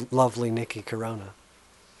to the lovely Nikki Corona.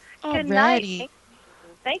 Good night. Alrighty.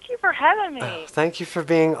 Thank you for having me. Thank you for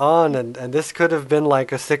being on, and this could have been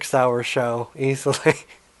like a 6-hour show, easily.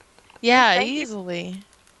 Yeah, Thank you. easily.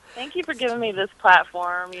 Thank you for giving me this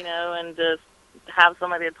platform, and just have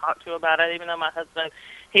somebody to talk to about it, even though my husband,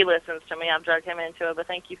 he listens to me. I've dragged him into it, but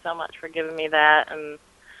thank you so much for giving me that, and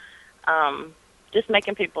just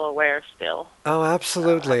making people aware still. Oh,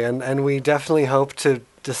 absolutely, and we definitely hope to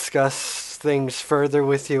discuss things further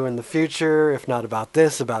with you in the future, if not about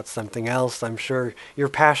this, about something else. I'm sure you're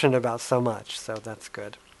passionate about so much, so that's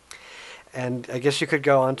good. And I guess you could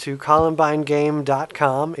go on to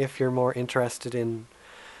ColumbineGame.com if you're more interested in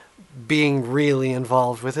being really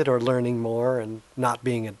involved with it or learning more and not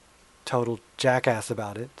being a total jackass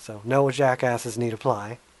about it. So no jackasses need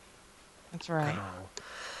apply. That's right.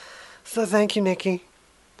 So thank you, Nikki.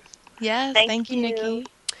 Yes, thank you, Nikki.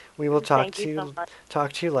 We will talk Thank to you you so much.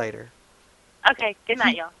 talk to you later. Okay, good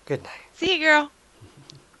night, y'all. Good night. See you, girl.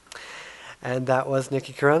 And that was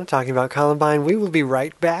Nikki Corona talking about Columbine. We will be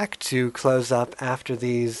right back to close up after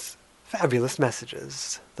these fabulous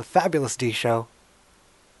messages. The Fabulous D Show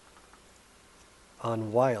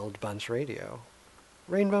on Wild Bunch Radio.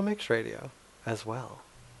 Rainbow Mix Radio as well.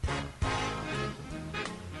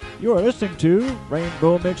 You are listening to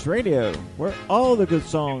Rainbow Mix Radio, where all the good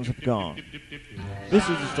songs have gone. This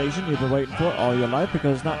is the station you've been waiting for all your life,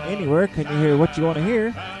 because not anywhere can you hear what you want to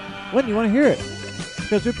hear when you want to hear it.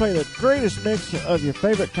 Because we play the greatest mix of your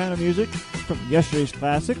favorite kind of music, from yesterday's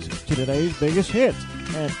classics to today's biggest hits,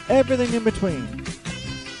 and everything in between.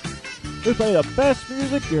 We play the best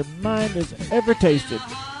music your mind has ever tasted.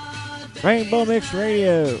 Rainbow Mix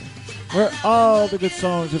Radio, where all the good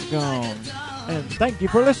songs have gone. And thank you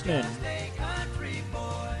for listening.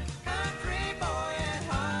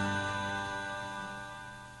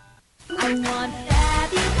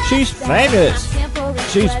 She's famous.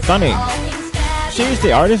 She's funny. She's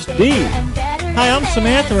the artist D. Hi, I'm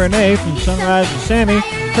Samantha Renee from Sunrise and Sammy,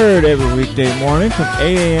 heard every weekday morning from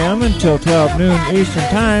 8 a.m. until 12 noon Eastern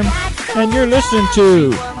Time, and you're listening to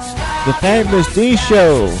The Fabulous D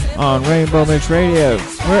Show on Rainbow Mix Radio,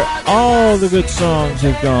 where all the good songs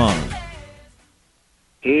have gone.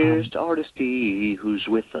 Here's the artist D who's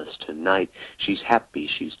with us tonight. She's happy,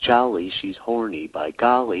 she's jolly, she's horny, by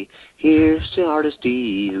golly. Here's the artist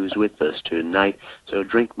D who's with us tonight. So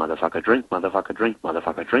drink, motherfucker, drink, motherfucker, drink,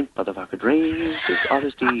 motherfucker, drink, motherfucker, drink. This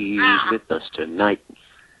artist D who's with us tonight.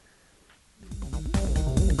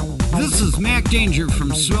 This is Mac Danger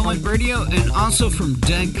from Swelling Radio and also from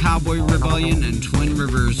Dead Cowboy Rebellion and Twin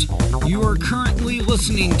Rivers. You are currently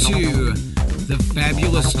listening to The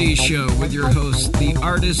Fabulous D Show with your hosts, the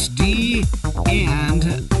artist D and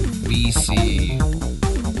BC.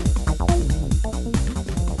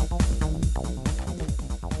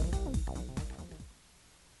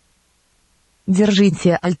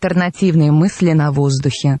 Держите альтернативные мысли на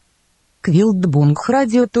воздухе.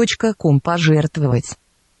 quiltbungradio.com пожертвовать.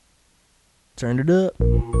 Turn it up.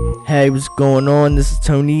 Hey, what's going on? This is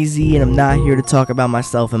Tonyzy, and I'm not here to talk about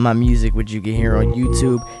myself and my music, which you can hear on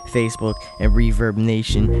YouTube, Facebook, and Reverb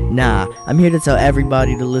Nation. Nah, I'm here to tell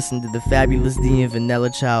everybody to listen to the Fabulous D and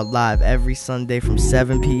Vanilla Child live every Sunday from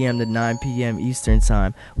 7 p.m. to 9 p.m. Eastern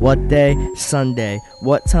Time. What day? Sunday.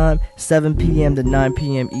 What time? 7 p.m. to 9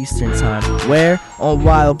 p.m. Eastern Time. Where? On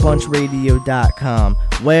wildbunchradio.com.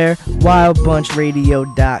 Where?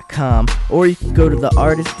 wildbunchradio.com. Or you can go to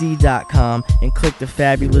theartistd.com and click the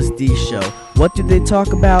Fabulous D Show. What do they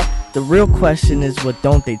talk about? The real question is, what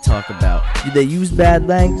don't they talk about? Do they use bad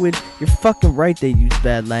language? You're fucking right, they use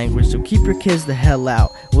bad language, so keep your kids the hell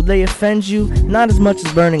out. Will they offend you? Not as much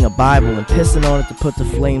as burning a Bible and pissing on it to put the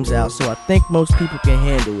flames out, so I think most people can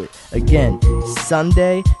handle it. Again,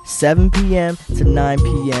 Sunday, 7 p.m. to 9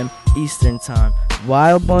 p.m. Eastern Time.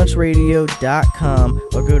 wildbunchradio.com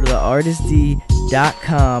or go to theartistd.com.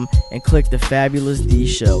 www.reverbnation.com and click the Fabulous D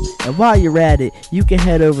Show. And while you're at it, you can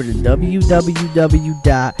head over to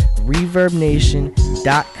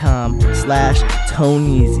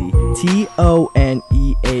www.reverbnation.com/Toneezy.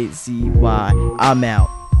 TONEAZY. I'm out.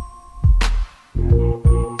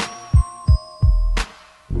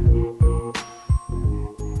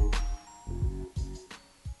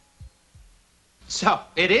 So,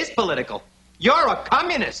 it is political. You're a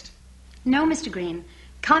communist. No, Mr. Green.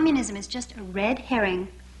 Communism is just a red herring.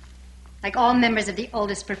 Like all members of the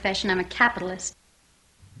oldest profession, I'm a capitalist.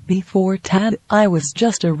 Before Tad, I was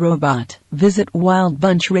just a robot. Visit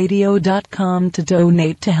wildbunchradio.com to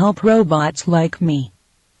donate to help robots like me.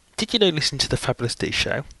 Did you know listen to the Fabulous D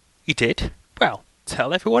Show? You did? Well,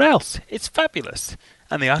 tell everyone else. It's fabulous.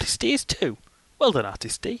 And the Artist D is too. Well done,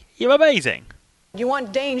 Artist D. You're amazing. You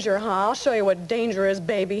want danger, huh? I'll show you what danger is,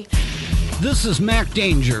 baby. This is Mac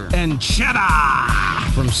Danger and Cheddar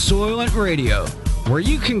from Soylent Radio, where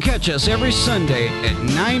you can catch us every Sunday at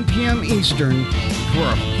 9 p.m. Eastern for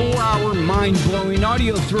a 4-hour mind-blowing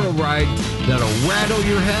audio thrill ride that'll rattle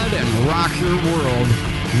your head and rock your world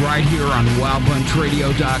right here on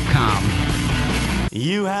wildbunchradio.com.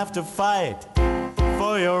 You have to fight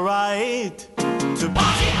for your right to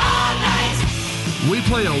party all night. We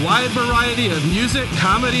play a wide variety of music,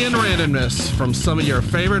 comedy, and randomness from some of your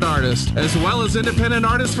favorite artists, as well as independent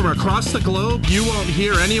artists from across the globe you won't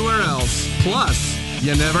hear anywhere else. Plus,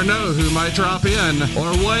 you never know who might drop in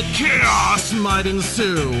or what chaos might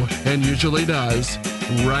ensue, and usually does,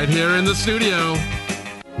 right here in the studio.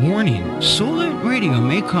 Warning, Soylent Radio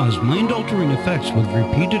may cause mind-altering effects with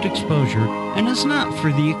repeated exposure and is not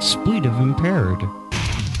for the expletive impaired.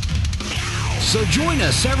 So join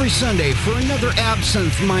us every Sunday for another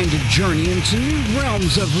absinthe-minded journey into new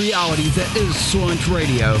realms of reality that is Soylent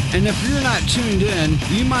Radio. And if you're not tuned in,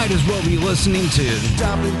 you might as well be listening to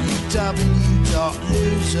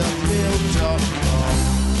www.loserpill.com.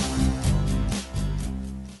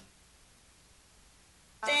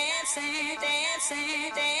 Dancing,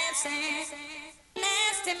 dancing, dancing,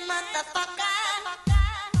 nasty motherfucker.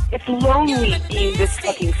 It's lonely being this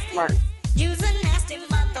fucking smart.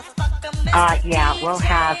 Yeah, we'll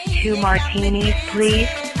have 2 martinis, please.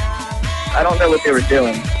 I don't know what they were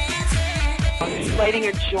doing. Lighting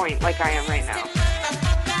a joint like I am right now.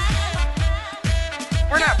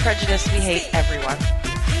 We're not prejudiced. We hate everyone.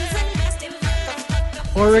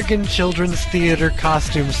 Oregon Children's Theater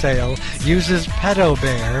costume sale uses pedo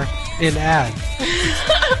bear in ads.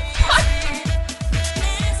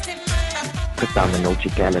 Put down the note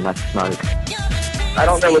you can and not smoke. I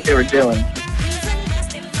don't know what they were doing.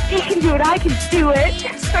 He can do it. I can do it.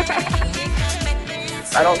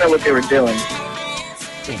 I don't know what they were doing.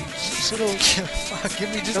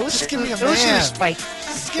 Just give me a those man. are spike.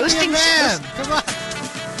 Just give me a man. Come on.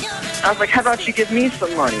 I was like, how about you give me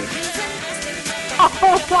some money?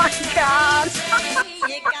 Oh my god.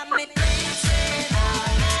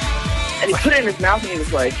 And he put it in his mouth and he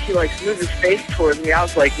moved his face towards me. I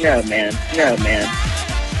was like, no, man. No, man.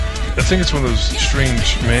 I think it's one of those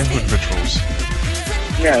strange manhood rituals.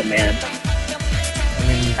 No, man. I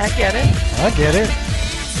mean, I get it. I get it.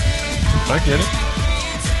 I get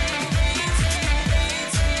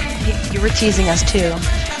it. You were teasing us too.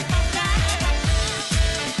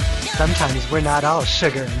 Sometimes we're not all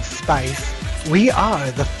sugar and spice. We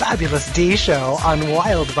are the Fabulous D Show on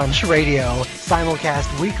Wild Bunch Radio,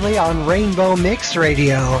 simulcast weekly on Rainbow Mix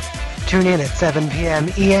Radio. Tune in at 7 p.m.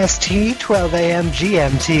 EST, 12 a.m.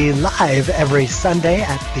 GMT, live every Sunday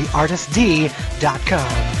at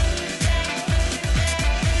theartistd.com.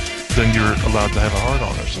 Then you're allowed to have a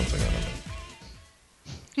heart-on or something,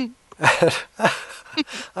 I don't know.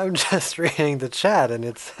 I'm just reading the chat, and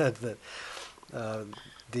it said that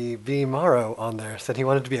the B. Morrow on there said he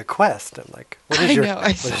wanted to be a quest. I'm like, what is your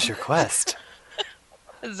quest?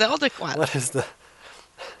 A Zelda quest.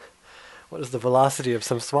 What is the velocity of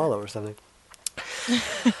some swallow or something?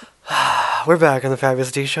 We're back on the Fabulous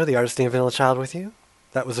D Show, the Artist and Vanilla Child with you.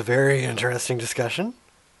 That was a very interesting discussion.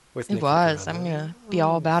 With It Nikki was. Corona. I'm going to be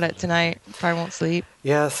all about it tonight. Probably won't sleep.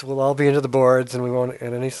 Yes, we'll all be into the boards and we won't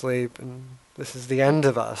get any sleep. And this is the end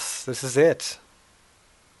of us. This is it.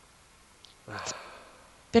 It's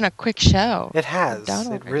been a quick show. It has.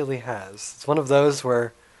 It really has. It's one of those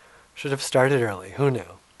where should have started early. Who knew?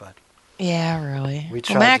 But yeah, really. We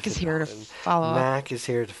Well, Mac is here to follow up. Mac is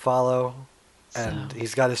here to follow. And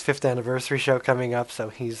he's got his 5th anniversary show coming up, so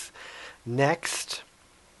he's next.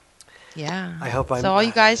 Yeah. I hope I'm. So all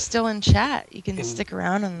you guys still in chat, you can stick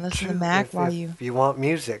around and listen to Mac If you want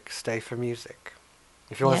music, stay for music.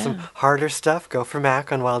 If you want some Yeah. harder stuff, go for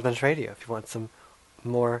Mac on Wild Bunch Radio. If you want some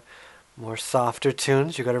more softer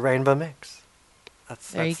tunes, you go to Rainbow Mix.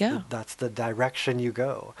 There you go. That's the direction you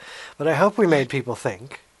go. But I hope we made people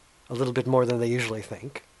think a little bit more than they usually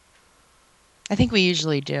think. I think we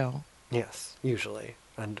usually do. Yes, usually,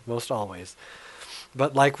 and most always.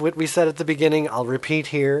 But like what we said at the beginning, I'll repeat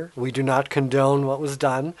here, we do not condone what was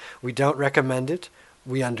done. We don't recommend it.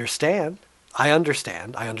 We understand. I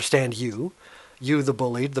understand. I understand you. You, the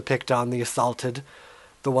bullied, the picked on, the assaulted,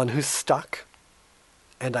 the one who's stuck.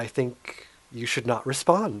 And I think you should not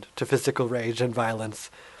respond to physical rage and violence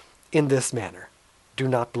in this manner. Do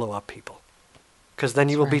not blow up people. Because then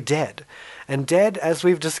you will be dead. And dead, as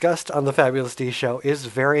we've discussed on the Fabulous D Show, is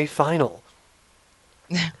very final.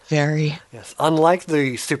 Very. Yes. Unlike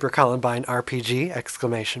the Super Columbine RPG,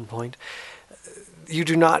 exclamation point, you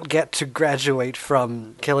do not get to graduate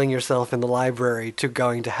from killing yourself in the library to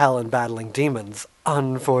going to hell and battling demons,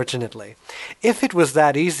 unfortunately. If it was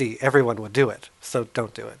that easy, everyone would do it. So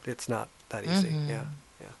don't do it. It's not that easy. Mm-hmm. Yeah.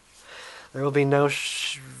 There will be no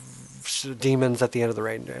demons at the end of the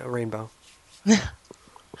rainbow.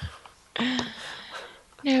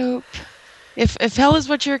 Nope. If hell is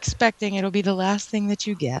what you're expecting, it'll be the last thing that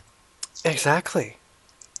you get. Exactly.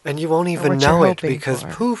 And you won't Or even what know you're it hoping because for.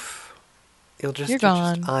 poof, you're You're just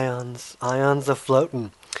gone. ions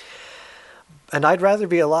a-floating. And I'd rather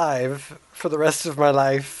be alive for the rest of my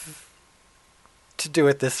life to do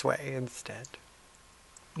it this way instead.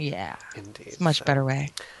 Yeah. Indeed. It's a much better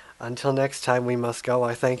way. Until next time we must go,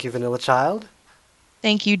 I thank you, Vanilla Child.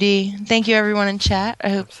 Thank you, Dee. Thank you, everyone in chat. I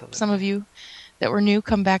hope some of you that were new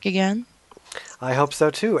come back again. I hope so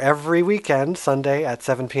too. Every weekend, Sunday at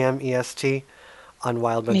 7 p.m. EST on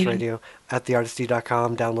Wild Bunch Maybe. Radio at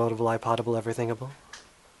theartistd.com. Downloadable, iPodable, everythingable.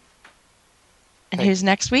 And who's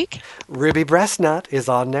next week? Ruby Breastnut is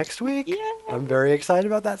on next week. Yeah. I'm very excited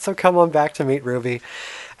about that. So come on back to meet Ruby.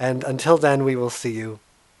 And until then, we will see you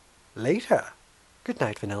later. Good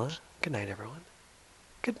night, Vanilla. Good night, everyone.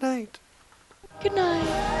 Good night. Good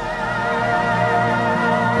night.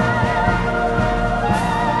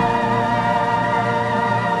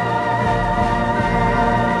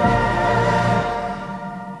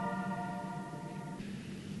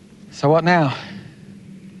 So what now?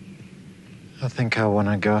 I think I want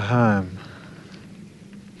to go home.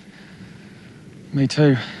 Me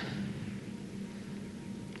too.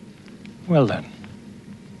 Well then,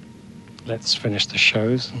 let's finish the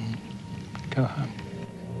shows and go home.